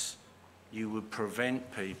this, you would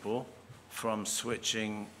prevent people from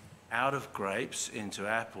switching out of grapes into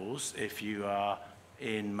apples if you are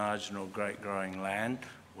in marginal grape growing land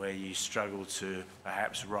where you struggle to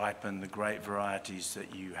perhaps ripen the grape varieties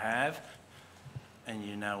that you have, and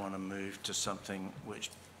you now want to move to something which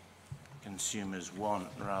consumers want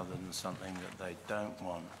rather than something that they don't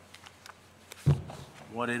want.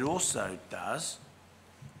 What it also does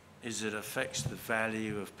is it affects the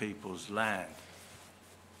value of people's land.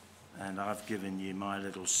 And I've given you my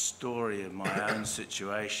little story of my own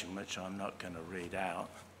situation, which I'm not going to read out.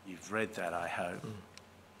 You've read that, I hope.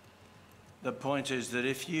 The point is that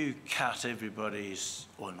if you cut everybody's,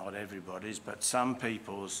 or not everybody's, but some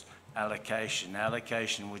people's allocation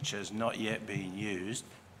which has not yet been used,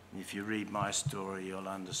 and if you read my story, you'll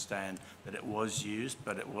understand that it was used,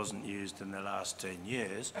 but it wasn't used in the last 10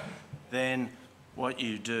 years, then what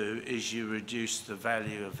you do is you reduce the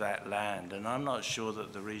value of that land. And I'm not sure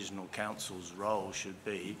that the regional council's role should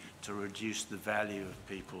be to reduce the value of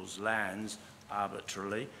people's lands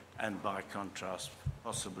arbitrarily, and by contrast,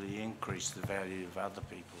 possibly increase the value of other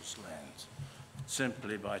people's lands,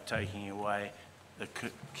 simply by taking away the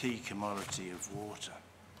key commodity of water.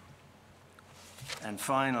 And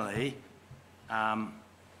finally,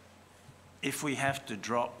 if we have to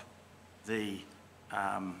drop the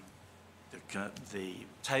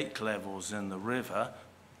take levels in the river,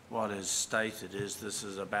 what is stated is this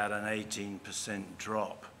is about an 18%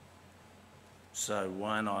 drop. So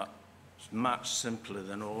why not, it's much simpler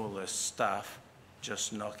than all this stuff,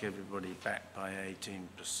 just knock everybody back by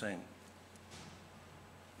 18%.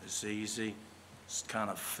 It's easy, it's kind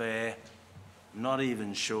of fair. Not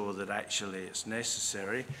even sure that actually it's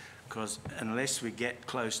necessary, because unless we get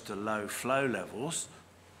close to low flow levels,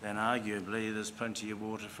 then arguably there's plenty of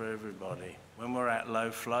water for everybody. When we're at low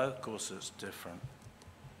flow, of course it's different.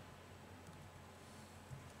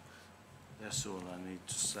 That's all I need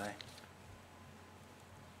to say.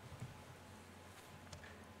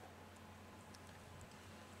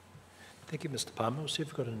 Thank you, Mr. Palmer. We'll see if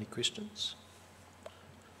we've got any questions.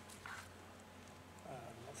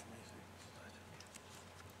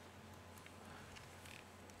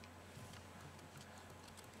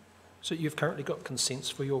 So you've currently got consents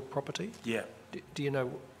for your property? Yeah. Do you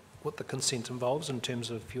know what the consent involves in terms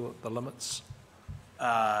of the limits?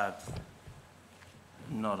 Not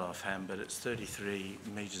offhand, but it's 33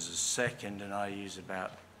 metres a second, and I use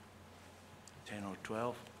about 10 or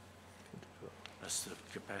 12. That's the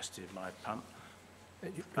capacity of my pump.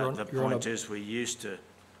 But the point is, we used to,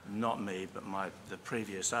 not me, but the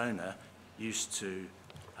previous owner used to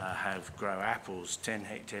grow apples, 10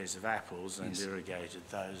 hectares of apples, and irrigated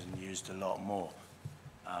those and used a lot more.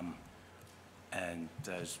 And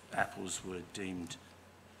those apples were deemed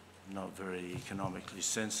not very economically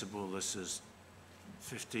sensible. This is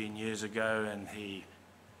 15 years ago, and they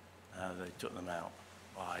took them out.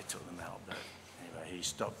 Well, I took them out, but anyway, he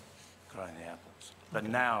stopped growing the apples. But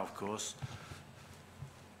now, of course,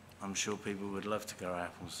 I'm sure people would love to grow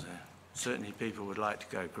apples there. Certainly people would like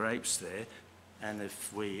to grow grapes there, and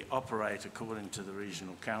if we operate according to the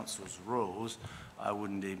regional council's rules, I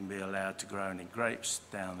wouldn't even be allowed to grow any grapes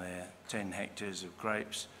down there, 10 hectares of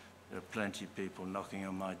grapes. There are plenty of people knocking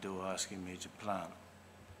on my door asking me to plant.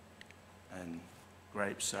 And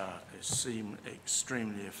grapes are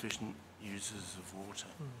extremely efficient users of water,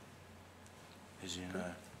 as you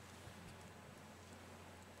know.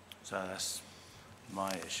 So that's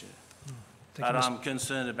my issue. But I'm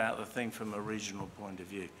concerned about the thing from a regional point of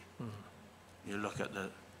view. You look at the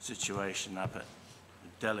situation up at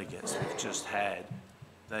the delegates we've just had,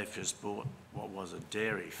 they've just bought what was a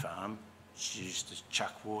dairy farm. She used to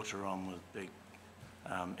chuck water on with big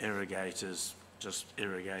irrigators, just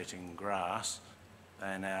irrigating grass.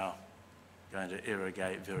 They're now going to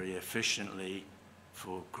irrigate very efficiently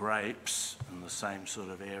for grapes in the same sort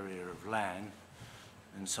of area of land,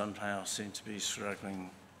 and somehow seem to be struggling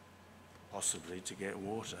possibly to get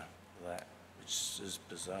water for that, which is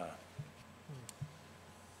bizarre.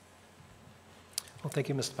 Well, thank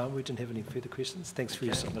you, Mr. Palmer. We didn't have any further questions. Thanks for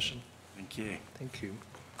your submission. Thank you. Thank you.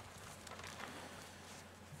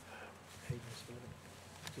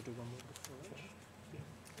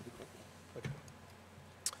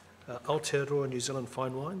 Aotearoa New Zealand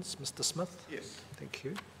Fine Wines, Mr. Smith? Yes. Thank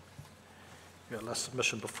you. Your last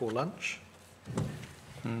submission before lunch.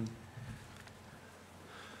 Kia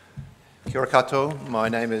ora koutou. My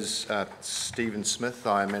name is Stephen Smith.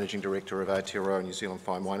 I am Managing Director of Aotearoa New Zealand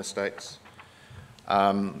Fine Wine Estates.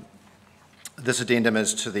 This addendum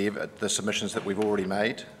is to the submissions that we've already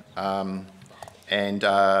made. And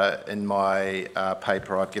in my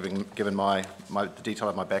paper, I've given the detail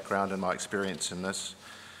of my background and my experience in this.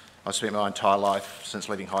 I've spent my entire life since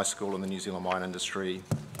leaving high school in the New Zealand wine industry,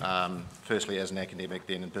 firstly as an academic,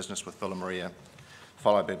 then in business with Villa Maria,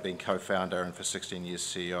 followed by being co-founder and for 16 years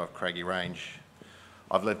CEO of Craigie Range.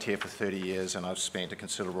 I've lived here for 30 years and I've spent a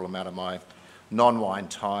considerable amount of my non-wine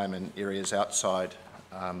time in areas outside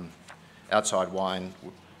wine.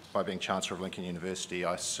 By being Chancellor of Lincoln University,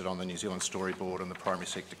 I sit on the New Zealand Story Board and the Primary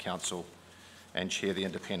Sector Council and chair the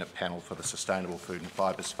independent panel for the Sustainable Food and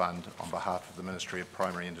Fibres Fund on behalf of the Ministry of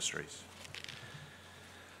Primary Industries.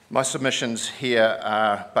 My submissions here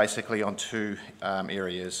are basically on two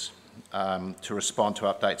areas, to respond to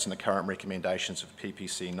updates in the current recommendations of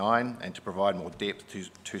PPC 9 and to provide more depth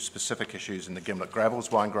to specific issues in the Gimlet Gravels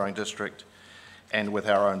wine growing district and with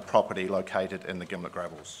our own property located in the Gimlet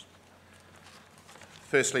Gravels.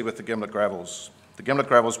 Firstly, with the Gimlet Gravels. The Gimlet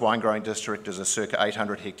Gravels wine growing district is a circa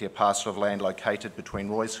 800 hectare parcel of land located between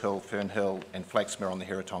Roy's Hill, Fern Hill and Flaxmere on the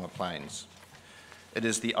Heretaunga Plains. It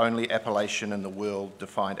is the only appellation in the world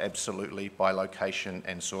defined absolutely by location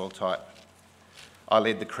and soil type. I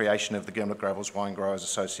led the creation of the Gimlet Gravels Wine Growers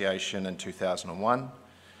Association in 2001,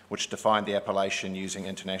 which defined the appellation using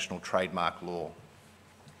international trademark law.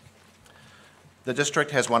 The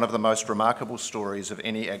district has one of the most remarkable stories of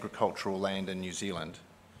any agricultural land in New Zealand,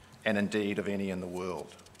 and indeed of any in the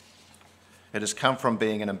world. It has come from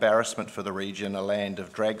being an embarrassment for the region, a land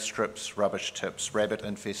of drag strips, rubbish tips, rabbit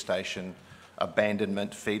infestation,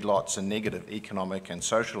 abandonment, feedlots and negative economic and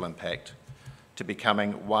social impact, to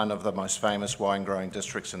becoming one of the most famous wine growing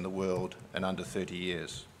districts in the world in under 30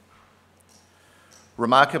 years.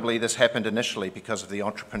 Remarkably, this happened initially because of the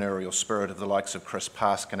entrepreneurial spirit of the likes of Chris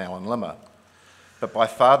Pask and Alan Limmer, but by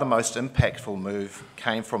far the most impactful move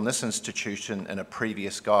came from this institution in a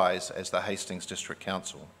previous guise as the Hastings District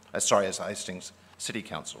Council, as the Hastings City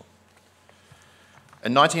Council.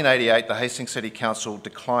 In 1988, the Hastings City Council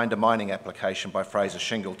declined a mining application by Fraser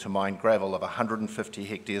Shingle to mine gravel of 150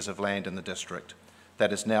 hectares of land in the district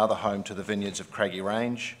that is now the home to the vineyards of Craigie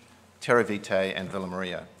Range, Terra Vitae and Villa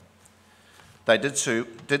Maria. They did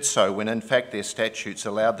so when in fact their statutes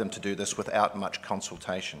allowed them to do this without much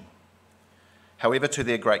consultation. However, to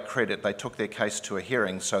their great credit, they took their case to a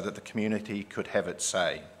hearing so that the community could have its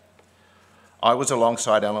say. I was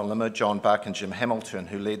alongside Alan Limmer, John Buck and Jim Hamilton,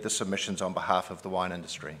 who led the submissions on behalf of the wine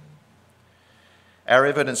industry. Our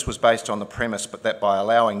evidence was based on the premise that by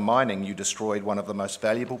allowing mining, you destroyed one of the most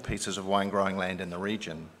valuable pieces of wine-growing land in the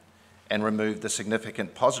region and removed the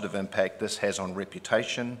significant positive impact this has on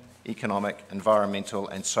reputation, economic, environmental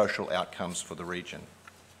and social outcomes for the region.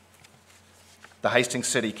 The Hastings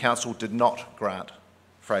City Council did not grant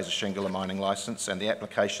Fraser Shingle a mining licence, and the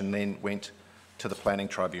application then went to the Planning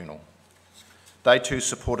Tribunal. They too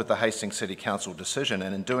supported the Hastings City Council decision,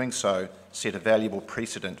 and in doing so set a valuable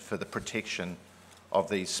precedent for the protection of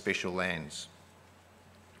these special lands.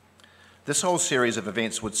 This whole series of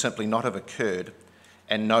events would simply not have occurred,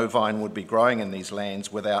 and no vine would be growing in these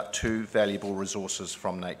lands without two valuable resources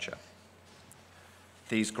from nature.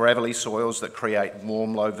 These gravelly soils that create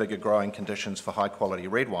warm, low-vigour growing conditions for high-quality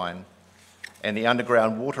red wine, and the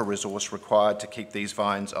underground water resource required to keep these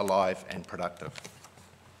vines alive and productive.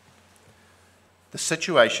 The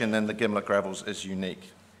situation in the Gimlet Gravels is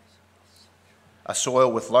unique. A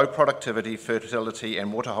soil with low productivity, fertility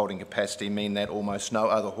and water holding capacity mean that almost no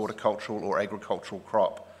other horticultural or agricultural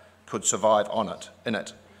crop could survive in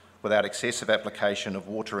it without excessive application of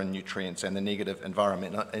water and nutrients and the negative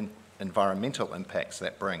environmental impacts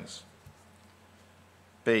that brings.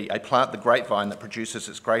 B, a plant, the grapevine, that produces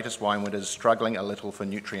its greatest wine when it is struggling a little for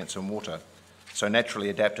nutrients and water, so naturally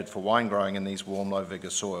adapted for wine growing in these warm, low-vigour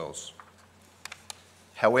soils.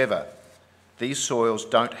 However, these soils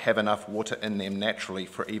don't have enough water in them naturally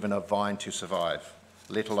for even a vine to survive,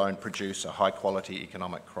 let alone produce a high-quality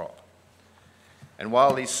economic crop. And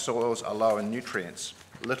while these soils are low in nutrients,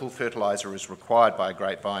 little fertiliser is required by a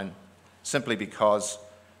grapevine simply because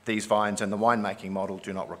these vines in the winemaking model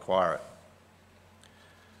do not require it.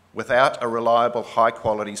 Without a reliable,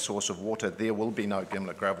 high-quality source of water, there will be no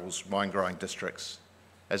Gimlet Gravels wine-growing districts,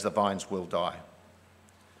 as the vines will die.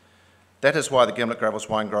 That is why the Gimlet Gravels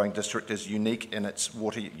wine-growing district is unique in its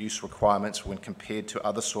water use requirements when compared to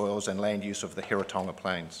other soils and land use of the Hiratonga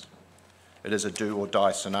Plains. It is a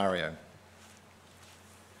do-or-die scenario.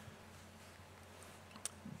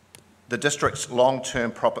 The district's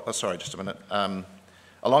long-term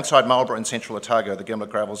alongside Marlborough and Central Otago, the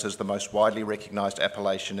Gimlet Gravels is the most widely recognised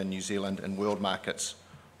appellation in New Zealand in world markets,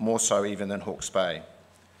 more so even than Hawke's Bay.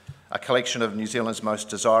 A collection of New Zealand's most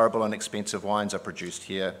desirable and expensive wines are produced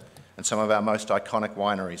here, and some of our most iconic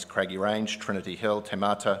wineries, Craggy Range, Trinity Hill, Te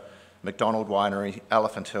Mata, McDonald Winery,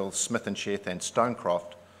 Elephant Hill, Smith & Sheth and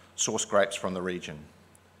Stonecroft source grapes from the region.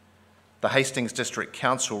 The Hastings District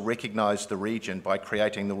Council recognised the region by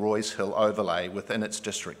creating the Roy's Hill overlay within its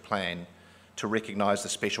district plan to recognise the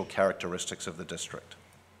special characteristics of the district.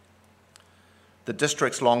 The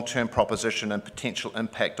district's long-term proposition and potential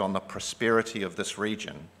impact on the prosperity of this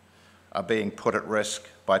region are being put at risk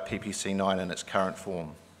by PPC 9 in its current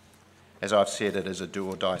form. As I've said, it is a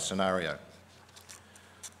do-or-die scenario.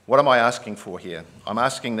 What am I asking for here? I'm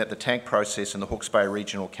asking that the tank process and the Hawke's Bay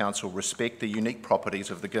Regional Council respect the unique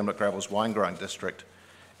properties of the Gimlet Gravels wine-growing district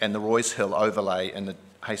and the Roy's Hill overlay in the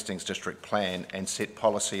Hastings District Plan and set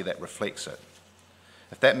policy that reflects it.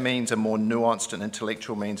 If that means a more nuanced and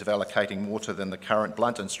intellectual means of allocating water than the current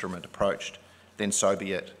blunt instrument approached, then so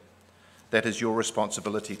be it. That is your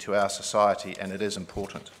responsibility to our society, and it is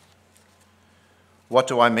important. What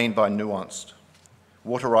do I mean by nuanced?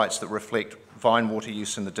 Water rights that reflect vine water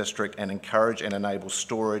use in the district and encourage and enable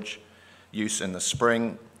storage use in the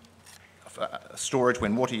spring, storage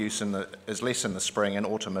when water use is less in the spring and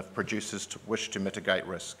autumn if producers wish to mitigate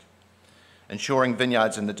risk. Ensuring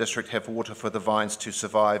vineyards in the district have water for the vines to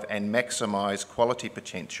survive and maximise quality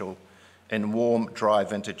potential in warm, dry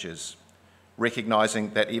vintages,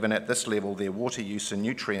 recognising that even at this level their water use and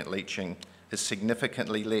nutrient leaching is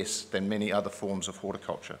significantly less than many other forms of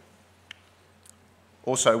horticulture.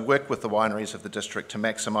 Also, work with the wineries of the district to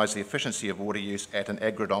maximise the efficiency of water use at an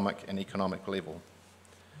agronomic and economic level.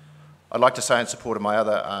 I'd like to say in support of my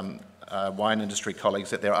other wine industry colleagues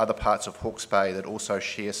that there are other parts of Hawke's Bay that also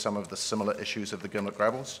share some of the similar issues of the Gimlet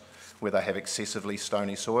Gravels, where they have excessively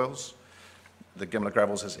stony soils. The Gimlet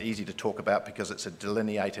Gravels is easy to talk about because it's a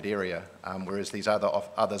delineated area, whereas these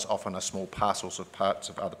others often are small parcels of parts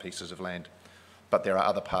of other pieces of land. But there are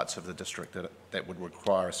other parts of the district that would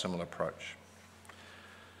require a similar approach.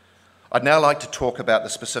 I'd now like to talk about the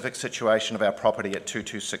specific situation of our property at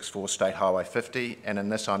 2264 State Highway 50, and in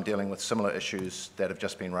this I'm dealing with similar issues that have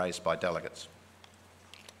just been raised by delegates.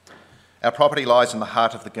 Our property lies in the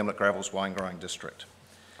heart of the Gimlet Gravels wine-growing district.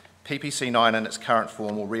 PPC 9 in its current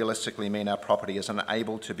form will realistically mean our property is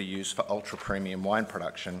unable to be used for ultra-premium wine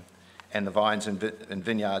production, and the vines and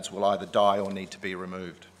vineyards will either die or need to be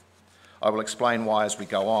removed. I will explain why as we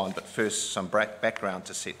go on, but first some background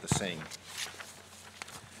to set the scene.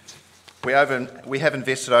 We have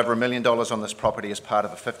invested over $1 million on this property as part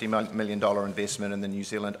of a $50 million investment in the New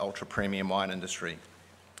Zealand ultra-premium wine industry.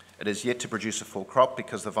 It is yet to produce a full crop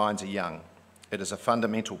because the vines are young. It is a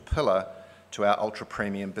fundamental pillar to our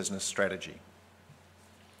ultra-premium business strategy.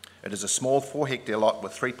 It is a small 4-hectare lot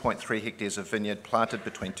with 3.3 hectares of vineyard planted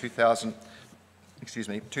between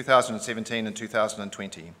 2017 and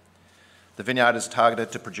 2020. The vineyard is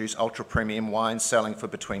targeted to produce ultra-premium wines selling for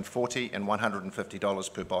between $40 and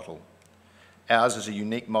 $150 per bottle. Ours is a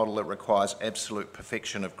unique model that requires absolute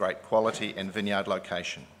perfection of great quality and vineyard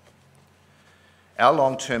location. Our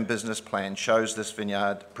long-term business plan shows this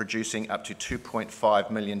vineyard producing up to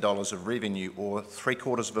 $2.5 million of revenue, or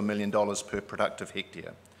 $750,000 per productive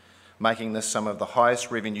hectare, making this some of the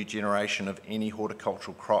highest revenue generation of any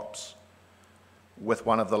horticultural crops, with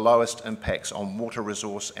one of the lowest impacts on water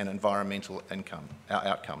resource and environmental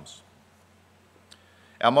outcomes.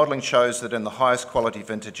 Our modelling shows that in the highest quality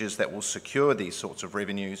vintages that will secure these sorts of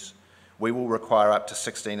revenues, we will require up to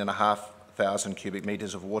 16,500 cubic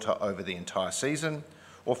metres of water over the entire season,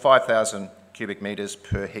 or 5,000 cubic metres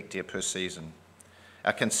per hectare per season.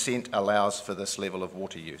 Our consent allows for this level of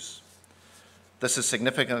water use. This is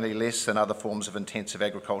significantly less than other forms of intensive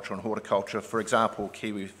agriculture and horticulture, for example,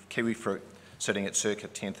 kiwi fruit sitting at circa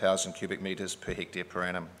 10,000 cubic metres per hectare per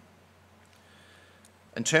annum.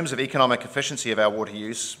 In terms of economic efficiency of our water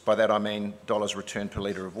use, by that I mean dollars returned per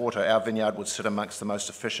litre of water, our vineyard would sit amongst the most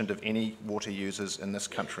efficient of any water users in this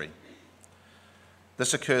country.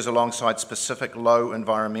 This occurs alongside specific low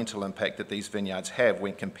environmental impact that these vineyards have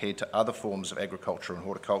when compared to other forms of agriculture and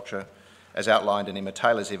horticulture, as outlined in Emma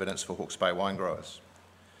Taylor's evidence for Hawke's Bay wine growers.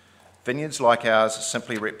 Vineyards like ours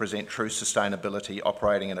simply represent true sustainability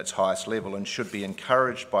operating at its highest level and should be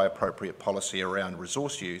encouraged by appropriate policy around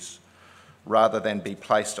resource use, rather than be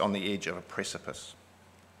placed on the edge of a precipice.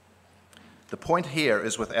 The point here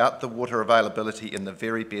is without the water availability in the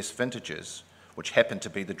very best vintages, which happen to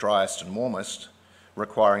be the driest and warmest,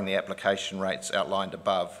 requiring the application rates outlined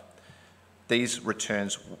above, these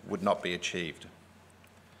returns would not be achieved.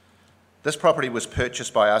 This property was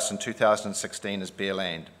purchased by us in 2016 as bare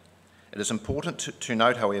land. It is important to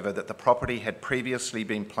note, however, that the property had previously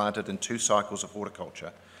been planted in 2 cycles of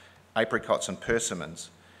horticulture, apricots and persimmons,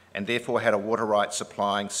 and therefore had a water right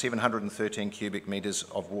supplying 713 cubic metres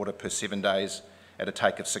of water per 7 days at a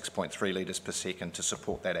take of 6.3 litres per second to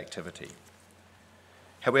support that activity.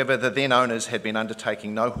 However, the then owners had been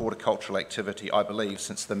undertaking no horticultural activity, I believe,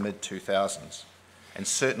 since the mid-2000s, and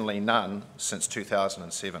certainly none since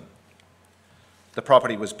 2007. The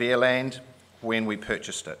property was bare land when we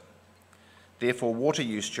purchased it. Therefore, water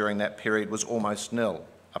use during that period was almost nil,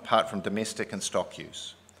 apart from domestic and stock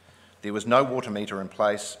use. There was no water meter in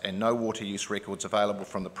place and no water use records available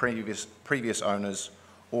from the previous owners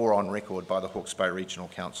or on record by the Hawke's Bay Regional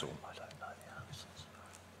Council.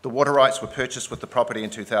 The water rights were purchased with the property in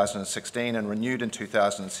 2016 and renewed in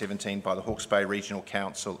 2017 by the Hawke's Bay Regional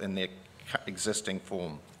Council in their existing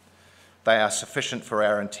form. They are sufficient for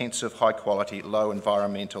our intensive, high-quality, low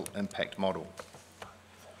environmental impact model.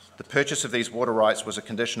 The purchase of these water rights was a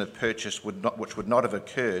condition of purchase which would not have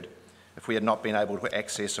occurred if we had not been able to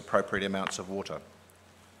access appropriate amounts of water.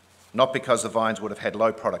 Not because the vines would have had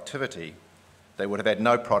low productivity, they would have had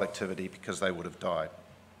no productivity because they would have died.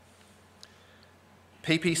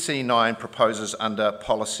 PPC 9 proposes under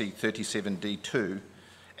Policy 37D2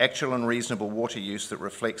 actual and reasonable water use that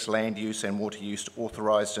reflects land use and water use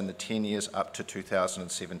authorised in the 10 years up to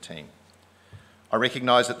 2017. I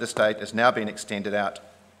recognise that this date has now been extended out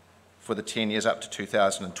for the 10 years up to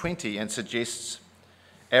 2020 and suggests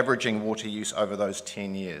averaging water use over those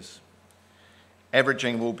 10 years.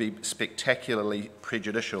 Averaging will be spectacularly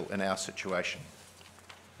prejudicial in our situation.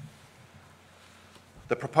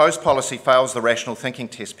 The proposed policy fails the rational thinking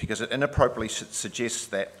test because it inappropriately suggests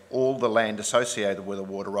that all the land associated with a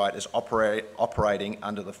water right is operating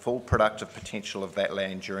under the full productive potential of that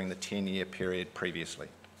land during the 10-year period previously.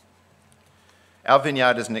 Our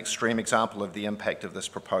vineyard is an extreme example of the impact of this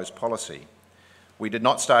proposed policy. We did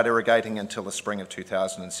not start irrigating until the spring of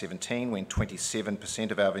 2017 when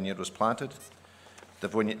 27% of our vineyard was planted. The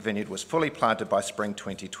vineyard was fully planted by spring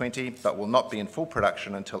 2020 but will not be in full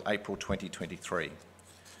production until April 2023.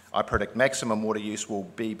 I predict maximum water use will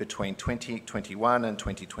be between 2021 and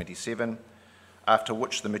 2027, after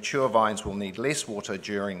which the mature vines will need less water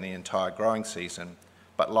during the entire growing season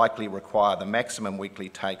but likely require the maximum weekly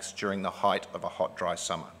takes during the height of a hot, dry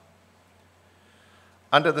summer.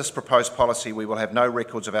 Under this proposed policy, we will have no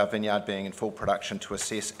records of our vineyard being in full production to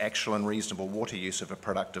assess actual and reasonable water use of a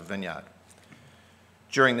productive vineyard.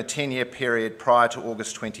 During the 10-year period prior to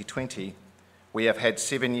August 2020, we have had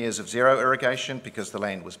 7 years of zero irrigation because the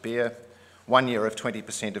land was bare, 1 year of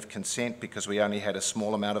 20% of consent because we only had a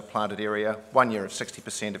small amount of planted area, 1 year of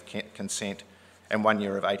 60% of consent, and 1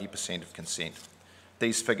 year of 80% of consent.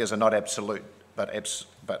 These figures are not absolute, but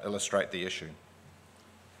illustrate the issue.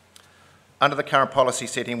 Under the current policy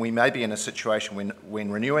setting, we may be in a situation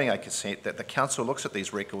when renewing a consent that the council looks at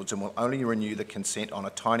these records and will only renew the consent on a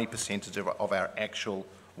tiny percentage of our actual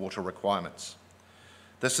water requirements.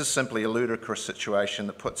 This is simply a ludicrous situation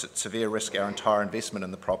that puts at severe risk our entire investment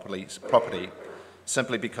in the property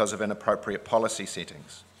simply because of inappropriate policy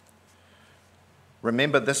settings.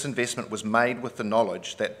 Remember, this investment was made with the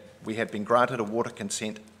knowledge that we had been granted a water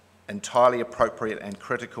consent entirely appropriate and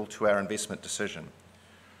critical to our investment decision.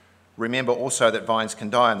 Remember also that vines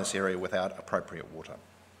can die in this area without appropriate water.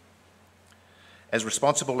 As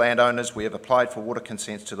responsible landowners, we have applied for water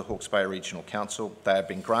consents to the Hawke's Bay Regional Council. They have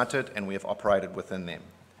been granted and we have operated within them.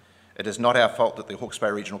 It is not our fault that the Hawke's Bay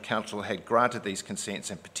Regional Council had granted these consents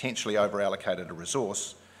and potentially over-allocated a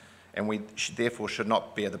resource, and we therefore should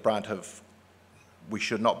not bear the brunt of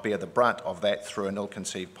that through an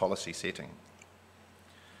ill-conceived policy setting.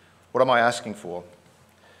 What am I asking for?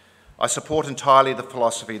 I support entirely the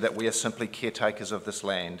philosophy that we are simply caretakers of this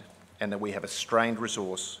land and that we have a strained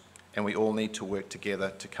resource and we all need to work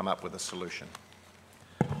together to come up with a solution.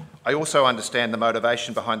 I also understand the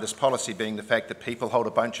motivation behind this policy being the fact that people hold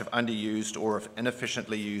a bunch of underused or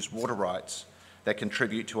inefficiently used water rights that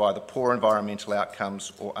contribute to either poor environmental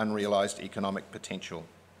outcomes or unrealised economic potential.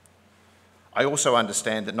 I also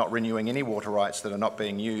understand that not renewing any water rights that are not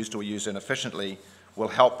being used or used inefficiently will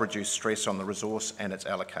help reduce stress on the resource and its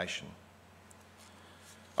allocation.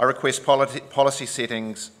 I request policy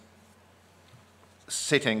settings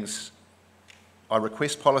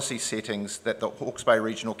that the Hawke's Bay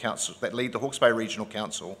Regional Council, that lead the Hawke's Bay Regional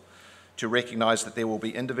Council to recognise that there will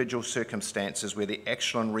be individual circumstances where the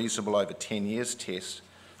actual and reasonable over 10 years test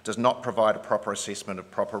does not provide a proper assessment of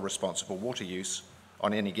proper responsible water use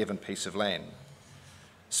on any given piece of land.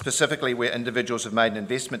 Specifically, where individuals have made an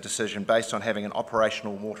investment decision based on having an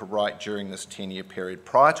operational water right during this 10-year period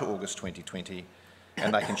prior to August 2020,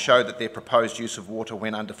 and they can show that their proposed use of water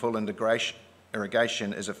when under full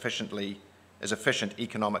irrigation is efficient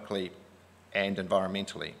economically and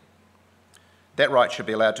environmentally. That right should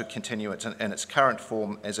be allowed to continue in its current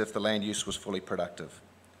form as if the land use was fully productive.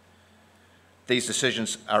 These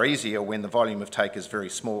decisions are easier when the volume of take is very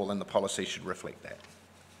small, and the policy should reflect that.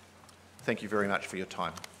 Thank you very much for your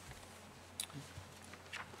time.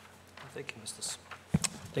 Thank you,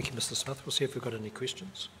 Mr. Smith. We'll see if we've got any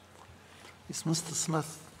questions. Yes, Mr.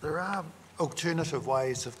 Smith, there are alternative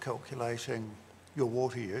ways of calculating your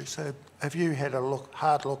water use. Have you had a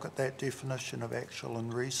hard look at that definition of actual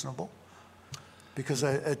and reasonable? Because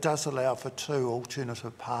it does allow for two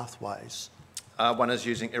alternative pathways. One is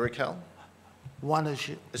using Irical. One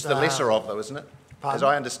is... It's the lesser of, though, isn't it? Pardon? As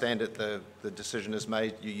I understand it, the decision is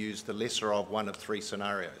made, you use the lesser of one of three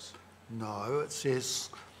scenarios. No, it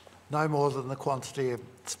says no more than the quantity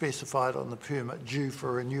specified on the permit due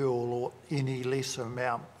for renewal or any lesser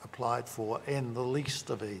amount applied for, and the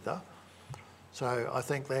least of either. So I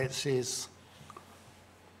think that says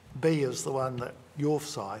B is the one that you've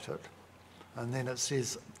cited, and then it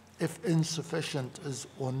says if insufficient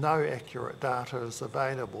or no accurate data is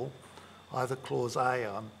available, either clause A,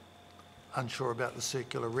 I'm unsure about the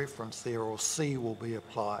circular reference there, or C will be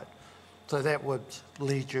applied. So that would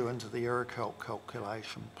lead you into the Irical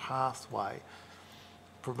calculation pathway,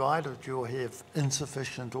 provided you have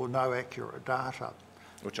insufficient or no accurate data.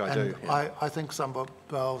 Which I do. Yeah. I think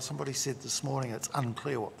somebody said this morning it's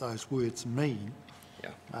unclear what those words mean,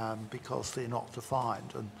 because they're not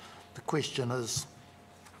defined. And the question is,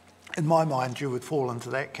 in my mind, you would fall into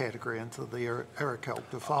that category, into the Irical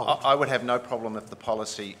default. I would have no problem if the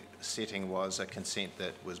policy setting was a consent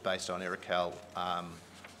that was based on Irical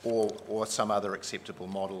or some other acceptable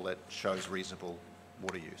model that shows reasonable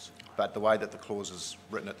water use. But the way that the clause is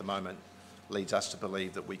written at the moment leads us to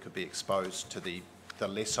believe that we could be exposed to the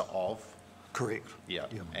lesser of. Correct. Yeah,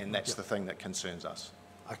 and that's the thing that concerns us.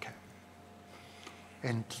 Okay.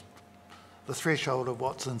 And the threshold of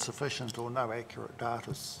what's insufficient or no accurate data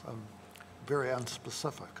is very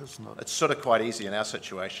unspecific, isn't it? It's sort of quite easy in our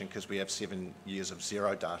situation because we have 7 years of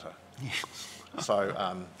zero data. Yes. So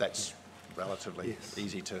that's relatively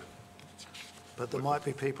easy to... But there might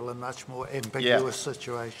be people in much more ambiguous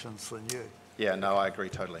situations than you. Yeah, no, I agree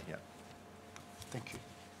totally, Thank you.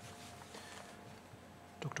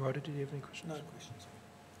 Dr. Oda, did you have any questions? No questions.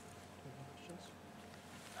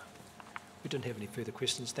 We didn't have any further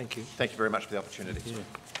questions. Thank you. Thank you very much for the opportunity. Yeah.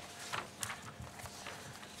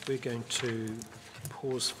 We're going to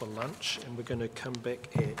pause for lunch and we're going to come back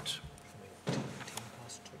at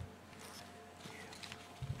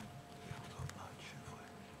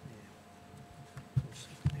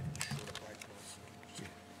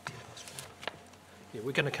Yeah,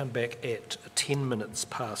 we're going to come back at 10 minutes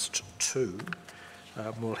past 2.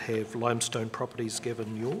 We'll have Limestone Properties,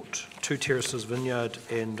 Gavin Yort, Two Terraces Vineyard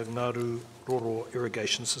and Ngaru Roro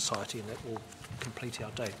Irrigation Society, and that will complete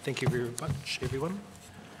our day. Thank you very much, everyone.